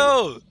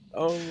 no!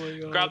 Oh my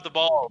god. Grab the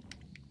ball.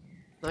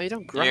 No, you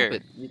don't grab Here.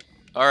 it.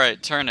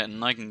 Alright, turn it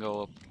and I can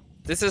go up.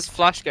 This is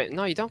flash game.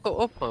 No, you don't go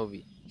up,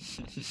 Mobhí.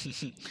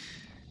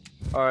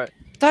 Alright.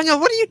 Daniel,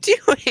 what are you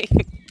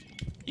doing?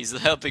 He's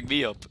helping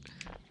me up.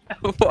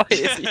 Why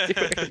is he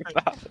doing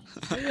that?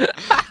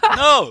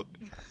 No!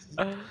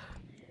 I'm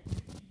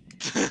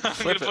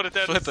Flip gonna put it,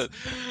 it down. flip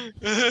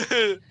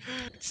it.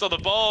 So the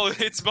ball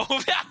hits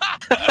Mobhí.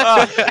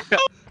 Ah.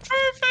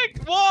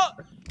 Perfect. What?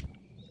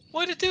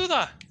 Why'd it do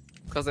that?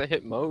 Because I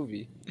hit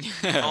Mobhí.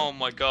 Oh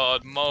my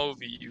god,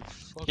 Mobhí, you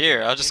fucking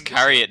Here, I'll just imbecile.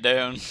 carry it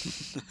down.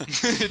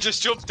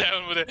 Just jump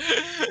down with it.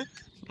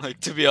 Like,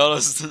 to be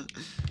honest,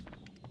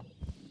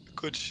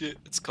 Good shit.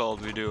 it's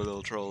called we do a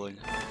little trolling.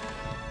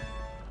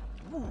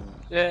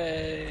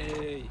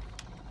 Yay!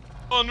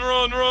 Run,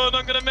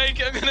 I'm gonna make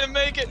it,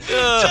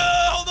 Yeah.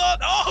 Hold on,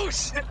 oh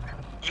shit!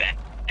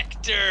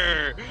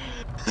 Vector!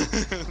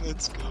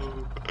 Let's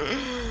go.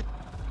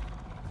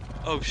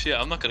 Oh shit,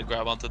 I'm not gonna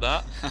grab onto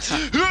that.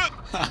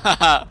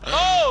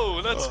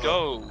 Oh, let's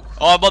go.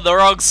 Oh, I'm on the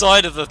wrong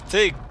side of the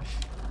thing.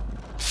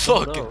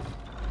 Fuck. No.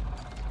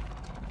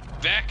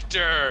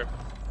 Vector!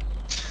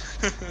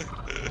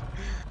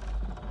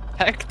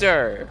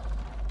 Hector!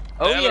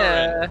 Oh Bellerin.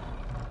 yeah!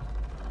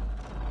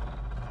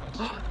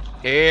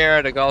 Here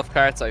are the golf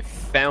carts, I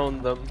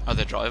found them. Are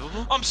they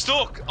drivable? I'm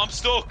stuck,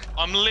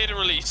 I'm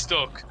literally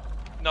stuck.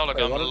 No, look,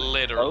 Wait, I'm what are-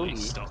 literally oh.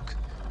 stuck.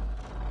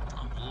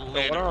 I'm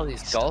Wait, what are all literally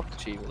these stuck. golf Load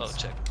achievements?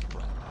 check.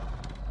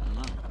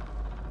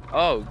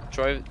 Oh,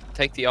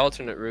 take the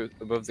alternate route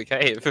above the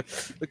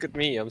cave. Look at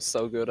me, I'm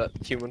so good at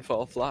human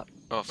fall flat.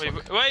 Oh, Wait,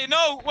 fuck. wait,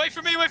 no! Wait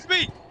for me! No, wait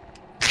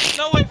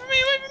for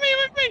me! Wait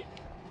for me!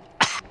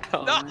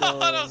 Oh, No,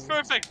 that was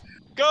perfect!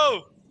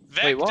 Go!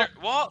 Vector! Wait, what?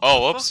 What?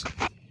 Oh, whoops.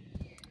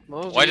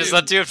 Mobhí, Why does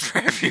that do it for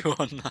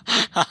everyone?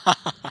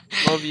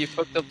 Mobhí, you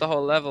fucked up the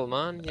whole level,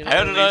 man. You know How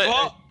what did mean? I?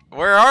 What?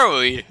 Where are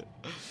we?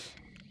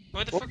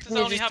 Why the What fuck does can that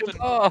you only just happen?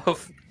 jump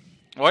off?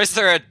 Why is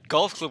there a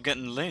golf club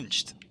getting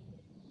lynched?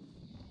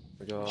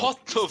 Oh my God,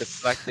 What the it's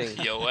deflecting.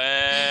 Yo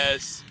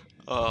ass!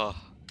 Oh,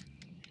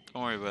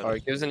 don't worry about it.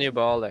 Alright, give us a new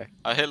ball there.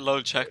 I hit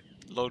load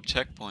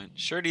checkpoint.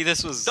 Surely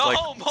this was No, like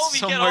Mobhí, get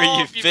somewhere off!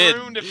 you've You've been.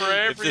 ruined it for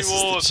If this is the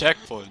everyone!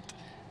 checkpoint.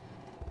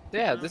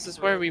 Yeah, this is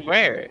where we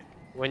were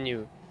when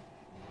you.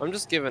 I'm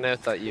just giving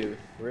out that you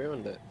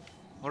ruined it.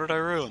 What did I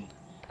ruin?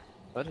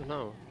 I don't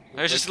know.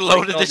 I just It breaks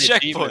loaded all the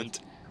achievements. checkpoint.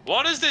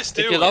 What is this If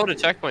doing? you load a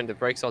checkpoint, it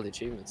breaks all the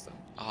achievements though.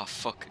 Oh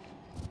fuck.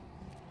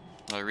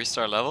 Will I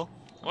restart level?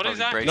 What Probably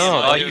exactly? breaks am it.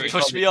 I Oh, doing? you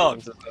pushed me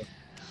off.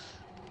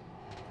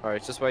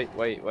 Alright, just wait.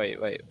 Why It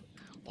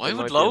would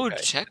might be load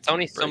okay. check? It's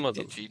only some break of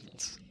the them.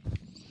 achievements?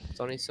 It's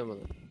only some of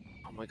them.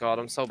 Oh my god,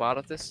 I'm so bad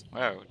at this.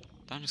 Wow,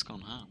 Daniel's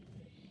gone ham.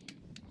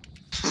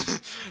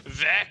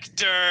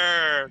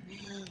 Vector!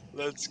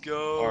 Let's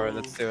go! Alright,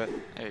 let's do it.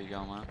 There you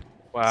go, man.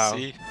 Wow.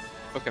 See,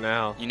 Fucking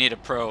hell. you need a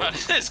pro.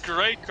 That is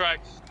great, crack.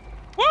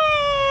 Woo!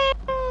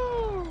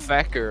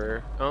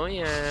 Fecker. Oh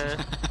yeah.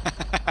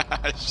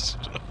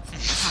 Shut up.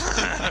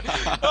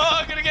 Oh,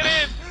 I'm gonna get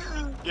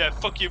in! Yeah,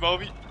 fuck you,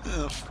 Mobhí.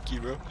 Oh, fuck you,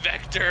 bro.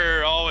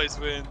 Vector always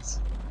wins.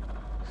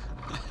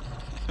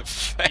 You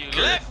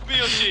Fecker. left me,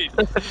 Oisín.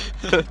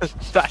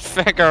 That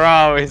fecker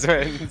always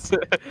wins.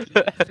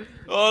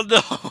 Oh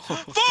no!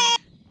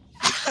 Fuck!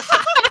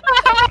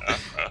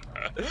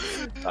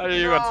 How are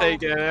you gonna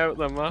take it out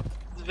the map?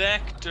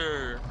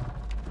 Vector.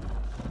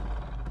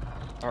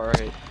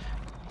 Alright.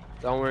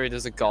 Don't worry,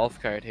 there's a golf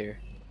cart here.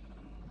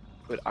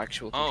 With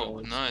actual Oh,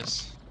 controls.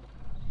 nice.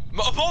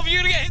 Mobhí,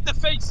 you're gonna get hit in the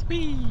face.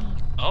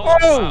 Oh,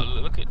 Whoa! wow,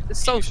 look at It's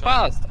so you shining.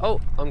 fast. Oh,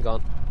 I'm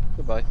gone.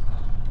 Goodbye.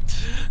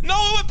 No,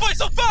 it went by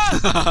so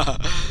fast!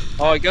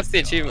 Oh, I guess the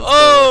achievement.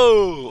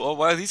 Oh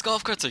wow, these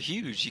golf carts are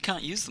huge. You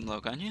can't use them though,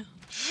 can you?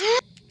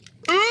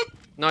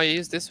 No, you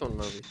use this one,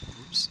 maybe.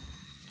 Oops.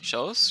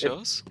 Show us.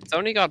 It's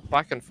only got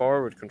back and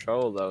forward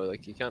control though.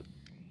 Like you can't.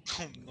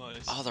 Oh,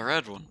 nice. Oh, the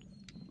red one.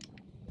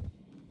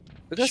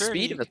 Look at the Surely-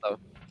 speed of it though.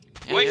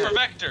 Yeah, Wait yeah. for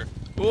Vector.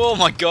 Oh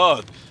my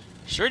god.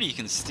 Surely you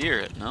can steer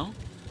it, no?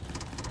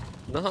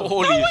 No.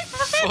 Holy wait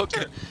for fuck.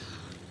 Vector.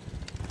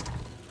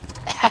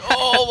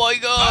 Oh my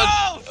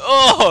god.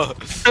 Oh!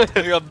 Oh!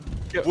 I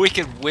got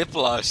wicked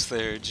whiplash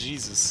there,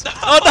 Jesus.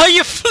 Oh no,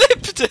 you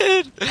flipped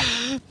it!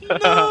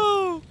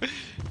 No!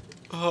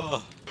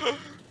 Oh.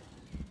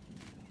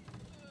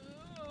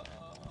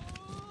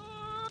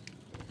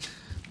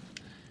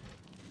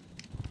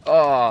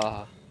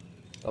 Oh,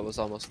 that was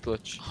almost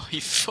glitch. Oh,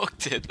 you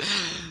fucked it.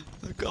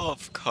 The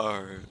golf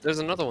cart. There's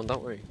another one.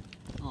 Don't worry.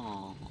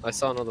 Oh. I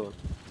saw another one.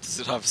 Does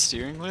it have a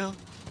steering wheel?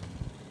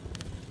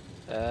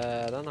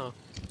 I don't know.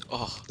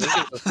 Oh. I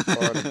think it's just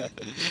forward.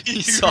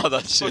 You saw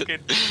that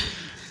shit.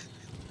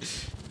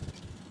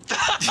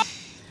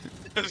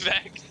 Fucking...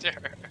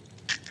 Vector.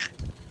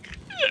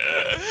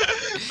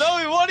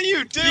 No, what are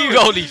you doing? You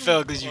only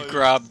fell because you Oh,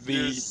 grabbed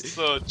You're me.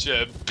 such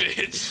a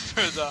bitch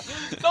for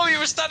that. No, you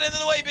were standing in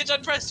the way, bitch. I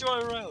pressed you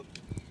all around.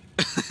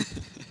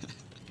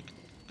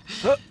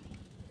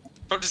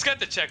 Bro, just get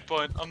the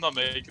checkpoint. I'm not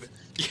making it.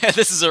 Yeah,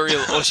 this is a real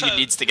Oisín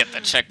needs to get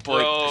the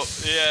checkpoint. Bro,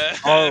 yeah.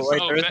 Oh wait,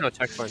 No, there is no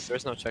checkpoint. There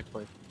is no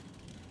checkpoint.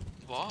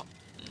 What?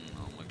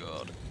 Oh my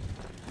god.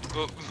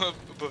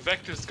 But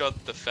Vector's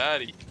got the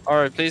fatty.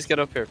 Alright, please get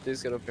up here.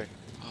 Please get up here.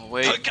 Oh, I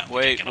wait, can't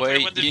wait, get up here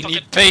when wait. the You fucking-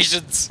 need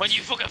patience. When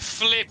you fucking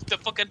flip the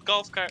fucking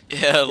golf cart.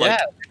 Yeah, like. Yeah,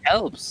 it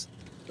helps.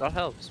 That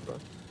helps, bro.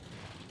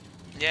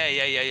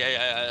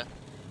 Yeah.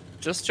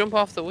 Just jump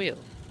off the wheel.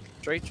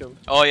 Straight jump.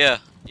 Oh yeah,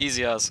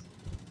 easy as.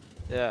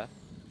 Yeah.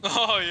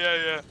 Oh,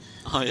 yeah.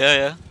 Oh yeah,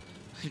 yeah.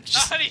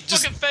 And he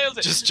fucking failed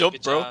it. just jump,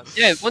 Bitch bro. ass.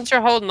 Yeah, once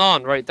you're holding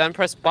on, right, then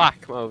press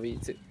back,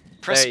 Mobhí.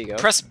 Press, There you go.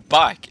 press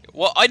back.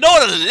 Well, I know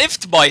how to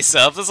lift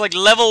myself. That's like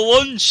level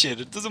 1 shit.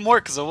 It doesn't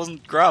work because I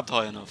wasn't grabbed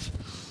high enough.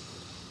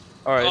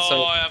 Alright, Oh,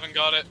 so I haven't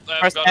got it. I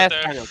press haven't got S, it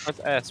there. Daniel. Press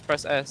S.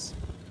 Press S.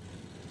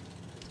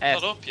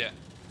 S. Not up yet.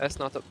 S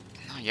not up.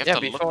 No, you have Yeah,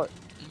 to before. look.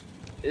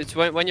 It's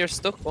when you're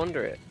stuck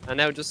under it. And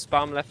now just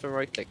spam left and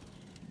right click.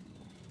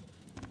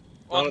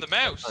 On No, the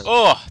mouse.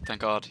 Oh,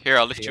 thank God. Here,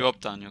 I'll lift you Yeah.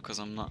 up, Daniel, because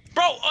I'm not.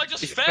 Bro, I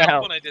just You fell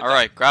fell. when I did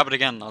Alright, grab it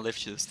again. I'll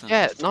lift you this time.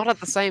 Yeah, not at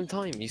the same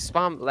time. You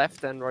spam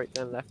left then right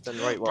then left then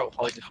right. that. Bro, While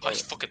holding I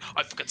forward.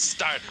 fucking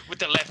started with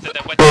the left and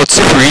then went. Bro, it's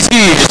super easy.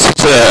 You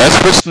just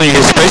S then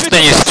you space,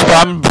 then you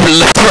spam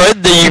left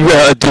right, then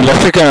you do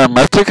left click and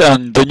right click,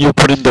 and then you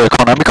put in the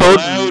Konami code,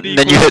 and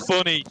then you hit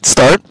funny.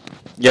 start.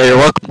 Yeah, you're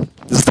welcome.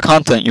 This is the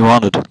content you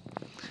wanted.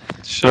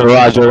 Shut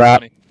Roger that.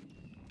 funny.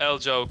 L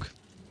joke.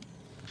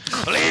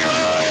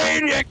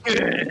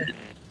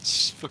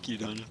 Fuck you,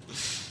 Daniel.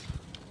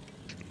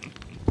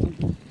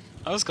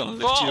 I was gonna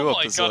lift Oh you up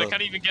my as god, well. I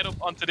can't even get up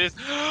onto this.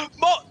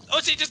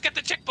 Oisín, just get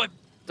the checkpoint.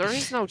 There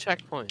is no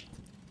checkpoint.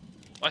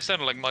 I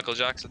sounded like Michael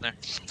Jackson there.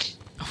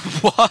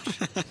 What?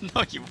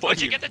 No, you Oisín,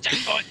 wouldn't. get the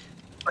checkpoint.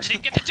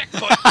 Oisín, get the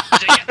checkpoint.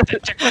 Oisín, get the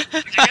checkpoint.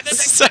 Oisín, get the checkpoint.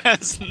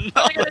 Sounds Oisín, get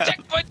the not.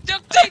 checkpoint.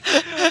 Duck tape.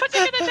 Oisín,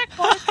 get the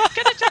checkpoint.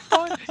 Get the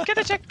checkpoint. Get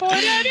the checkpoint.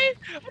 Ready?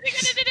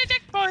 Oisín, get the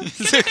checkpoint. Get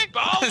the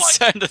checkpoint. Oh It my.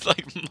 sounded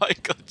like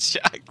Michael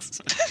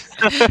Jackson.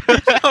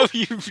 No,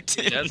 you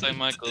didn't. That's like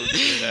Michael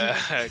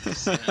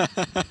Jackson.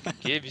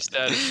 Give your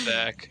status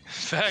back.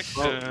 Back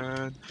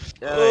then.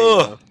 Yeah, there you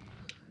Oh. go.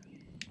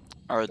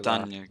 Alright, Good laugh.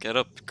 Daniel, get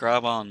up,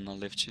 grab on, and I'll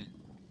lift you.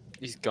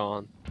 He's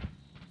gone.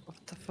 What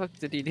the fuck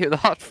did he do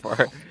that for?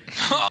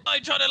 I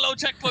tried a low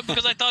checkpoint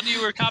because I thought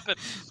you were capping.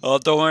 Oh,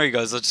 don't worry,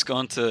 guys. I'll just go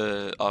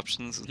into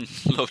options and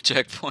low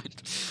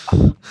checkpoint.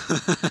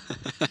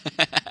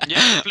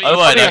 Yeah, please, I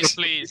might please,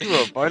 actually.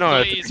 please. I know how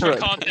to Please, do for it.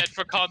 content,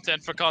 for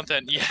content, for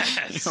content.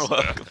 Yes. You're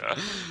welcome.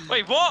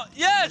 Wait, what?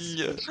 Yes.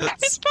 Yes.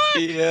 It's back.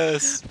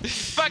 Yes.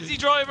 Taxi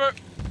driver.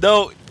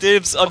 No,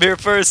 Dibs, I'm here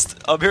first.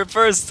 I'm here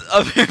first.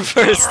 I'm here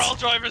first. We're all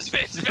drivers,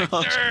 bitch. We're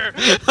all Victor.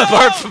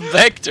 Apart from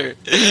Vector.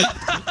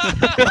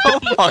 Oh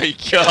my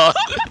god.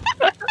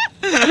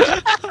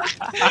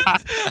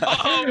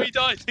 Oh, we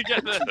died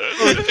together.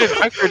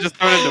 Vector just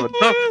turned into a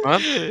duck,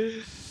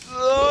 man.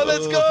 Oh,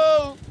 let's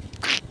go.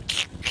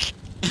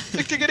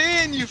 Victor, get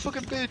in, you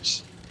fucking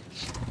bitch.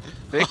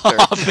 Victor.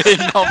 Oh,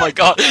 Ben, oh my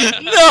god.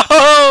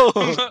 No!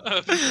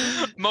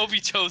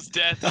 Mobhí chose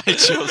death. I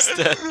chose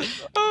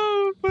death.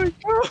 Oh my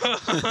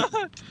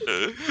god.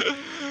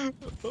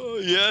 Oh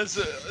yes.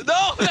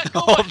 No, let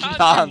go Oh, of my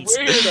hand,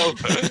 you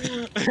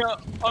nonsense.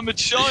 weirdo. I'm a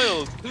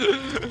child.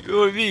 What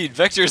do you mean?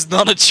 Vector's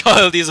not a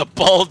child, he's a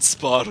bald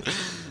spot.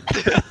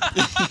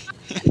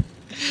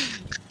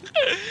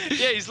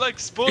 Yeah, he's like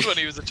Spud when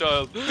he was a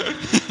child.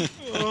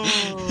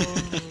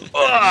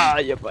 Ah,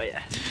 yeah, boy.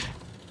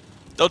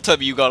 Don't tell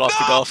me you got off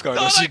the golf cart.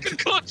 Thought or I she- could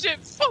clutch it.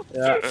 Fuck.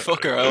 Yeah,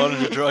 Fucker, I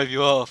wanted to drive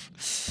you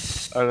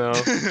off. I know.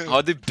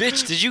 Oh, the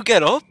bitch, did you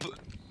get up?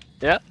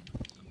 Yeah.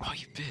 Oh,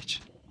 you bitch.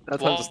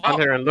 That's why I'm just stand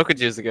here and look at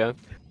you again.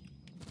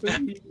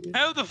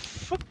 How the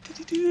fuck did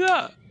he do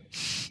that?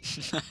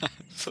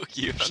 Fuck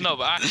you. No,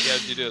 but actually, how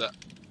did you do that?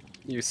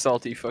 You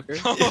salty fucker.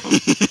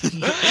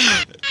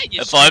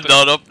 You If I'm stupid-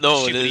 not up, no,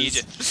 it stupid is.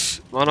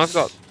 idiot. Man, I've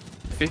got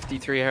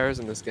 53 hours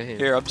in this game.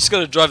 Here, I'm just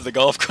gonna drive the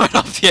golf cart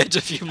off the edge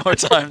a few more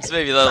times.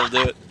 Maybe that'll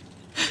do it.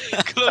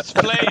 Clutch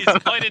plays.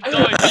 I didn't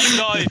die. You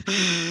died.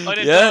 I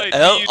didn't Yeah, die.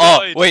 L. You Oh,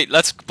 died. wait,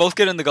 let's both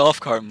get in the golf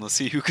cart and we'll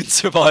see who can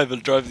survive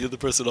and drive the other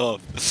person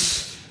off.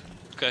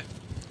 Okay.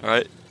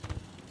 Alright.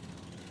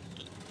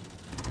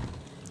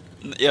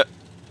 Yep.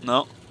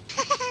 No.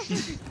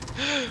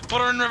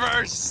 Put her in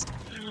reverse.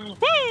 Woo!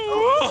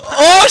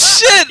 Oh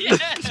shit!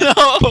 Yes!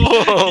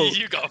 No!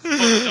 You got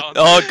fucked on.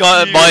 Oh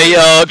god, You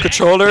my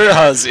controller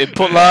has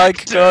input lag,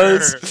 Vector.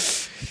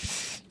 guys.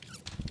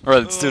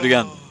 Alright, let's do it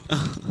again.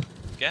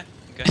 Okay.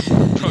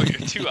 Okay. Bro,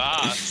 you're too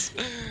ass.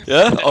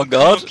 Yeah? Oh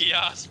god. Clunky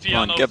ass Come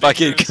on, piano get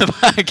back in, fingers.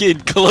 get back in.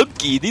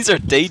 Clunky, these are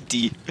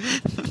dainty.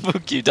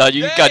 Fuck you, Dad,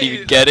 you can't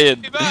even get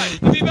in. Be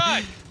back. Be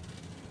back.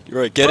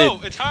 You're right, get Bro,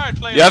 in. it's hard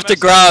playing. You have to on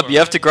grab, PS4, you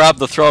have to right? grab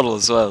the throttle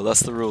as well, that's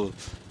the rule.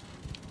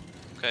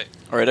 Okay.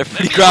 Alright,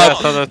 everybody me grab. know.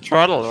 That's on the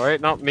throttle,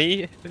 right? Not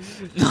me.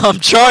 No, I'm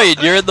trying.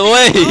 You're in the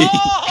way.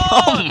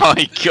 Oh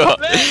my god.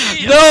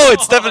 No,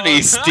 it's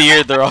definitely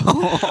steered the wrong.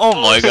 Oh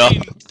my god.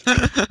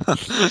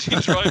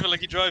 Oisín driving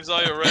like he drives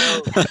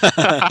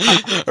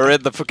IRL. Or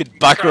in the fucking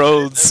back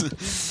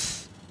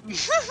roads.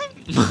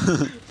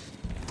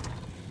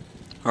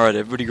 Alright,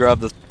 everybody grab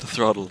the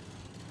throttle.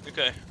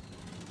 Okay.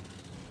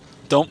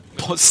 Don't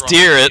What's wrong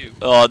steer with it. you?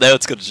 Oh, now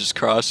it's gonna just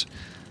crash.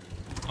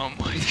 Oh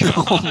my god.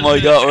 Oh my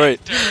god, right.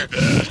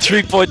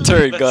 3-point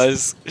turn,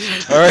 guys.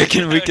 I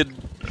reckon we can.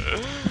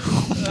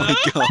 Oh my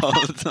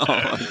god.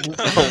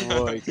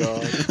 Oh my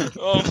god.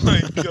 Oh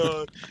my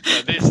god.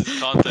 Yeah, this is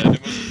content,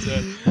 it must have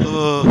said.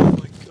 Oh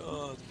my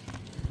god.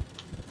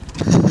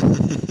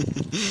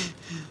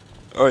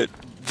 Alright,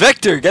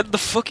 Vector, get in the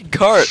fucking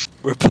cart.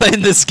 We're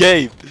playing this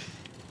game.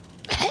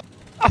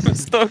 I'm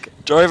stuck.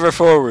 Driver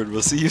forward,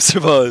 we'll see who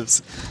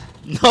survives.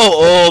 No,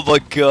 oh my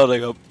god, I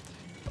got.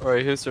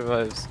 Alright, who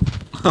survives?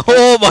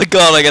 Oh my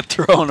god, I get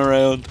thrown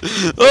around.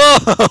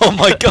 Oh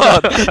my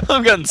god,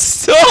 I'm getting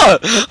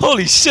stuck.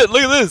 Holy shit,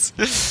 look at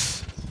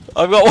this.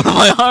 I've got one of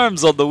my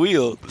arms on the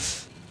wheel.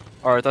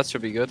 Alright, that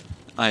should be good.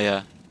 Oh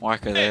yeah,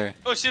 marker there.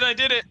 Oh shit, I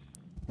did it!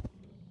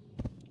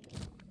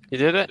 You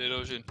did I it? did,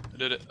 Oisín. I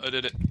did it. I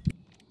did it.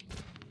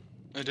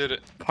 I did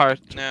it. Part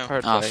Now.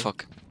 Ah, way.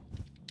 fuck.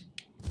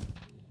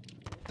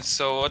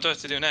 So what do I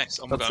have to do next?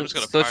 Oh my god, I'm That's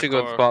just gonna such a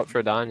good parkour. spot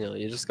for Daniel.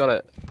 You just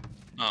gotta.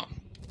 Oh.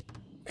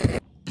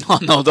 Oh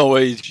no, no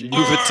way, you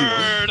move it to.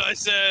 Forward, I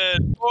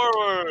said!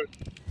 Forward!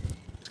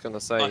 Just gonna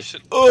say. I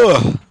should...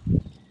 Ugh.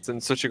 It's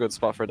in such a good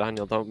spot for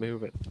Daniel. Don't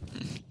move it.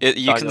 You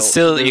can Daniel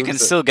still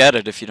moves it. get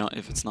it if you don't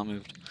if it's not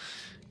moved.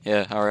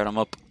 Yeah, alright, I'm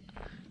up.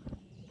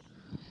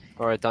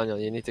 Alright, Daniel,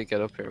 you need to get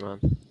up here, man.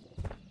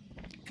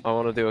 I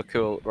want to do a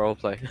cool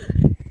roleplay.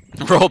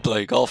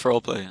 Roleplay, golf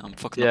roleplay. I'm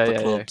fucking Yeah, up the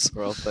yeah, clubs.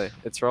 yeah. Roleplay.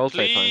 It's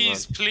roleplay time, man.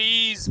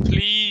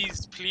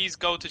 Please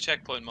go to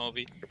checkpoint,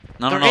 Mobhí.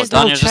 No, There no, no, is no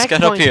Daniel, just get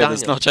up checkpoint, here.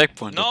 There's Daniel. no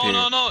checkpoint up No,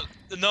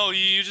 here. no,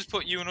 you just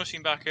put you and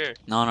Oisín back here.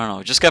 No, no,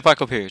 no, just get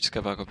back up here. Just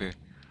get back up here.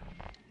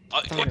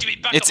 What do you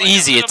mean back It's up? I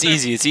easy, never it's done that.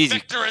 easy, it's easy.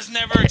 Victor has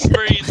never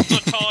experienced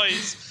the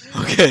toys.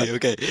 Okay,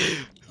 okay.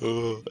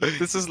 Oh.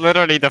 This is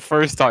literally the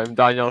first time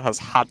Daniel has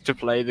had to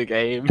play the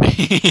game.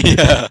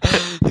 Yeah,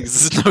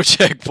 there's no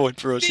checkpoint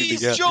for Oisín to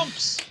These get.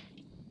 jumps!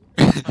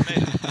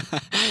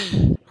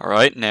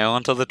 Alright, now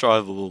onto the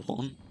drivable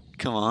one.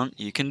 Come on,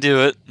 you can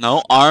do it.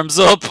 No, arms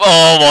up.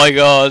 Oh my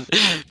god.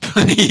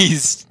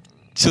 Please,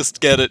 just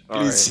get it. Please,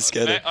 Alright. just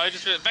get it. I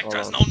just realized Victor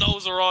has no Hold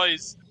nose or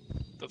eyes.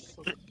 The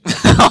fuck?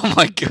 Oh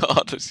my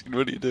god, Oisín,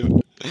 what are you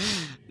doing?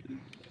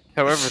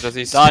 However, does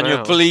he Daniel,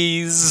 smell?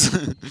 please.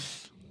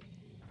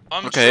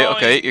 I'm Okay, trying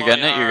okay, you're my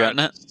getting it, you're getting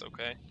it. hardest,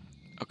 Okay.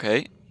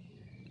 Okay.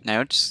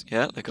 Now just,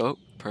 yeah, let go.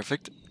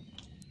 Perfect.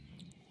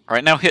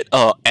 Alright, now hit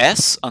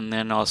S and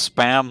then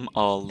spam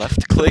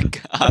left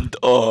click and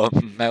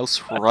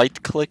mouse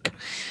right click.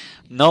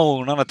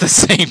 No, not at the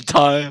same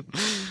time.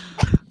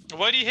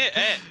 Why do you hit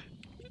it?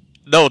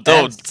 No,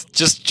 don't.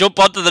 Just jump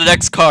onto the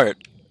next cart.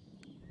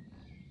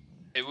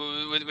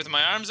 With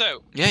my arms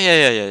out?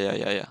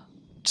 Yeah.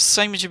 Just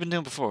same as you've been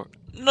doing before.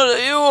 No,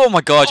 oh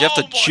my god, you have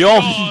Oh to my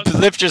jump. God.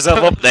 Lift yourself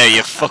up there,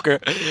 you fucker.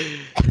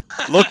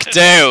 Look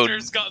down.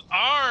 Victor's got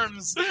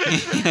arms!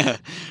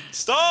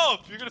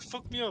 Stop! You're gonna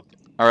fuck me up.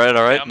 Alright,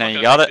 Yeah, alright, I'm now not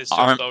you gonna got make it. this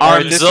jump, though. Alright,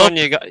 Arms this up. one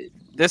you got.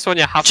 This one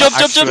you have Jump, to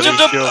jump, jump, actually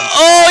jump, jump. jump.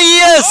 Oh,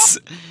 yes!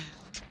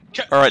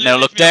 Alright, now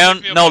look Lift me up, down.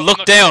 lift me up. No, I'm look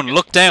not down, gonna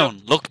look get-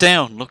 down, look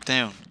down, look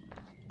down.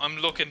 I'm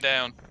looking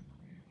down.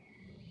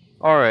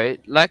 Alright,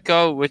 let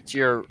go with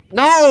your.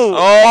 No!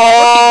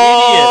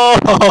 Oh,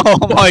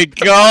 oh my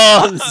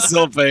god, this is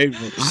so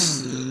painful.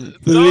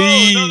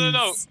 Please.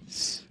 No.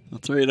 I'll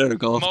throw you out of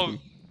golf. Mo,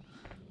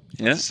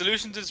 Yeah? the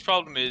solution to this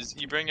problem is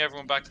you bring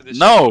everyone back to this.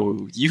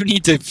 No, you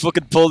need to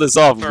fucking pull this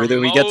off for whether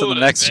we get to the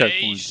next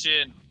checkpoint.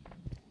 motivation.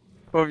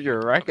 Oh,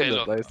 you're wrecking Okay, the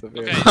look. place up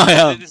here. Okay, I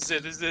am. this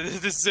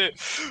is it.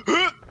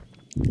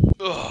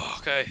 Oh,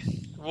 okay.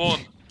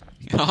 One.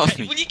 Get off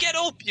Hey, me. when you get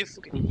up, you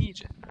fucking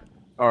idiot.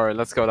 Alright,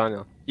 let's go,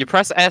 Daniel. You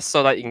press S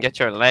so that you can get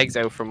your legs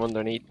out from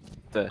underneath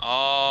the.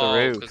 Oh,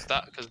 roof.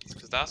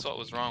 because that's what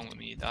was wrong with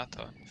me that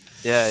time.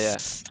 Yeah.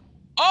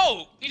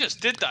 Oh, he just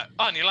did that.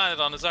 Oh, and he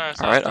landed on his arse.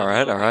 Alright. You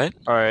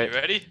Alright,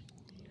 ready?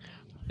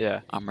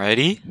 yeah. I'm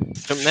ready.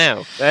 Jump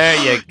now. There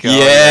you go.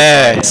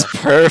 Yes,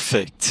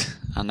 perfect.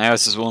 And now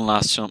it's just one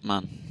last jump,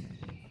 man.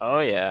 Oh,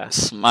 yeah.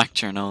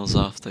 Smacked your nose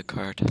off the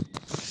cart.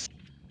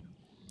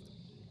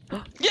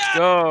 Yeah.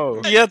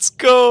 Go! Let's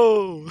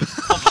go!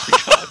 Oh my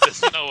god,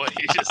 there's no way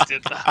you just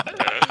did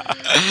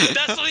that.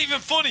 That's not even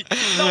funny.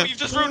 No, you've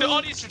just ruined the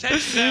audience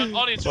retention down.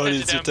 Audience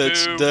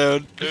retention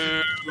down.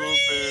 Boo.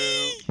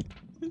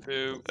 Boo.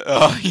 Boo.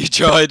 Oh, you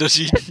tried,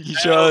 you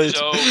tried.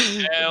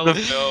 Hell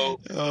no.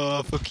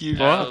 Oh, fuck you.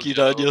 Hell Fuck you,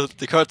 no. Daniel.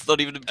 The cart's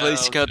not even in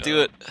place, you Hell can't do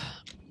no. it.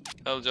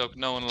 Hell joke,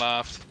 no one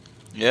laughed.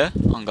 Yeah?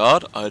 On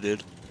God? I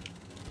did.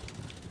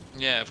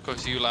 Yeah, of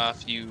course you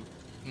laugh, you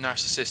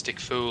narcissistic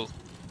fool.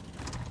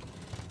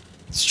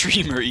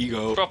 Streamer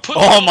ego. Bro, put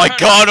Oh the my cart-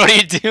 god, what are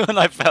you doing?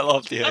 I fell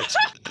off the edge.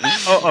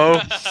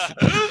 Uh-oh.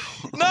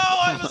 No,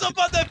 I was up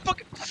on the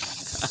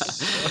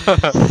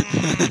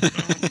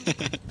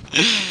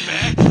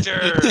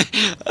Vector.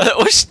 I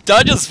wish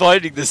Daniel's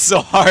finding this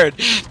so hard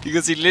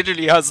because he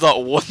literally has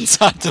not once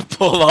had to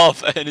pull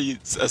off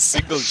a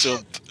single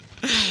jump.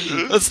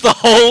 That's the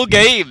whole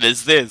game,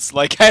 is this?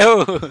 Like,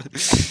 how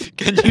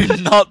can you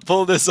not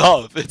pull this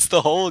off? It's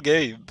the whole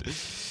game.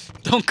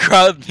 Don't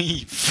grab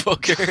me,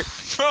 fucker.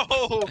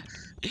 Bro!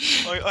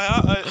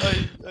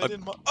 I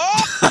didn't.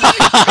 Oh!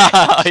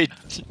 I-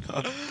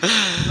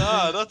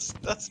 Nah,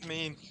 that's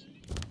mean.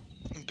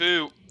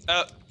 Boo.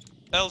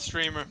 L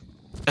streamer.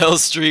 L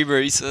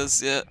streamer, he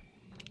says, yeah.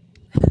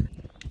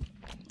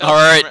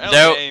 Alright, L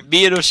now game.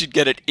 me and us should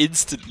get it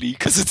instantly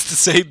because it's the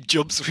same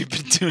jumps we've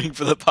been doing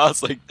for the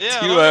past like Yeah,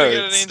 2 I'm gonna get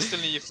it hours.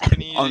 instantly, you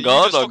fucking idiot. On You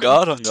God, just on fucking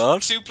God, on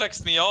God.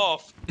 Suplexed me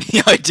off.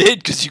 Yeah, I did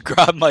because you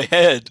grabbed my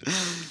head.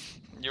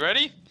 You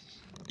ready?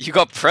 You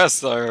got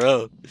pressed,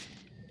 IRL.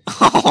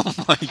 Oh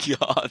my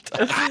God.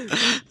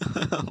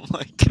 Oh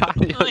my God.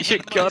 Daniel, you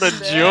gotta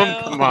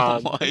jump,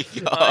 man. Oh my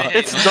God.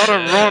 It's not a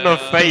run of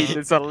fate,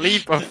 it's a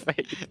leap of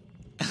fate.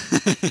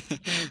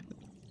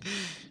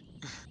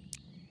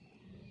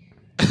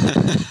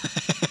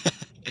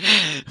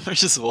 We're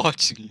just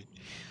watching you.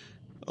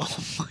 Oh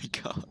my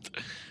God.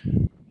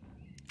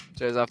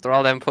 Cheers, after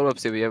all them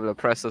pull-ups, you'll be able to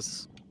press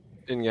us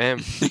in-game.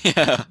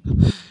 Yeah.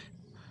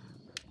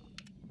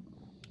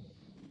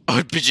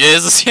 Oh,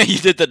 Jesus, yeah, you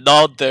did the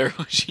nod there,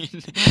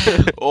 Oisín.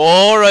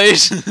 Alright.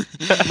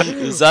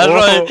 Is that Whoa.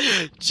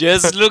 right?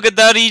 Just look at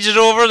that Egypt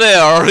over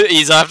there.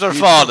 He's after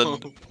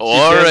falling.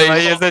 Alright.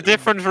 There's a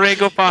different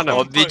rig up on him.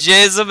 Oh, be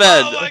Jesus,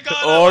 man. Oh my God!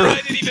 I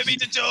Alright. didn't even mean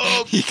to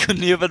jump. He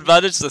couldn't even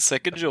manage the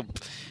second jump.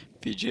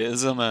 Be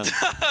Jesus, man.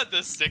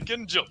 The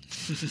second jump.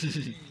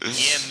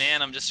 Yeah,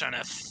 man, I'm just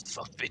trying to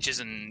fuck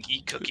bitches and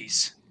eat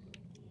cookies.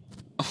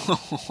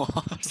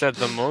 What? Said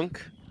the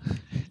monk.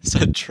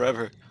 Said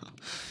Trevor.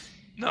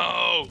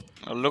 No.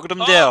 Oh, look at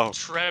him Oh, there.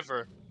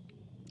 Trevor.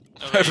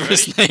 Okay, you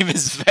Trevor's ready? name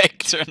is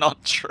Vector,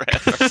 not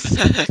Trevor.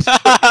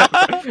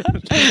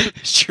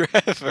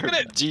 Trevor, Look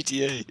at it.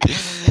 GTA.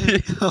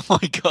 Oh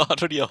my God,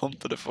 what are you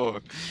humping it for?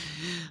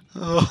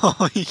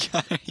 Oh, you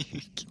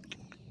can't.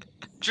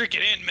 Drink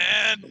it in,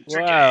 man.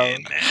 Drink Wow. it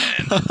in,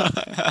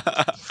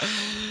 man.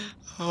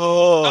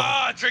 Oh,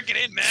 Ah, drink it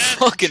in, man.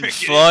 fucking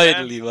Drink it in, man.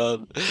 finally,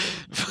 man.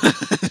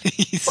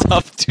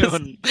 Stop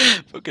doing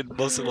fucking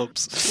muscle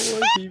ups. Why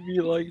would he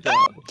be like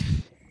that?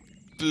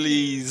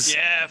 Please.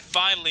 Yeah,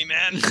 finally,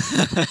 man.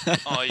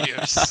 Oh,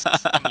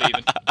 I'm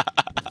leaving.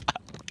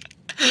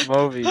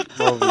 Mobhí,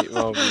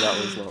 that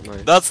was not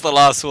nice. That's the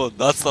last one.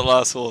 That's the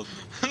last one.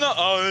 No,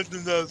 oh, that's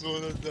the last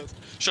one. That's...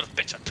 Shut up,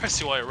 bitch. I'd press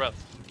you IRL.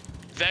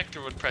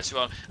 Vector would press you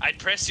out. I'd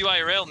press you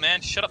IRL,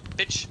 man. Shut up,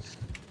 bitch.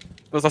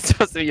 Was that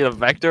supposed to be a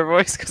Vector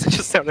voice? Because it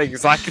just sounded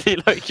exactly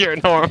like your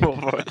normal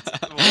voice.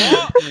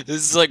 What? This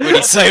is like when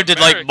he sounded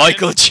like American,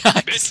 Michael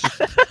Jackson.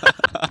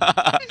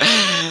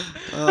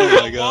 Oh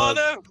my I God.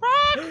 wanna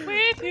rock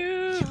with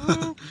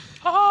you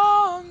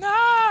all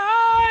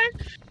night.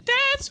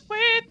 Dance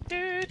with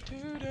you.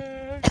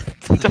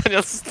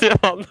 Daniel's still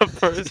on the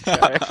first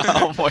guy.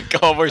 Oh my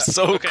God, we're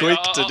so Okay, quick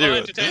to do I'll it.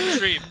 entertain the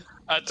stream.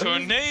 A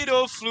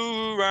tornado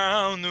flew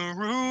around the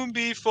room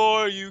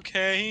before you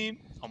came.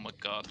 Oh my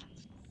God.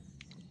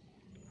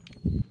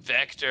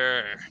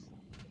 Vector.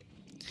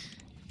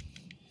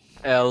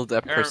 L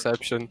depth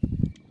perception.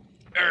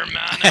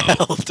 Hermano.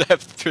 L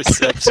depth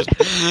perception.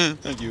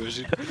 Thank you,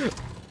 Oisín.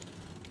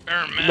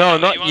 Hermano. No,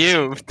 not want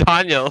you,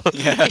 Daniel.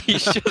 Yeah. He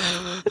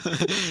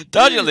should-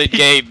 Daniel did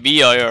gave me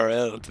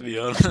IRL, to be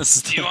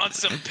honest. Do you want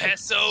some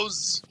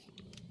pesos?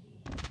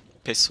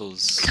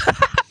 Pistols.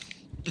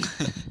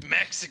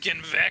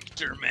 Mexican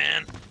Vector,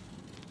 man.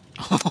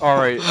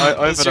 Alright, I have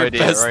What's an your idea,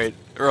 best- right?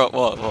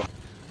 What?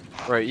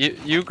 Right,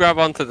 you grab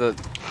onto the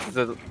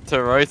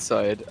right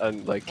side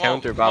and like Oh,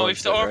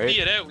 counterbalance we have it, to RP right?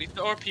 it out. We have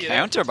to RP it out.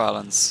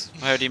 Counterbalance?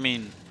 How do you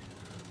mean?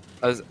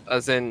 As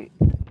in,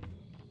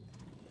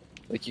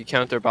 like you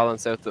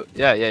counterbalance out the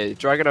you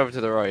drag it over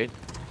to the right,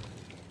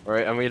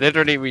 and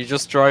we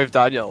just drive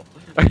Daniel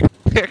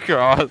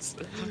across.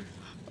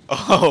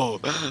 Oh!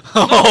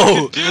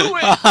 No, you can do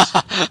it!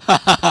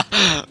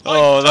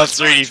 Oh, that's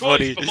Try, really try,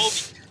 funny.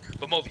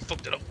 But Mobhí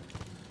fucked it up.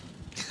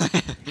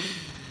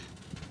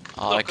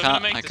 Oh, Look, I'm gonna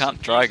make I this can't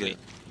one drag easily. it.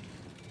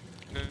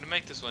 I'm gonna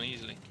make this one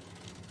easily.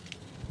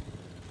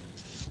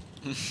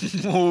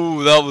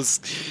 Ooh, that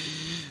was.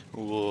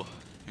 Whoa,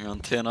 you're on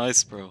thin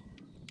ice, bro.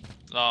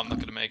 No, I'm not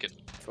gonna make it.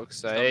 Fuck's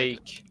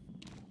sake.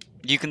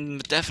 You can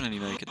definitely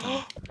make it.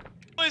 Then.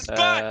 Oh, he's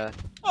back! Uh,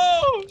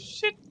 Oh,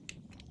 shit!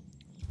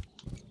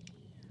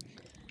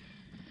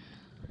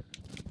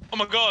 Oh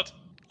my God!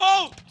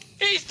 Oh!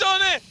 He's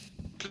done it!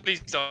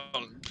 Please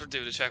don't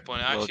do the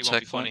checkpoint. It Low actually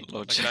won't be funny. checkpoint. Low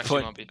Like, it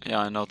actually won't checkpoint. be. Yeah,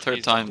 I know. Third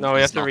Please time. no, we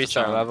is have to not the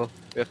restart charm. level.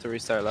 We have to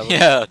restart level.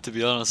 Yeah, to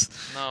be honest.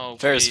 No,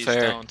 Fair is please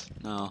fair.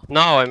 don't. No.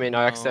 No, I mean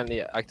I No.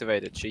 accidentally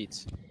activated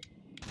cheats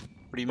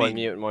What do you by mean?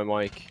 muting my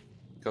mic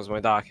because my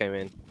dad came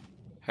in.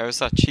 How is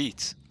that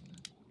cheat?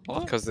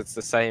 What? Because it's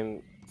the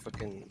same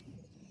fucking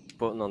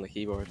button on the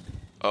keyboard.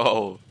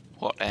 Oh,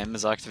 what? M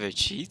is activate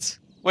cheats?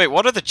 Wait,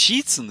 what are the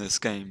cheats in this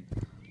game?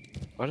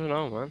 I don't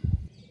know, man.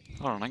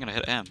 Hold on, I'm gonna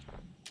hit M.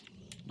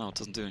 No, it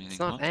doesn't do anything. It's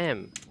not What?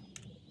 M.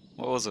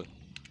 What was it?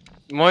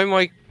 My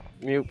mic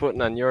mute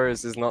button and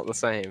yours is not the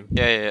same.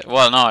 Yeah.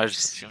 Well, no, I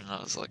just,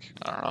 I was like,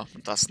 I don't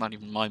know. That's not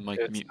even my mic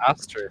It's mute.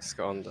 asterisk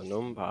on the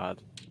numpad.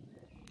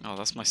 Oh,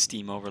 that's my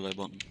Steam overlay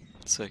button.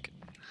 Sick.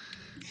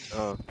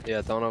 Oh,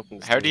 yeah, don't open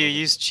the How do you Steam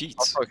use cheats?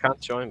 Also, I can't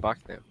join back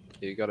now.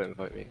 You gotta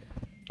invite me.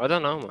 I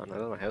don't know, man. I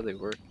don't know how they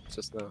work. It's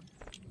just know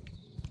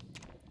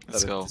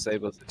Let's that go. it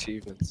disables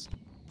achievements.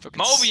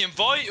 Fucking Mobhí,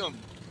 invite him!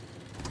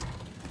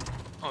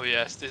 Oh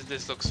yes,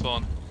 this looks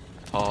fun.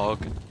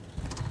 Pog.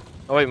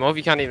 Oh wait,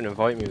 Mobhí can't even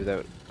invite me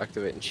without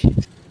activating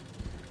cheat.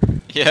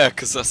 Yeah,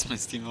 because that's my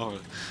Steam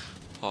overlay.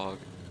 Pog.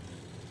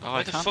 Oh, Why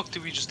I the can't. fuck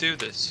do we just do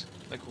this?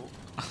 Like,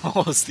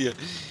 What was the...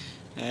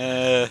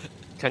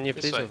 Can you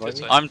This please way, invite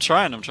this me? way. I'm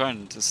trying.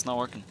 It's not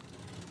working.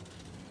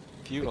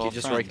 View Like, all you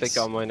just friends. right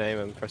click on my name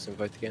and press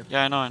invite again.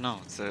 Yeah, I know.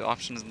 The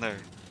option isn't there.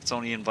 It's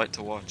only invite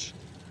to watch.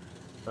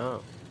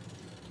 Oh,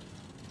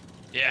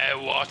 yeah,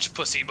 watch,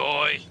 pussy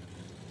boy.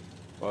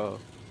 whoa.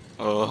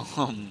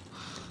 Oh,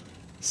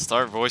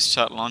 start voice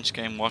chat, launch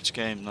game, watch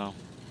game. No.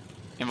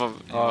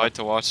 Invite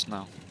to watch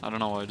now. I don't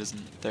know why it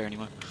isn't there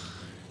anymore.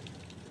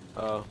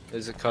 Oh,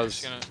 is it Just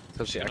because gonna- you gonna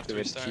have to activated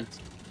restart. cheats?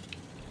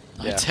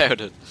 I Yeah.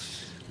 doubt it.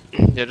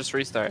 Yeah, just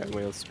restart and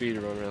we'll speed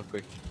run real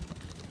quick.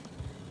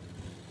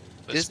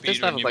 By This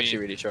speedrun, level's you actually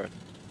mean really short.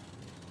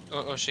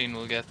 Oisín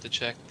will get the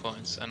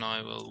checkpoints and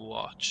I will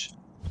watch.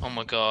 Oh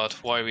my god,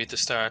 why are we at the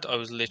start? I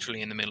was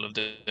literally in the middle of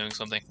doing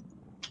something.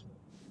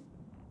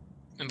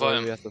 Why Invite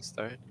are we him. at the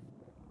start?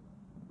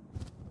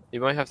 You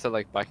might have to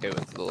like back out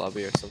into the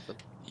lobby or something.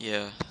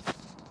 Yeah.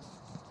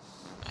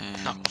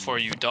 Not before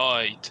you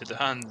die to the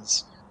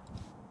hands.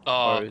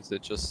 Oh, Or is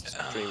it just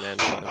dream end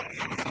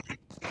time?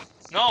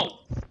 no!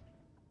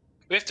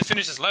 We have to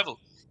finish this level.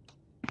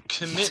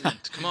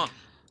 Commitment, come on.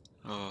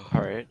 Oh.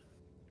 Alright.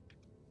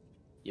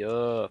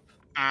 Yup.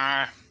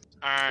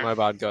 My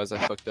bad, guys, I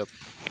fucked up.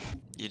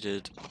 You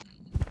did.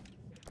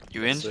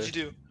 You in? That's What did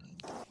you do?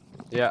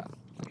 Yeah.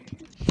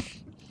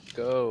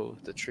 Go,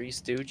 the Three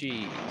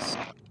Stooges.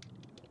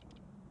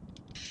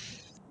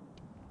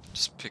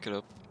 Just pick it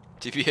up.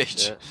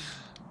 TBH.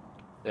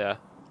 Yeah.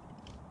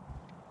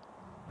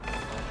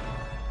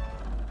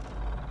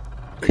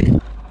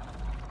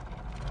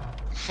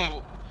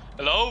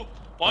 Hello?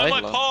 Why am I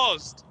Hello.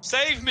 paused?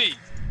 Save me!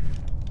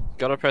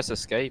 Gotta press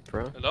escape,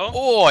 bro. Hello?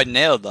 Oh, I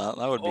nailed that.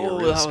 That would be a Oh,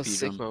 real that was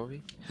sick, speedrun.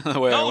 movie. The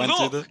way I No, went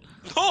look! through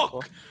that.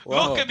 Look!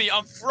 Whoa. Look at me,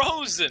 I'm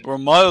frozen! We're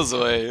miles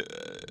away.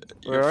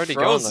 We're You're already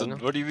gone, frozen. then.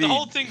 What do you The mean?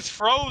 whole thing's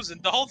frozen.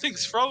 The whole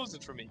thing's frozen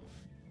for me.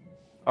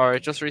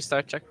 Alright, just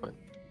restart checkpoint.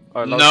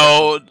 Or load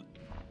No. checkpoint.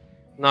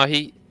 No,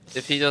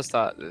 if he does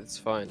that, it's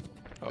fine.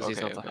 Because he's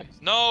Okay, not the okay.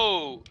 host.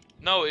 No,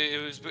 no, it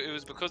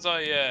was because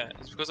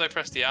I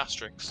pressed the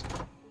asterisk.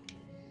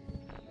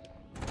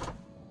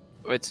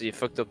 Wait, so you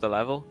fucked up the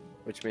level?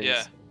 Which means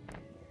Yeah.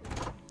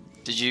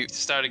 Did you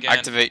Start again.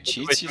 activate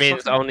cheats? which you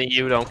means fucking- only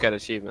you don't get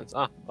achievements.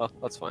 Ah, well,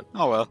 that's fine.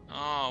 Oh well.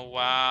 Oh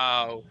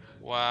wow,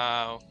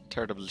 wow,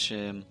 Terrible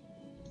shame.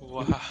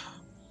 wow.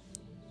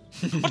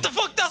 What the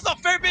fuck? That's not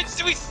fair, bitch.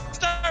 Do we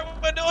start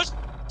when no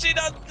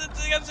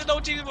against no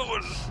achievement?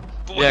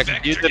 But Yeah, with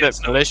 'cause you Vector did it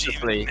gets no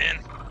maliciously.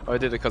 achievement, I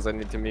did it because I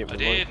need to mute man.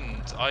 my I mic.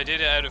 didn't. I did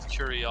it out of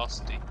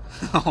curiosity.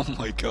 Oh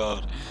my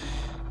god.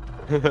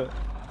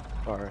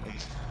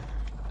 Alright.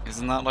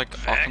 Isn't that like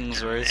Vector,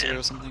 Occam's razor man.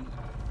 or something?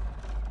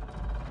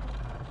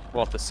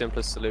 What, the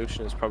simplest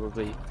solution is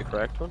probably the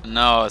correct one?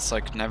 No, it's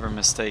like never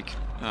mistake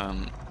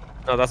No,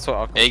 that's what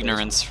Occam's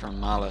ignorance from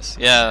malice.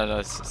 Yeah,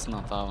 it's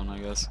not that one, I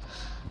guess.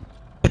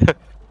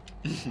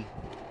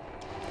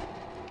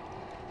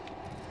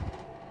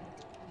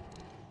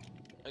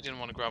 I didn't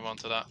want to grab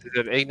onto that. Is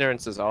it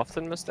ignorance is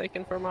often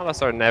mistaken for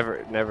malice, or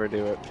never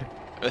do it?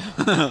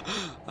 I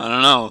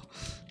don't know.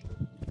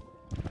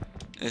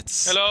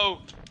 It's Hello.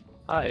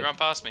 Hi. You ran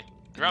past me.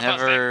 You ran Never-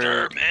 past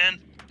Vector, man.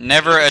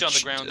 never Look at you on the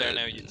ground there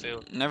now. You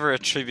feel. never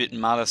attribute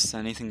malice to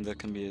anything that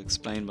can be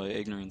explained by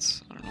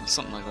ignorance. I don't know,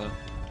 something like that.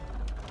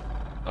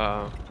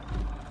 I'm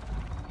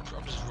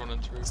just running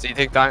through. So you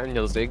think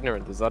Daniel's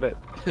ignorant, is that it?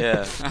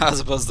 Yeah, as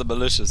opposed to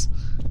malicious.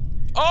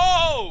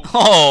 Oh!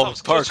 Oh, That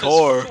was clutch as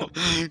parkour.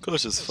 fuck.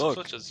 Clutch as That was fuck.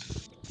 clutch as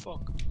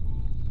fuck.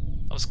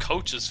 That was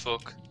coach as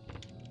fuck.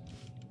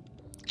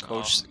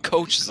 Coach, Oh,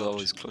 coach is coach.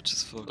 always clutch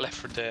as fuck. Left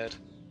for dead.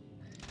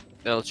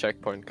 L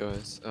checkpoint,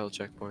 guys. L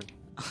checkpoint.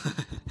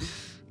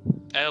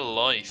 L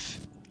life.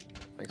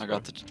 Thanks, I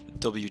got the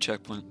W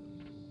checkpoint.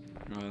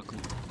 You're welcome.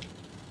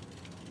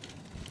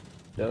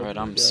 bro. Alright,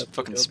 I'm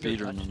fucking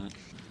speedrunning it.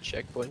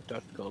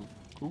 Checkpoint.com.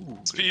 Ooh,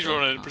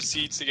 Speedrunner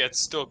proceeds to get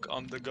stuck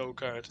on the go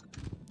kart.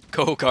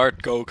 Go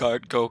kart, go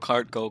kart, go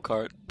kart, go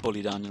kart.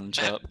 Bully Daniel in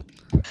chat.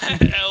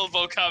 L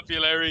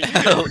vocabulary.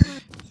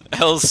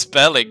 L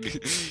spelling.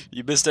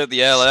 You missed out the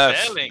LF.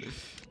 Spelling.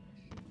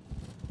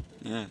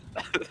 Yeah.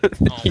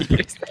 Oh He my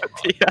mixed up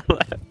the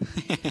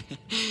LF.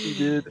 He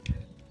did.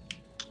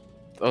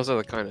 Those are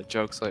the kind of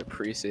jokes I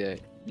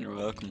appreciate. You're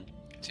welcome.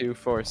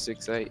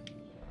 2468.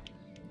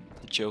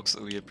 Jokes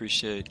that we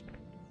appreciate.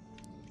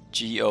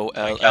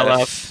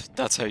 GOLF.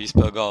 That's how you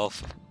spell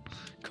golf.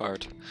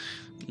 cart.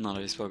 Not a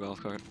baseball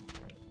golf cart.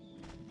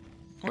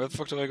 Where the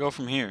fuck do I go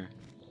from here?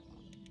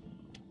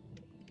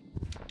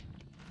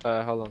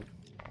 Hold on.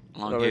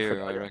 Along Gotta wait here,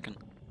 for I Daniel. reckon.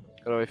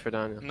 Gotta wait for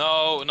Daniel.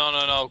 No.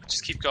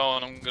 Just keep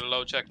going. I'm gonna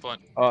load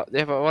checkpoint. Oh,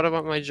 yeah, but what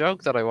about my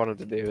joke that I wanted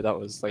to do? That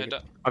was like, I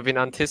don't- I've been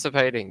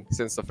anticipating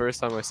since the first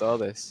time I saw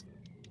this.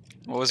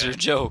 What was Okay. your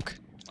joke?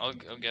 I'll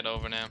get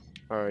over now.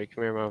 Alright,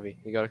 come here, Mobhí.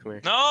 You gotta come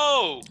here.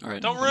 No!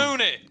 Alright, Don't hold on.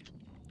 ruin it!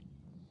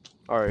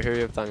 Alright, here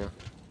you have Daniel.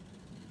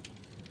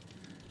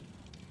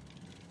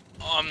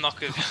 Oh, I'm not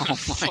gonna. Oh my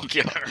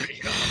fucking God.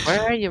 hurry up.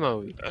 Where are you,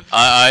 Mobhí?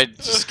 I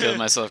just killed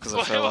myself because I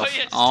Why- fell why off.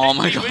 you Oh take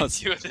my me god.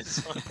 with you at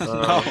this one?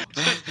 No.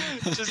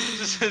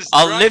 just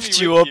I'll drag lift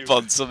me you with up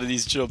on some of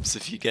these jumps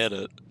if you get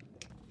it.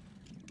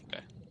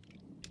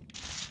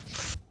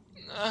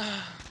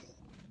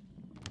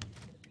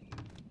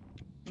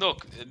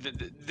 Look,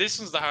 this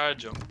one's the hard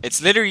jump. It's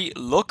literally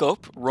look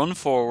up, run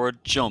forward,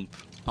 jump.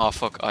 Oh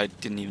fuck, I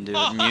didn't even do it.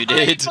 And you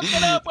did. Fuck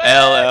it up,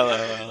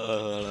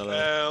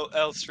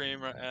 L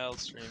streamer,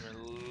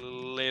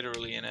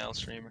 literally an L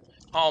streamer.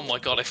 Oh my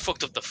god, I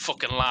fucked up the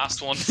fucking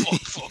last one.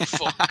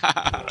 Fuck.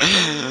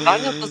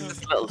 Daniel does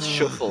this little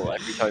shuffle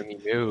every time he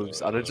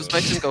moves, and it just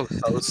makes him go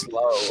so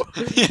slow.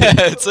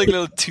 Yeah, it's like a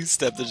little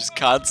two-step that just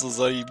cancels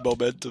any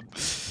momentum.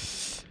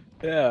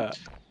 Yeah.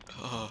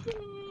 Oh.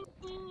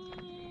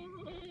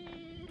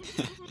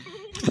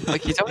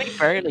 Like, he's only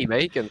barely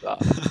making that.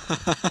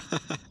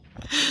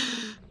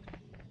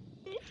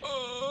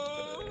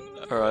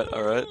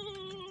 Alright.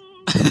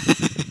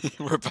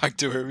 We're back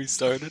to where we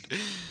started.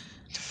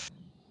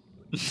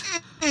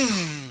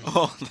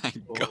 Oh my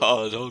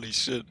god, holy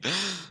shit.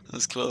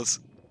 That's close.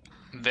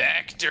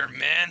 Vector,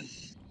 man.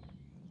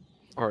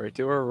 Alright,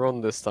 do a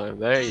run this time.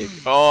 There you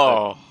go.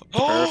 Oh,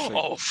 perfect.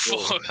 Oh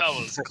fuck, that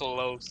was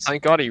close.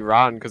 Thank god he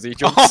ran, because he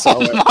jumped so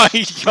Oh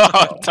my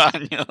god,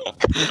 Daniel.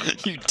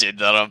 You did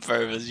that on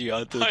purpose. You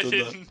had to I have done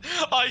didn't.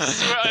 I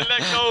swear I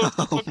let go of the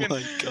that. Oh fucking.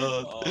 my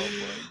god. Oh my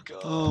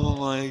god. Oh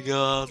my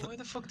god. Why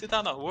the fuck did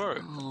that not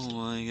work? Oh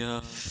my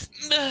god.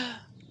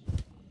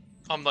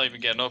 I'm not even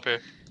getting up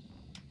here.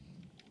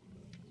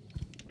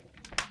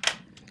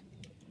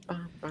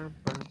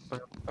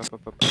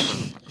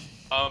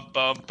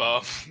 Bum.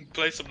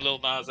 Play some Lil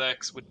Nas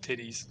X with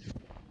titties.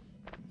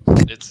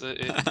 It's a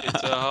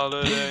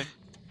holiday.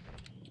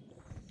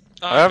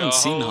 I haven't got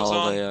seen hoes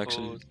Holiday, on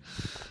actually. hoes.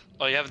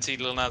 Oh, you haven't seen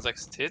Lil Nas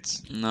X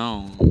tits?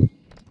 No.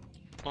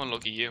 Oh,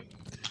 look at you.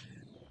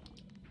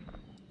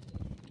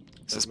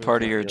 Is this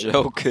part of your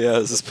joke? Yeah,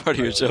 is this part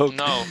of your joke?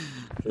 No.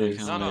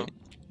 Okay, No. wait.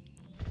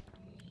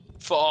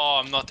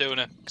 Oh, I'm not doing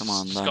it. Come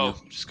on, Just Daniel. go.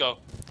 Just go.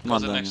 Come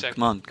on, the next Daniel.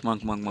 checkpoint.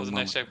 Come on. What's the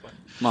next checkpoint?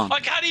 Come on. I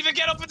can't even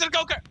get up into the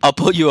go-kart! I'll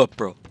pull you up,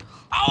 bro.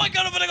 Oh, I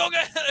got up in the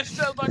go-kart! I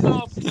fell back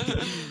off!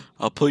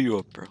 I'll pull you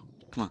up, bro.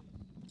 Come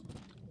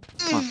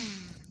on.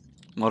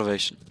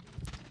 Motivation.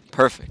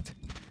 Perfect.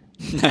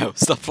 Now,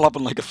 stop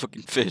flopping like a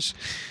fucking fish.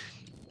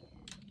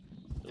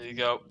 There you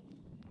go.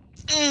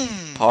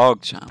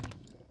 Pog champ.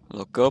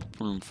 Look up,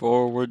 run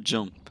forward,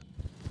 jump.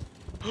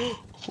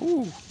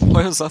 Ooh,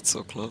 why is that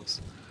so close?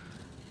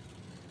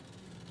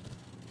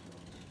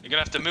 You're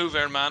gonna have to move,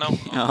 hermano.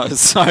 Oh,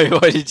 sorry,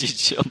 why did you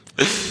jump?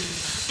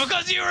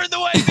 Because you were in the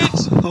way,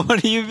 bitch!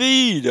 What do you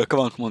mean? Oh,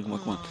 come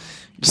on.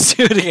 Just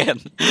do it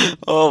again.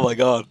 Oh my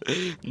god.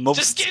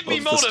 Just give me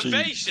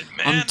motivation,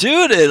 man! I'm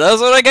doing it,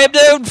 that's what I came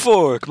down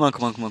for. Come on.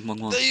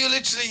 You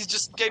literally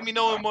just gave me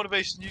no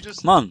motivation, you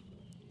just... Come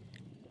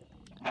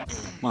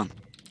on.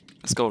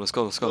 Let's go.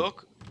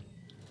 Look.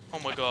 Oh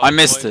my god. I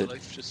missed it.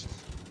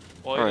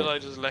 Why Alright. did I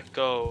just let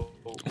go?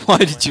 Why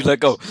did you let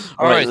go? Alright,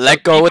 Alright, let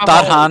so go keep with a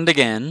that hold. hand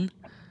again.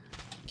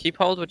 Keep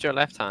hold with your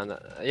left hand.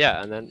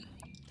 Yeah, and then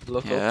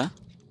look up. Yeah.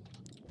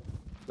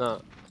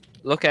 No.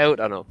 Look out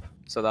and up,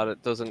 so that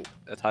it doesn't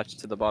attach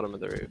to the bottom of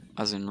the roof.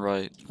 As in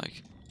right,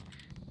 like.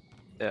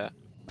 Yeah.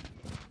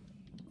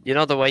 You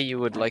know the way you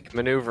would, like,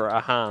 maneuver a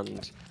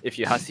hand if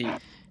you had to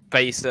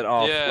base it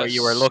off where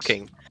you were Yes.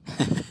 looking.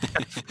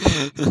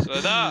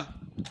 So that.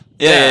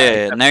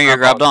 Yeah. Now you're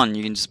grab grabbed on. on,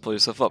 you can just pull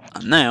yourself up.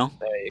 And now,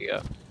 There you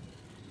go.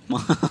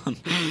 come on.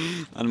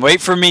 And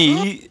wait for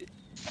me.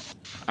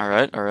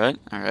 Alright.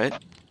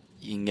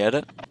 You can get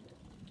it.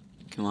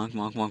 Come on.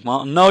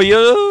 No,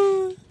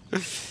 you.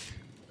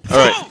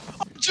 Alright. Oh,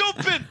 I'm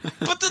jumping!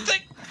 But the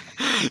thing.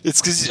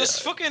 It's because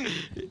Just fucking.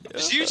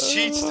 Just use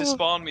cheats to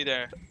spawn me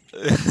there.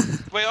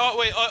 Wait,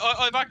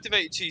 I've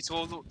activated cheats.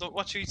 Well,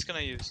 what cheats can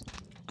I use?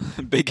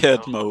 Big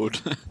head mode.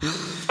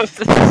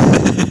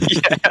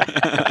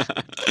 Yeah.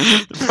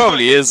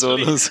 Probably is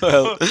one as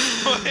well.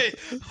 Wait,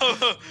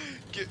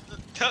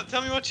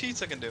 tell me what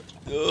cheats I can do.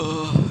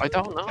 I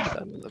don't know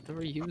them. I've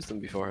never used them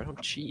before. I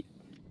don't cheat.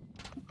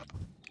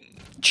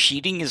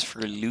 Cheating is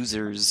for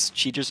losers.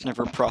 Cheaters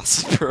never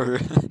prosper.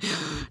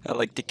 I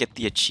like to get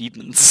the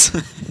achievements.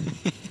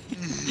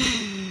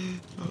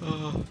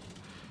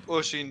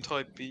 Oisín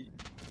type B.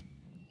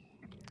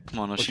 Come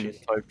on, Oisín.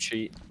 Type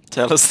cheat.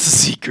 Tell us the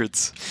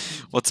secrets.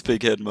 What's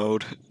big head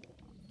mode?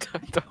 I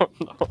don't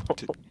know.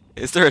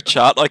 Is there a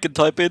chat I can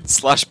type in?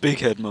 /big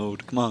head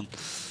mode. Come on.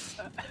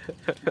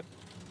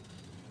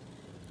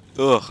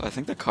 Ugh, I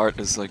think the cart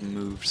is like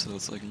moved, so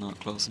it's like not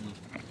close enough.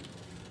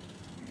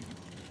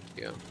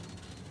 Yeah.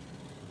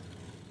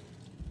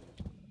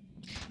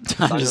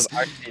 I'm Daniel's just...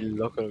 actually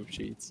looking up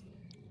cheats.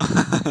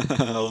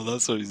 Oh,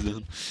 that's what he's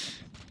doing.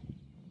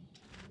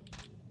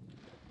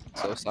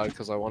 So sad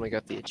because I want to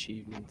get the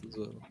achievement as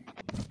well.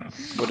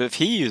 But if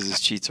he uses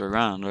cheats, we're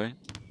grand, right?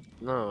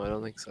 No, I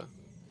don't think so.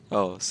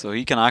 Oh, so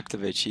he can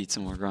activate cheats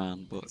and we're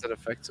grand, but... Because it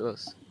affects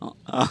us. Oh.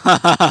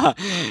 I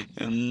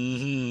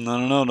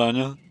don't know,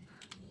 Daniel.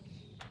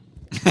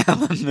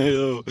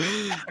 No.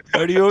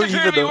 How do you It's a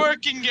even very know?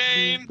 working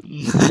game.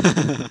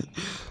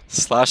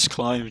 Slash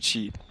climb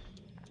cheat.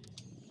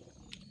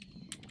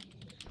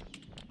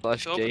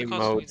 Slash So game because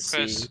mode we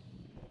press- C.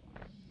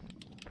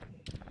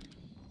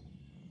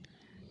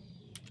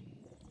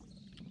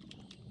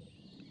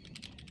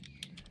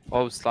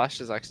 Oh,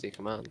 slash is actually a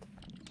command.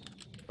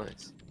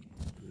 Nice.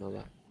 Know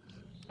that.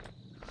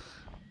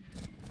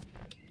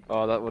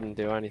 Oh, that wouldn't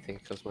do anything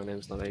because my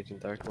name's not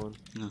Agent Dark One.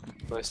 No.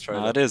 Nice try.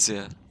 No, though. it is,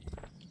 yeah.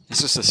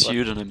 It's just a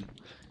pseudonym.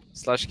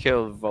 Slash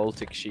kill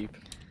Voltic sheep.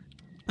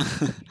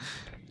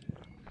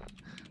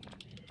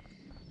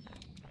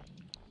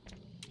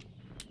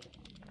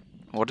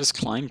 What is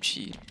climb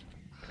cheat?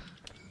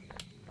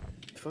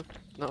 Fuck.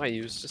 No, I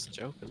was just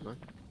joking, man.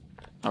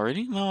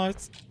 Already? No, I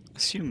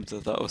assumed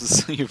that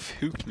was you've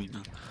hooked me,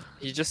 man.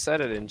 You just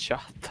said it in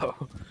chat,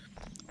 though.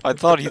 I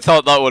thought he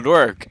thought that would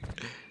work.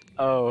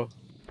 Oh.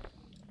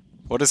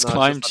 What is No, it's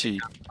climb just that he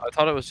cheat? I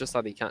thought it was just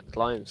that he can't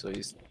climb, so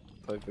he's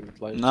typing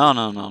climb.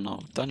 No.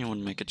 Daniel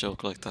wouldn't make a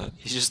joke like that.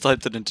 He just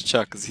typed it into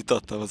chat because he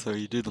thought that was how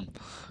you do them.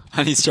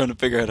 And he's trying to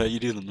figure out how you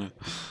do them now.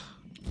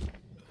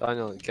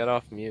 Daniel, get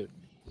off mute,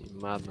 you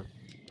madman.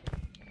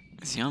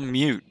 Is he on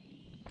mute?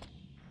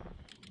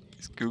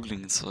 He's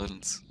googling in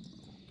silence.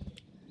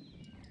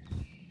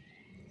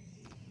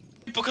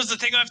 Because the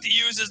thing I have to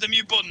use is the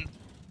mute button.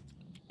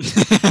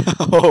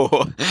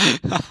 Oh.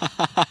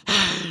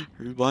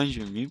 Who binds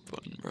you a mute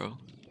button, bro?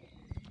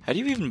 How do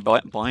you even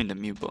bind a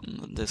mute button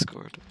on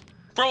Discord?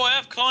 Bro, I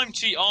have climb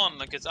cheat on,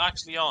 like it's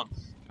actually on.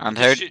 And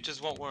This shit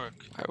just won't work.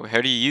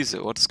 how do you use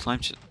it? What does climb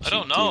cheat? I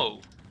don't do?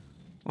 know.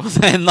 Well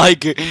then,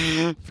 like,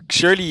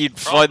 surely you'd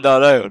find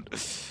that out.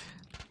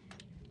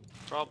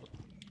 Problem.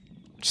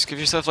 Just give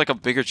yourself like a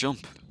bigger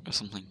jump or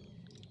something.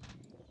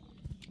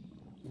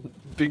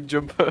 Big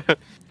jump.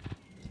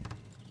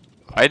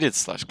 I did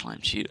slash climb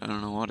cheat. I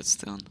don't know what it's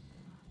doing.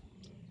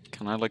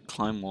 Can I like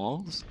climb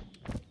walls?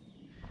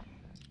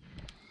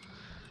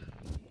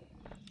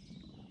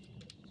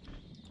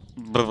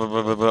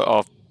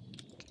 Oh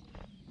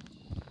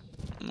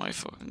my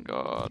fucking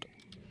god!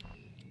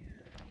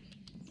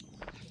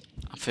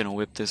 I'm finna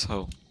whip this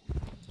hoe.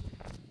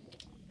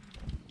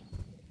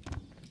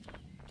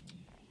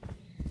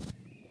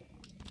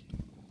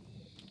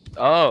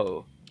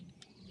 Oh.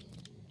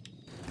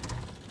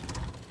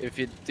 If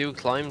you do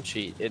climb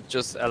cheat, it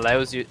just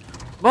allows you.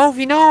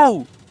 Mobhí,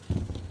 no!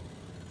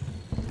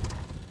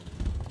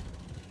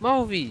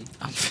 Mobhí!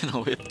 I'm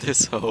finna whip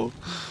this hoe.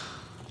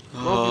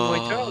 Mobhí,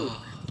 my child.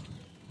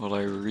 Will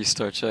I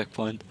restart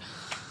checkpoint?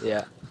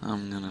 Yeah.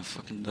 I'm gonna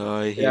fucking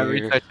die Yeah,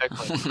 here. restart I'm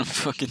checkpoint. gonna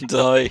fucking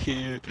die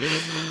here.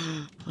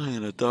 I'm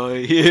gonna die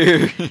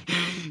here.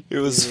 It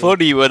was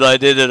funny when I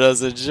did it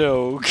as a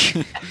joke.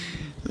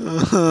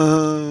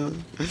 The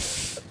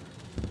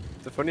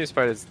funniest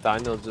part is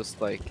Daniel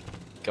just like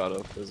got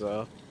up as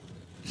well.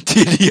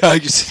 Did he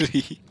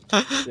actually?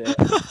 Yeah.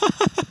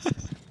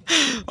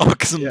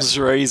 Oxum's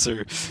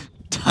razor.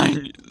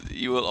 Dang,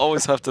 you will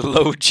always have to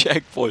load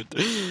checkpoint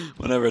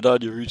whenever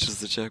Daniel reaches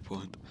the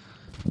checkpoint.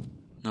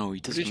 No, he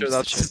doesn't Pretty sure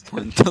reach the that's-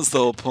 checkpoint. That's the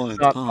whole point.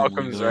 Not Oh my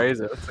Occam's God.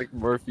 razor. It's like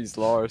Murphy's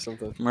law or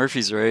something.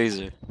 Murphy's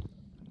razor.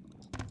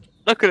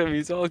 Look at him.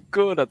 He's all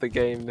good at the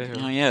game Oh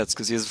now. yeah, it's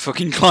because he has a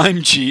fucking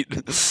climb cheat.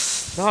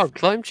 No,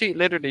 climb cheat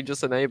literally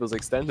just enables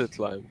extended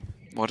climb.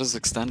 What is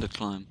extended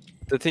climb?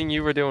 The thing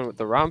you were doing with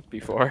the ramp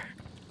before.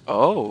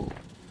 Oh,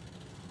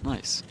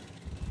 nice.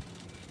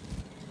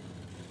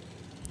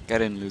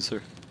 Get in,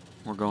 loser.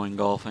 We're going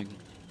golfing.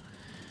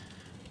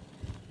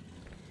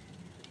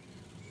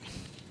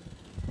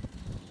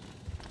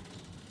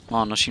 Come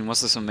on, Nasheen,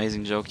 what's this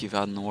amazing joke you've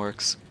had in the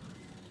works?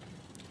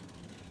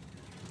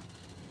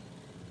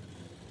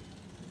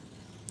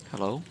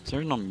 Hello? Is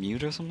there on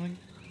mute or something?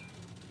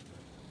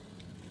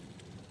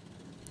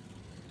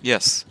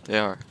 Yes, they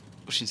are.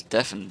 Oh, she's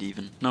deafened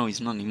even. No,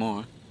 he's not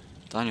anymore.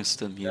 Daniel's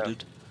still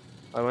muted.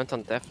 I went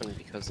on deafen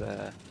because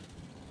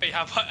Wait,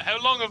 how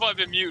long have I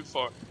been mute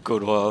for?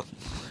 Good while.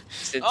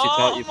 since you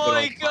thought Oh you put on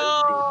my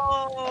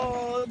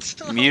climb cheat.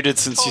 god! Muted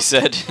since you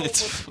said Talking it's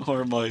so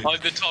for my... much-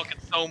 I've been talking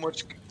so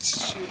much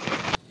shit.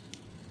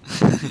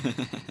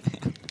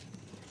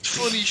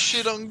 Funny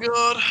shit on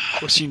God.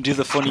 Well, she can do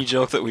the funny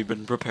joke that we've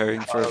been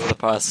preparing for the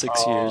past 6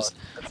 Oh, years.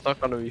 It's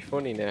not gonna be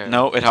funny now.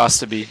 No, it has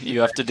to be.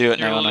 You have to do it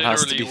You're now, and it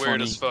has to literally be weird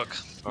funny. as fuck.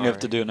 You have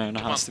to do it now, and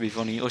it Come has on. to be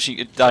funny. Oh,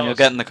 Daniel,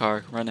 get in the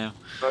car right now.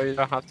 No, you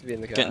don't have to be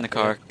in the car. Get in the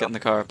car. Get in the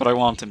car. But I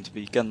want him to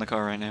be. Get in the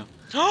car right now.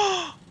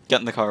 Get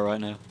in the car right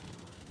now.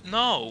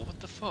 No, what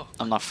the fuck?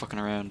 I'm not fucking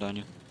around,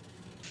 Daniel.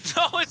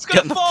 No, it's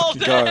Get in gonna the fall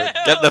fucking car. down.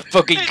 Get in the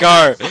fucking It's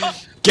car. gonna fall-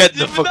 Get in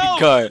the Even fucking though-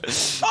 car.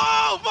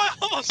 Oh my!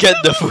 Almost Get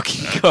in the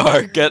fucking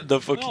car. Get in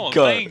the fucking No, I'm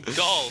car. playing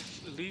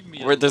golf. Leave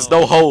me Where there's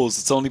alone. no holes,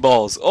 it's only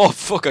balls. Oh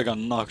fuck, I got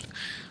knocked.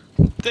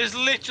 There's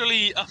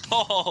literally a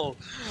ball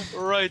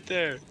right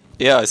there.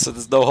 Yeah, I said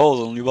there's no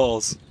holes, only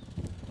balls.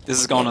 This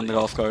is going on the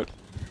golf cart.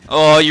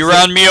 Oh, you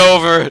ran me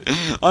over.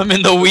 I'm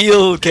in the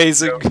wheel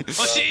casing.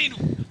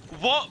 Oisín,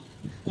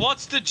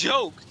 what's the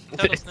joke?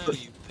 Tell us now,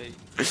 you pig.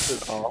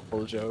 It's an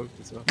awful joke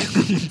as well.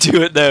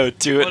 Do it now.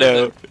 Do it What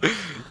is now.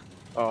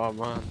 Oh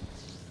man.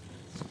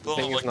 Oh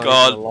Thing my is not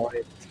God. even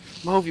alive.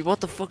 Mobhí, what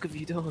the fuck have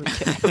you done?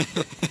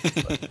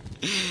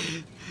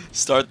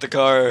 Start the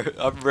car.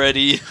 I'm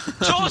ready.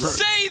 Just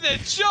say the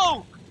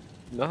joke!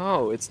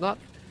 No, it's not.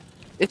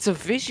 It's a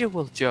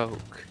visual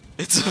joke.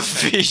 It's a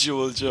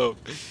visual joke.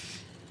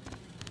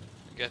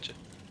 Getcha.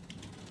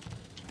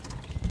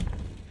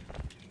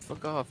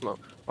 Fuck off, Mo.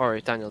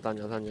 Alright, Daniel,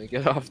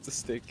 get off the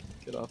stick.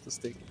 Get off the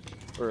stick.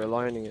 We're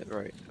aligning it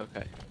right.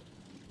 Okay.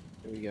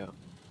 Here we go.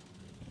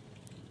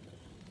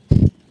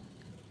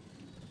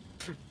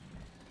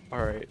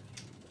 Alright.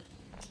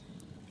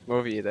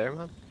 Mobhí, you there,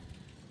 man?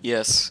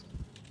 Yes.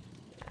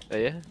 Oh,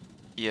 yeah?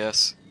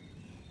 Yes.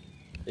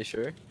 You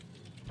sure?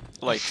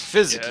 Like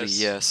physically, Yes.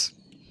 yes.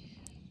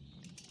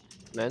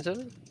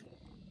 Mentally?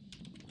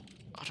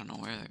 I don't know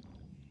where.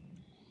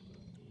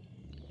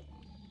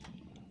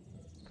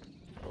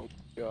 Oh,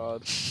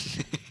 God.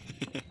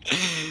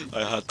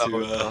 I had That to.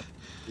 was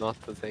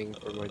not the thing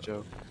for my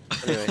joke.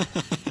 Anyway.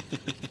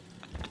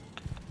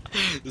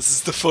 This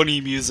is the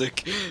funny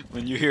music.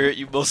 When you hear it,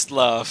 you must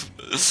laugh.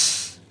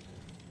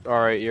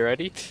 Alright, you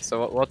ready?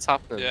 So what's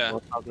happening? Yeah.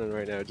 What's happening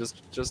right now?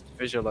 Just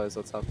visualize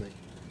what's happening.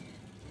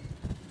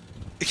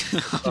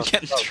 I'm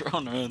getting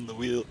thrown around the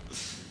wheel.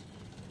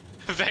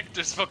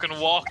 Vector's fucking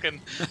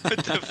walking with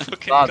the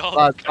fucking Lads, golf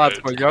lads, cart.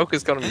 my joke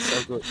is gonna be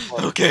so good.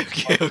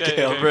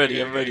 Okay, I'm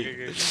ready. I'm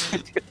ready.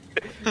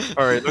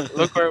 Alright,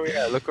 look where we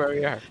are. Look where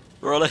we are.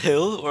 We're on a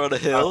hill. We're on a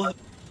hill.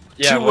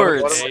 Yeah, Two what-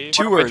 words. what am I-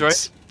 Two what am I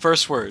words.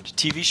 First word.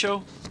 TV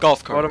show. Golf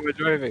What cart. am I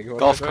driving? What am I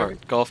Golf driving?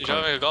 cart. Golf You're cart.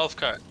 driving a golf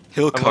cart.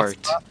 Hill And what's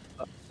cart.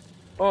 that?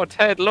 Oh,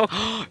 Ted, look!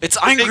 It's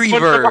The big Angry bunch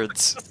of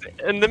Birds. rocks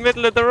in the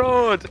middle of the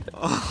road.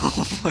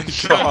 Oh my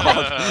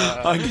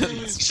god. I'm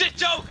getting... Shit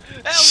joke!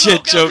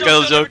 Shit joke,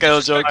 L joke, L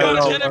joke, L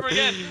joke. Ted ever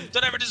again.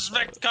 Don't ever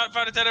disrespect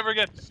Fighter Ted ever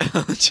again.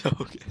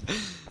 joke.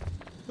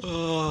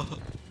 Oh.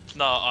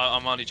 No,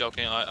 I'm only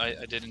joking.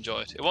 I did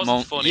enjoy it. It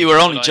wasn't funny. You were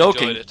only but I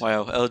joking. enjoyed it.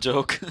 Wow, L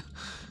joke.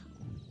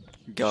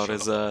 Got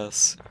his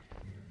ass.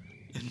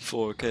 In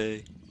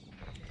 4K.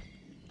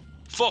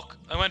 Fuck!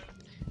 I went.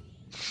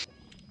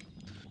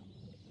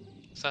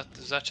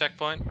 Is that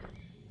checkpoint?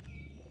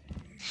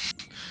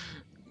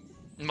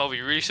 Mobhí,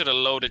 you really should have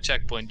loaded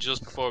checkpoint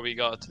just before we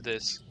got to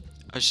this.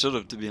 I should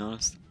have, to be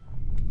honest.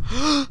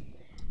 I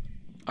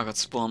got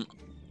spun.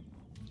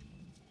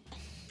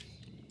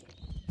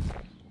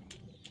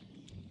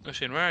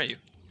 Oisín, where are you?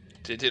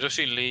 Did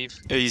Oisín leave?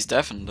 Yeah, he's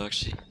deafened,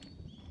 actually.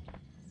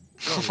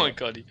 Oh my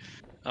god.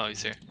 Oh,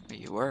 he's here.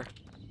 You were.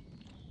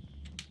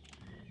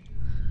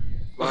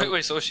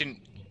 Wait, so Oisín.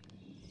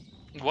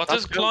 What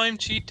That's does good. climb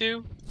cheat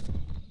do?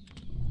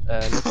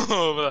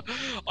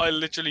 I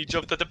literally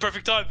jumped at the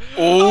perfect time.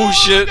 Oh,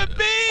 shit. Look at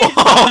me!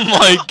 Oh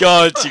my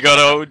god, you got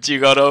owned, you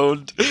got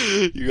owned.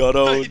 You got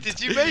owned. Did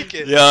you make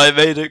it? Yeah, I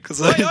made it, because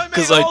Wait, I made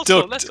it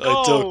also. ducked. Let's I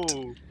go. ducked.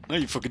 No,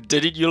 you fucking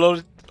didn't, you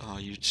loaded. Oh,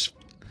 you just.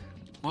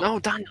 No,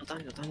 Daniel, no!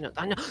 Daniel!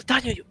 Daniel!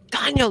 Daniel!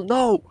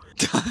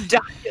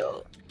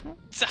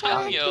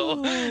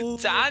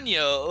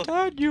 Daniel!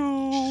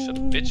 Shut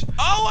up, bitch.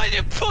 Oh, I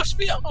didn't push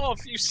me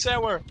off, you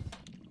sour!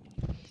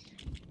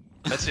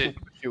 That's it.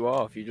 You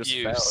off, you just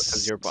You fell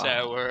because you're bad.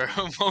 sour.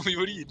 Mommy,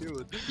 what are you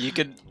doing? You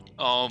can.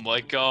 Oh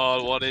my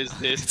god, what is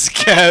this? It's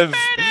Kev!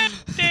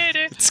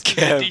 It's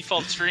Kev.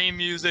 Default stream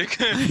music.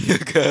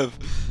 Kev.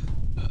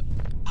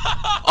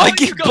 Oh, I you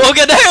keep got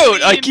bugging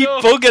out! I cleaned keep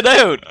up. bugging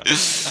out!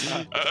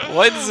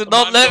 Why does it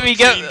not Man let got me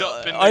get. cleaned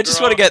up in the I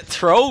just want to garage. get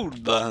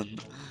thrown, man.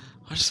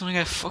 I just want to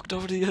get fucked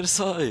over to the other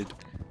side.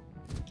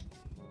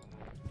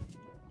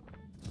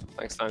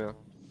 Thanks, Daniel.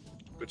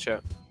 Good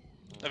shout.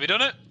 Have you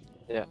done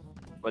it?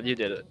 Well, you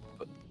did it.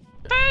 But...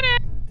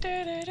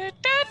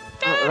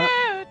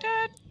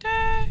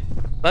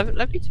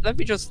 Let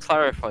me just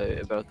clarify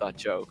about that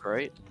joke,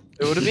 right?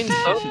 It would have been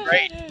so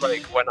great,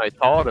 like, when I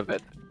thought of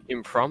it,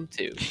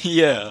 impromptu.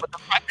 Yeah. But the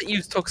fact that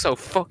you took so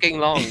fucking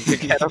long to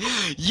get up.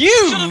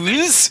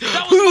 Use?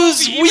 That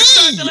was Who's Mobhí. He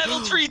restarted the we? level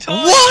 3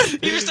 times. What?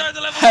 He restarted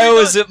the level 3 How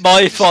times. is it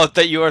my fault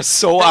that you are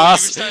so No, he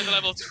ass restarted the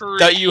level 3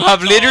 that you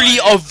have literally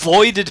times.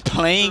 avoided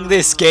playing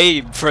this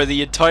game for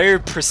the entire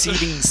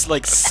preceding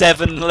like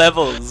 7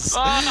 levels?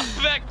 Ah,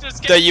 Vector's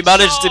That getting you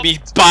managed to be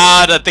soft.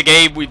 bad at the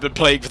game we've been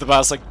playing for the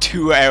past like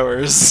 2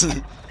 hours.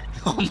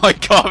 Oh my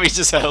god, we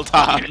just held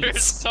You're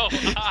hands. so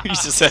We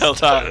just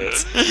held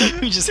hands.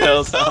 We just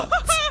held hands.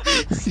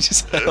 We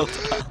just held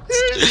hands.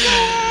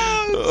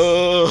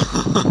 Oh,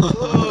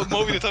 Oh.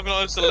 Mobhí, the time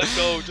I was to let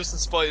go just in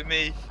spite of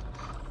me.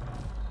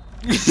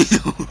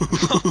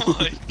 Oh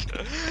my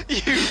god.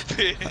 You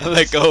bitch.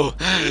 Let go.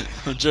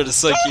 I'm trying to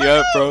psych you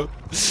out, bro.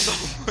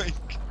 Oh my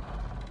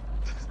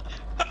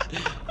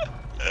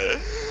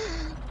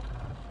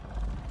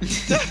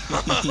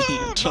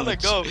I'm trying to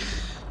go.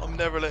 I'm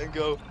never letting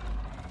go.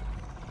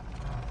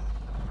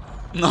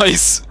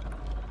 Nice.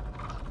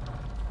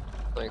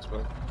 Thanks,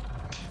 man.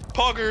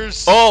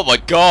 Poggers! Oh my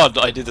god,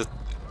 I did it.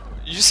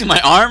 You see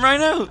my arm right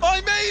now? I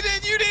made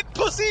it! You did,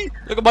 pussy!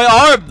 Look at my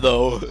arm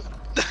though.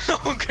 No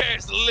one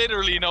cares.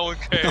 Literally no one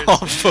cares. Oh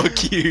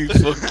fuck you,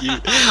 fuck you.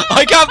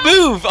 I can't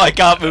move. I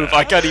can't move.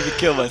 I can't even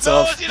kill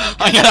myself. No, you don't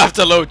I'm gonna have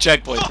to load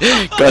checkpoint.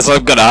 Guys,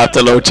 I'm gonna have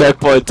to load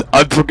checkpoint.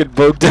 I'm fucking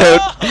bugged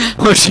out.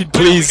 Oisín,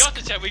 please.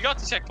 We got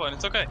the checkpoint.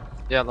 It's okay.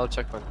 Yeah, low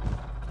checkpoint.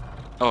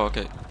 Oh,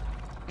 okay.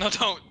 No,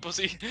 don't,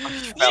 pussy.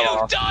 fell You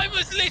off. died. I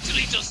was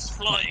literally just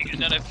flying and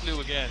then I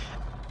flew again.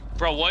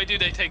 Bro, why do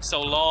they take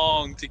so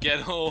long to get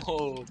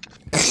home?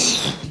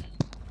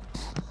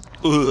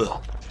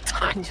 Ugh.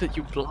 Daniel,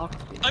 you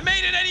blocked me. I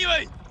made it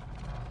anyway!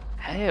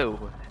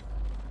 How?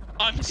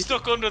 I'm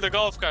stuck under the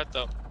golf cart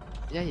though.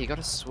 Yeah, you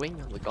gotta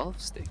swing on the golf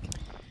stick.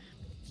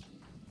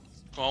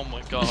 Oh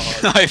my god.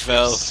 I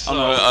fell. So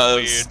I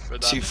weird was for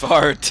that. too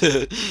far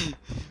to.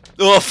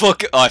 Oh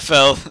fuck! I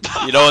fell.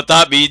 You know what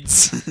that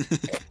means?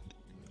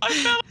 I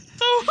fell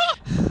so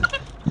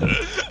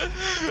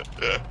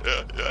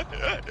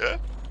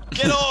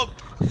Get up!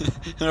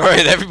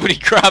 Alright, everybody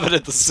grab it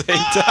at the same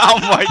time. Oh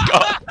my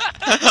god!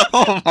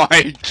 Oh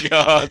my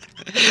god!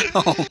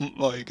 Oh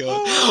my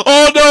god!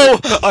 Oh no!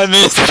 I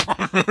missed!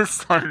 I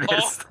missed! I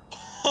missed!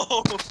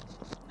 Oh.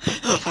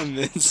 I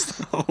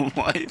missed! Oh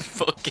my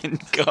fucking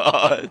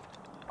god!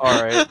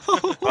 Alright.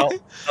 Well,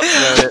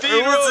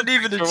 It wasn't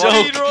even a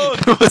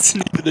joke! It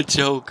wasn't even a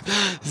joke!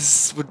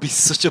 This would be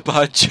such a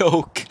bad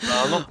joke!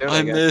 I'm not doing I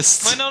it again.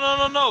 missed! Wait,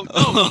 no,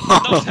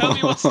 tell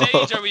me what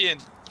stage are we in?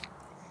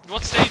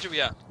 What stage are we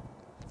at?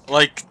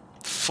 Like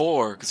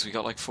 4, because we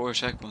got like 4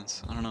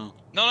 checkpoints. I don't know.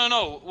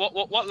 No.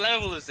 What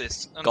level is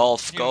this?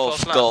 Golf, Uniform golf,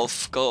 flat.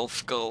 golf,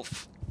 golf,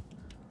 golf.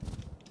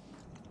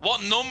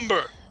 What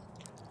number?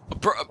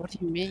 What do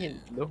you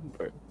mean,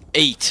 number?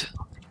 8.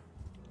 What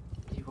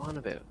are you on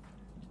about?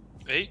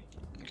 8?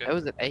 Okay. How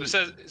is it 8?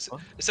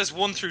 It says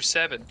 1 through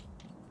 7.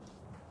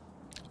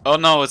 Oh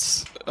no,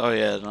 it's. Oh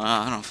yeah, no,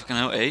 I don't fucking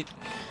know. 8?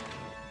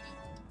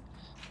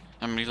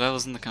 How many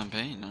levels in the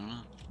campaign? I don't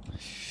know.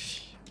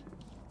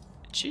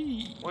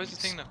 Gee. Why is the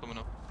thing not coming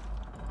up?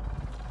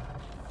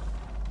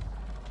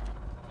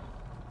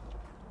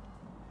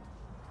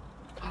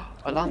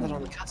 I landed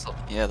on the castle.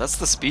 Yeah, that's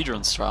the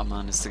speedrun strat,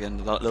 man, is to get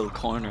into that little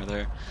corner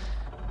there.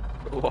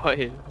 Why?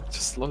 It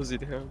just slows you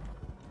down.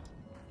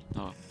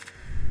 Oh.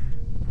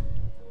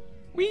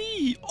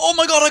 Wee! Oh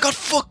my god, I got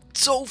fucked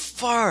so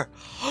far!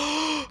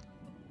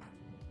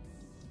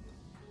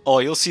 Oh,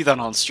 you'll see that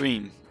on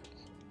stream.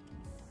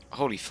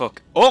 Holy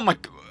fuck. Oh my.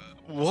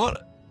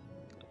 What?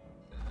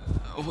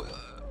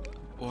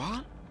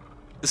 What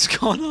is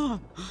going on?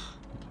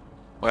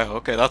 Wow,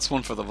 okay, that's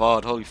one for the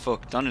VOD. Holy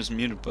fuck. Daniel's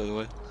muted, by the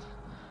way.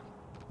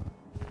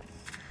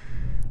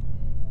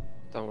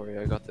 Don't worry,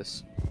 I got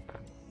this.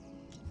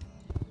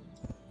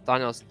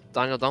 Daniel,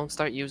 don't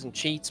start using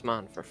cheats,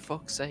 man, for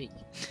fuck's sake.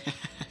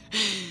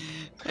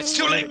 It's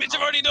too late, bitch,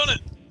 I've already done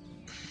it!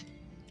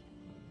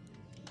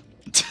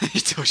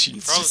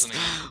 She's Frozen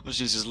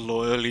just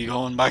loyally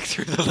going back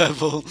through the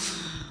level.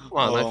 Come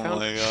on, Oh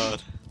my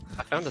god.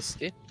 I found a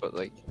skip, but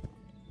like,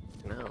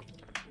 no.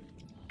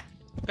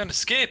 I'm gonna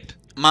skip!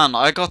 Man,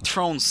 I got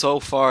thrown so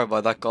far by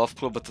that golf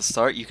club at the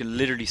start, you can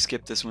literally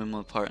skip this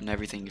windmill part and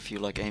everything if you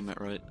like aim it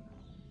right.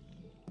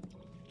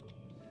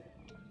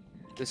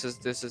 This is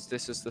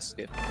the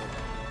skip.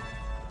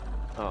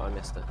 Oh, I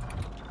missed it.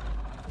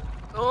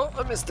 Oh,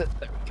 I missed it.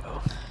 There we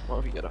go. What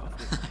have you got off?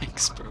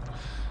 Thanks, bro.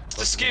 What's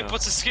the skip?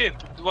 What's the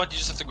skip? What, you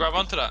just have to grab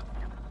onto that?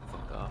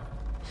 Fuck off.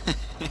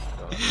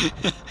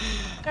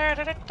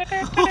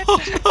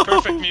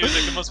 Perfect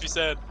music, it must be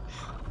said.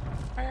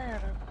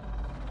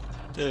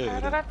 Dude.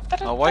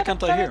 Oh, why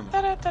can't I hear him?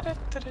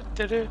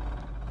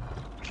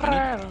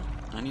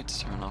 I need to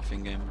turn off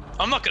in-game.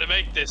 I'm not gonna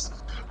make this.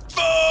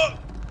 Fuck!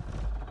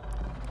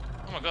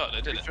 Oh my god,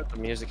 I did it. The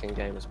music in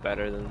game is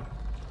better than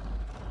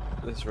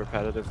this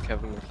repetitive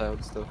Kevin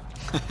McLeod stuff.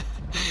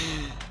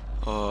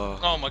 Oh.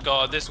 Oh my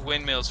god, this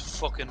windmill's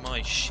fucking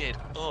my shit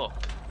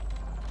up.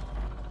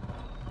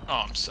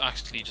 Oh, I'm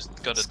actually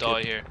just gonna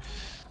die here.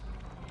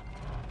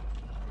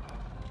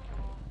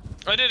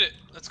 I did it!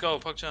 Let's go,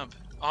 PogChamp.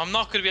 Oh, I'm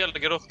not gonna be able to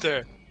get up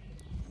there.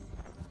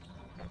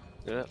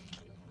 Yeah.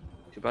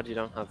 Too bad you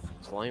don't have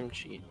climb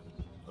cheat.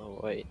 Oh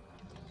wait.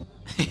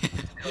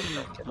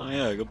 Oh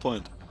yeah, good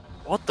point.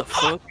 What the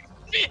fuck?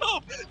 Me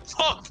up!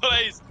 Fuck,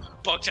 please!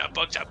 PogChamp,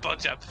 PogChamp,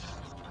 PogChamp.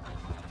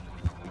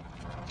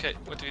 Okay,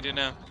 what do we do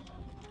now?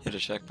 Hit a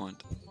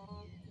checkpoint.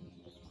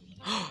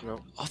 No.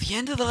 Oh, the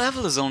end of the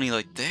level is only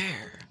like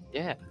there.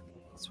 Yeah.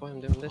 That's why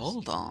I'm doing this.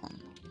 Hold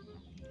on.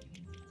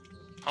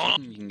 Hold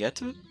on. You can get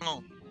to it?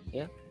 No.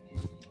 I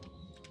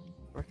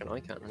reckon I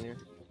can on here.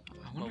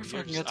 I wonder Oh, if I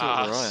you're can get just to it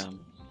where I ass.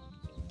 am.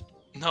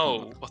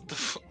 No, what the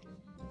fuck?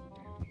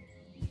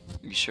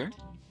 You sure?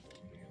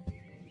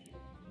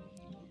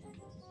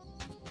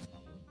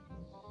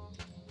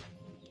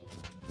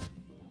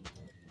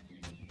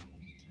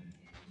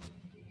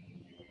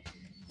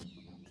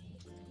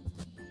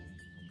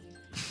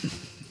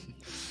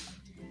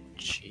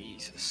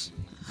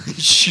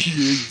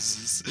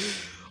 Jesus.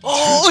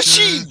 Oh,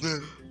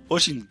 Oisín!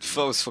 Oisín,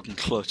 that was fucking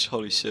clutch.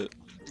 Holy shit.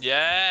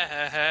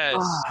 Yes.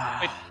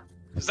 Wait,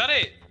 is that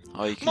it?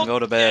 Oh, you Come can on. go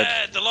to bed.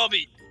 Yeah, the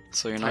lobby.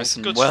 So you're nice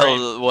and Good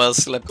well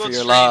slept Good for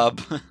your stream.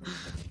 lab.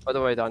 By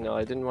the way, Daniel,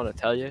 I didn't want to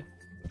tell you.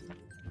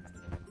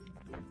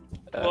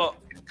 What?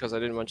 Because I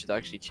didn't want you to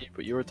actually cheat,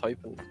 but you were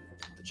typing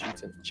the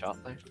cheats in the chat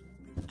there.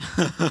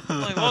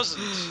 I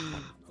wasn't.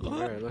 What?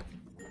 There, look.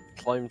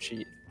 Climb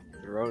cheat.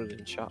 You wrote it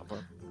in chat,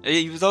 man.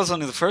 Hey, that was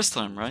only the first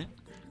time, right?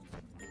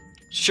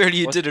 Surely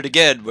you What? did it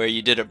again where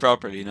you did it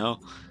properly, no?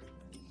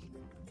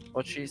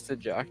 What cheats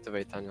did you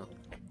activate, Daniel?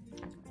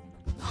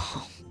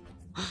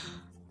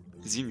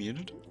 Is he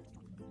muted?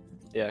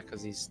 Yeah,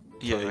 because he's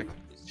Yeah. trying to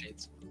activate his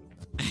cheats.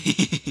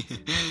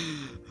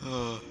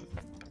 Oh.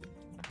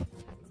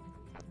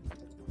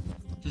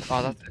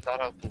 Oh,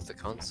 that opens the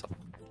console.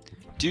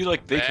 Do you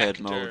like big head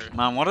mode? Vector.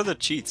 Man, what are the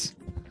cheats?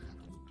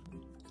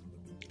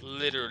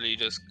 Literally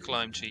just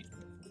climb cheat.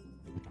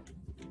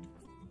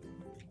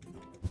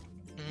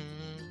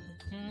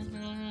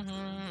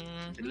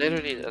 It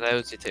literally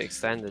allows you to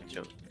extend the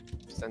jump.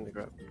 Extend the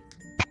grab.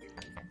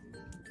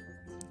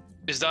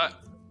 Is that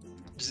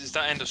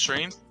end of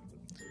stream?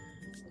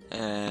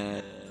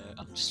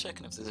 I'm just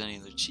checking if there's any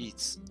other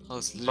cheats. Oh,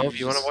 it's Oh, literally if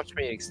you want to just- watch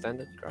me extend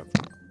it, grab.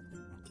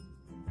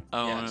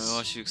 I want Yes. to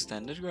watch you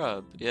extended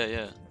grab.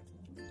 Yeah.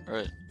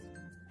 Alright.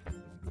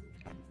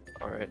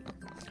 Alright.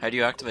 How do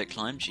you activate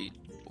climb cheat?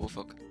 Oh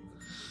fuck.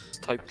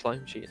 Just type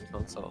climb cheat in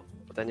console.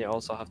 But then you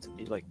also have to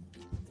be like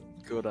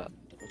good at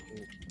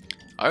fucking.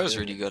 I was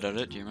really good at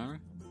it, do you remember?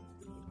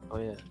 Oh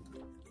yeah.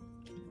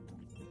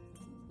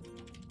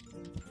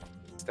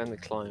 Extend the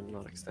climb,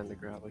 not extend the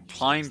grab. Like,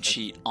 Climb extend-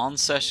 cheat, on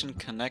session,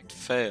 connect,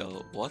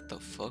 fail. What the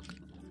fuck?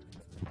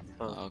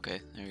 Oh. Oh,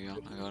 okay, there you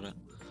go, I got it.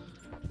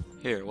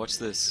 Here, watch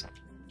this.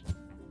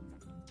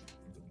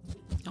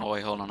 Oh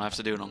wait, hold on, I have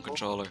to do it on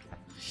controller.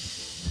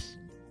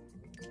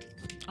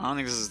 I don't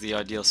think this is the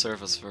ideal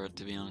surface for it,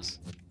 to be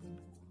honest.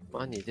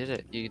 Man, you did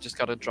it. You just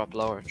gotta drop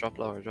lower, drop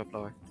lower, drop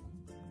lower,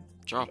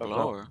 Drop Drop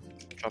lower?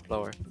 drop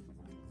lower.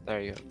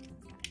 There you go.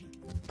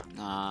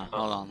 Nah,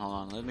 hold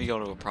on. Let me go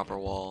to a proper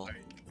wall.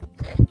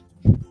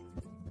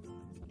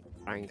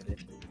 Angle it.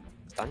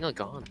 Is Daniel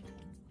gone?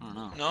 I don't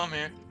know. No, I'm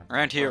here.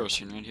 Around here,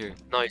 Oisín, around here.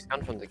 No, he's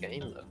gone from the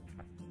game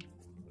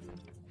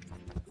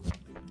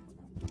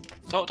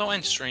though. Don't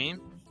end stream.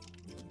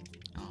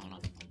 Oh, hold on.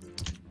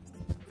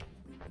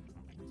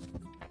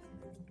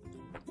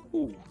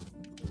 Ooh.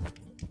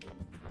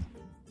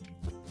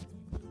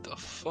 The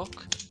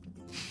fuck?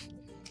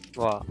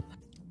 What?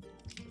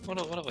 What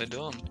have I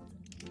done?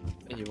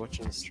 Are you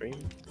watching the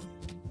stream?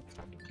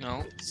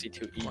 No.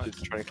 C2E What?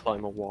 is trying to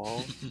climb a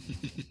wall.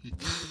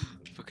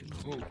 Fucking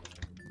Ooh.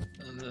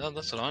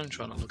 That's what I'm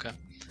trying to look at.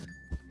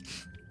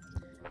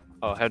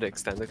 Oh, how to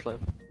extend the climb?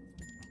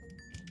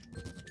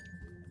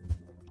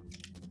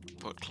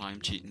 put climb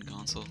cheat in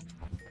console.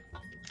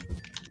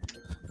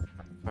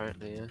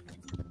 Apparently, yeah.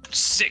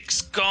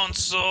 6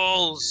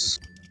 consoles!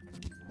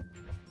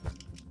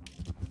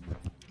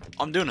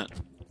 I'm doing it.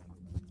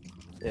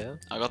 Yeah.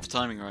 I got the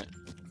timing right.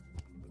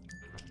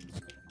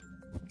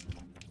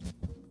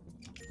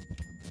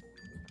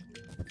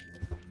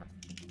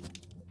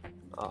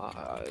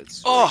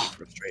 It's Oh!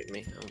 really frustrating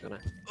me. I'm gonna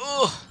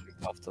Oh,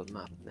 jump off the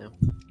map now.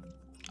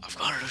 I've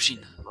got it,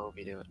 Oisín.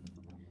 Mobhí, do it.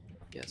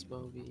 Yes,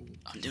 Mobhí.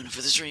 I'm doing it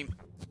for the stream.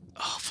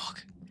 Oh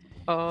fuck.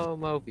 Oh,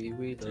 Mobhí,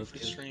 we Do love for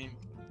the you. stream.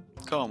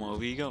 Go,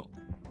 Mobhí, go.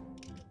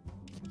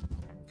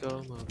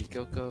 Go, Mobhí,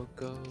 go, go,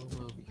 go,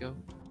 Mobhí, go.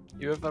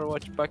 You ever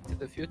watch Back to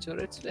the Future?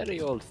 It's a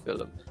very old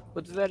film,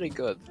 but very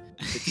good.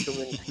 It's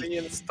come in 3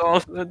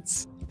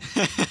 installments.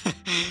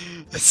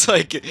 It's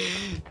like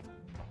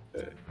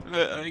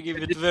I give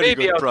it It's very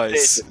maybe good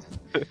price.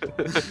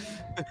 outdated.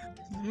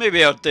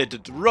 Maybe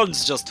outdated.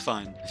 Runs just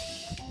fine.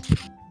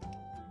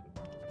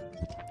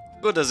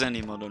 Good as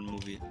any modern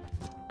movie.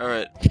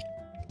 Alright.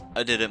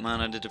 I did it, man.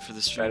 I did it for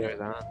the stream. Better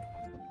than.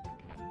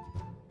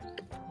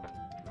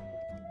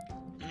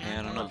 Yeah,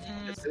 I don't know.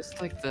 Is this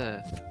like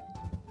the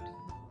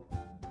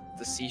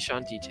Sea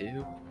Shanty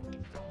 2?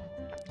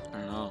 I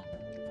don't know.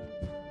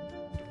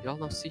 Y'all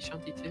know Sea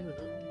Shanty 2, no?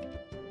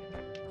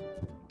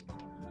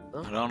 No?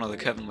 I don't know the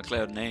Kevin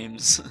MacLeod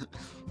names.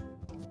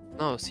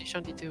 No, Sea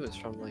Shanty 2 is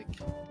from like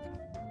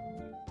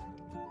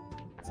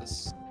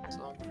this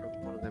song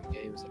from one of them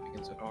games that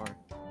begins with R.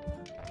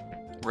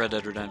 Red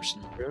Dead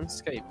Redemption.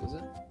 RuneScape, is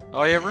it?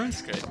 Oh yeah,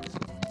 RuneScape.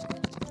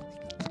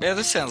 Yeah,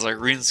 this sounds like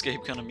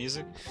RuneScape kind of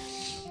music.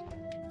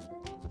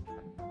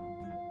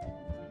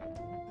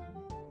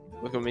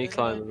 Look at me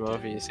climbing,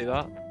 Murphy. You see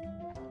that?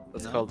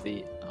 That's No. called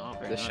the Oh,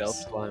 very nice.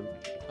 shelf climb.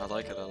 I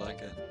like it. I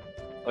like it.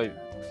 I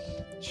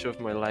shove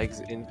my legs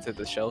into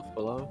the shelf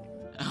below,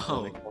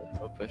 Oh, and I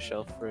climb up a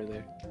shelf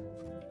further.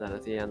 Then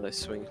at the end, I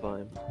swing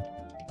climb.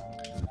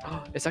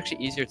 It's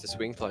actually easier to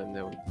swing climb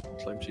now.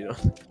 Climb cheat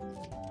on.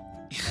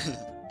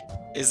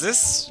 is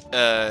this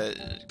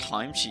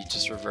climb cheat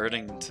just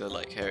reverting to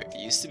like how it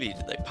used to be?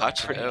 Did they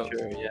patch it Pretty out?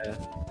 sure, yeah.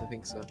 I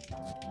think so.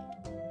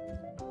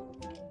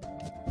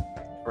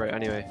 Right.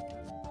 Anyway,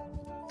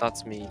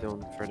 that's me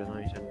done for the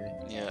night anyway.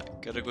 Yeah,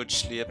 get a good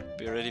sleep.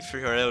 Be ready for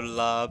your old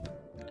lab.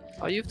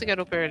 Oh, you have to get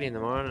up early in the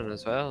morning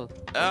as well.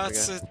 Don't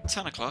It's forget.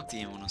 10 o'clock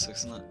the M106,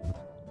 isn't it?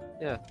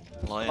 Yeah.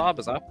 Lying. Lab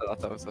is after that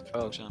though, it's at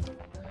 12. Champ.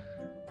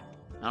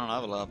 I don't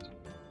have a lab.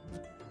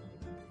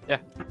 Yeah.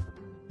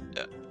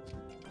 Yeah.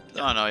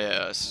 Oh no,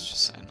 yeah, it's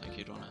just saying like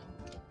you'd wanna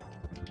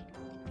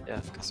Yeah.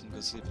 get some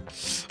good sleep.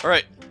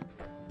 Alright.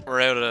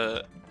 We're out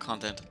of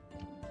content.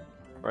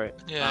 Right.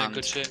 Yeah, And,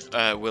 good shit.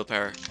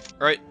 Willpower.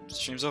 Alright,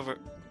 stream's over.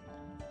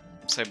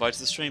 Say bye to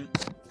the stream.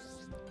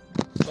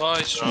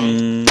 Bye,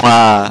 stream.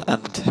 Mwah.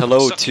 And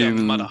hello Suck your to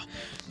mother.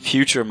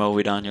 future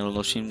Mobhí Daniel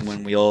Lushin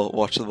when we all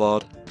watch the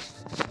VOD.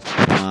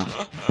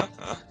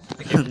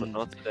 Again, but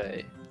not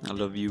today. I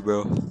love you,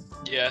 bro.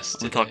 Yes,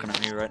 I'm today. talking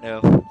to me right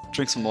now.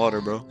 Drink some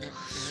water, bro.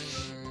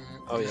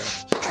 Oh yeah.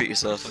 Treat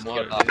yourself. Some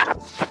water, dude.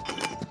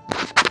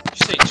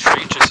 You say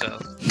treat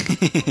yourself.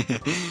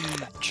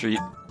 Treat.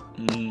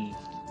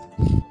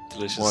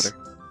 Delicious. Water.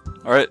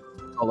 Alright.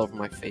 All over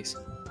my face.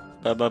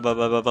 Bye bye bye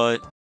bye bye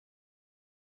bye.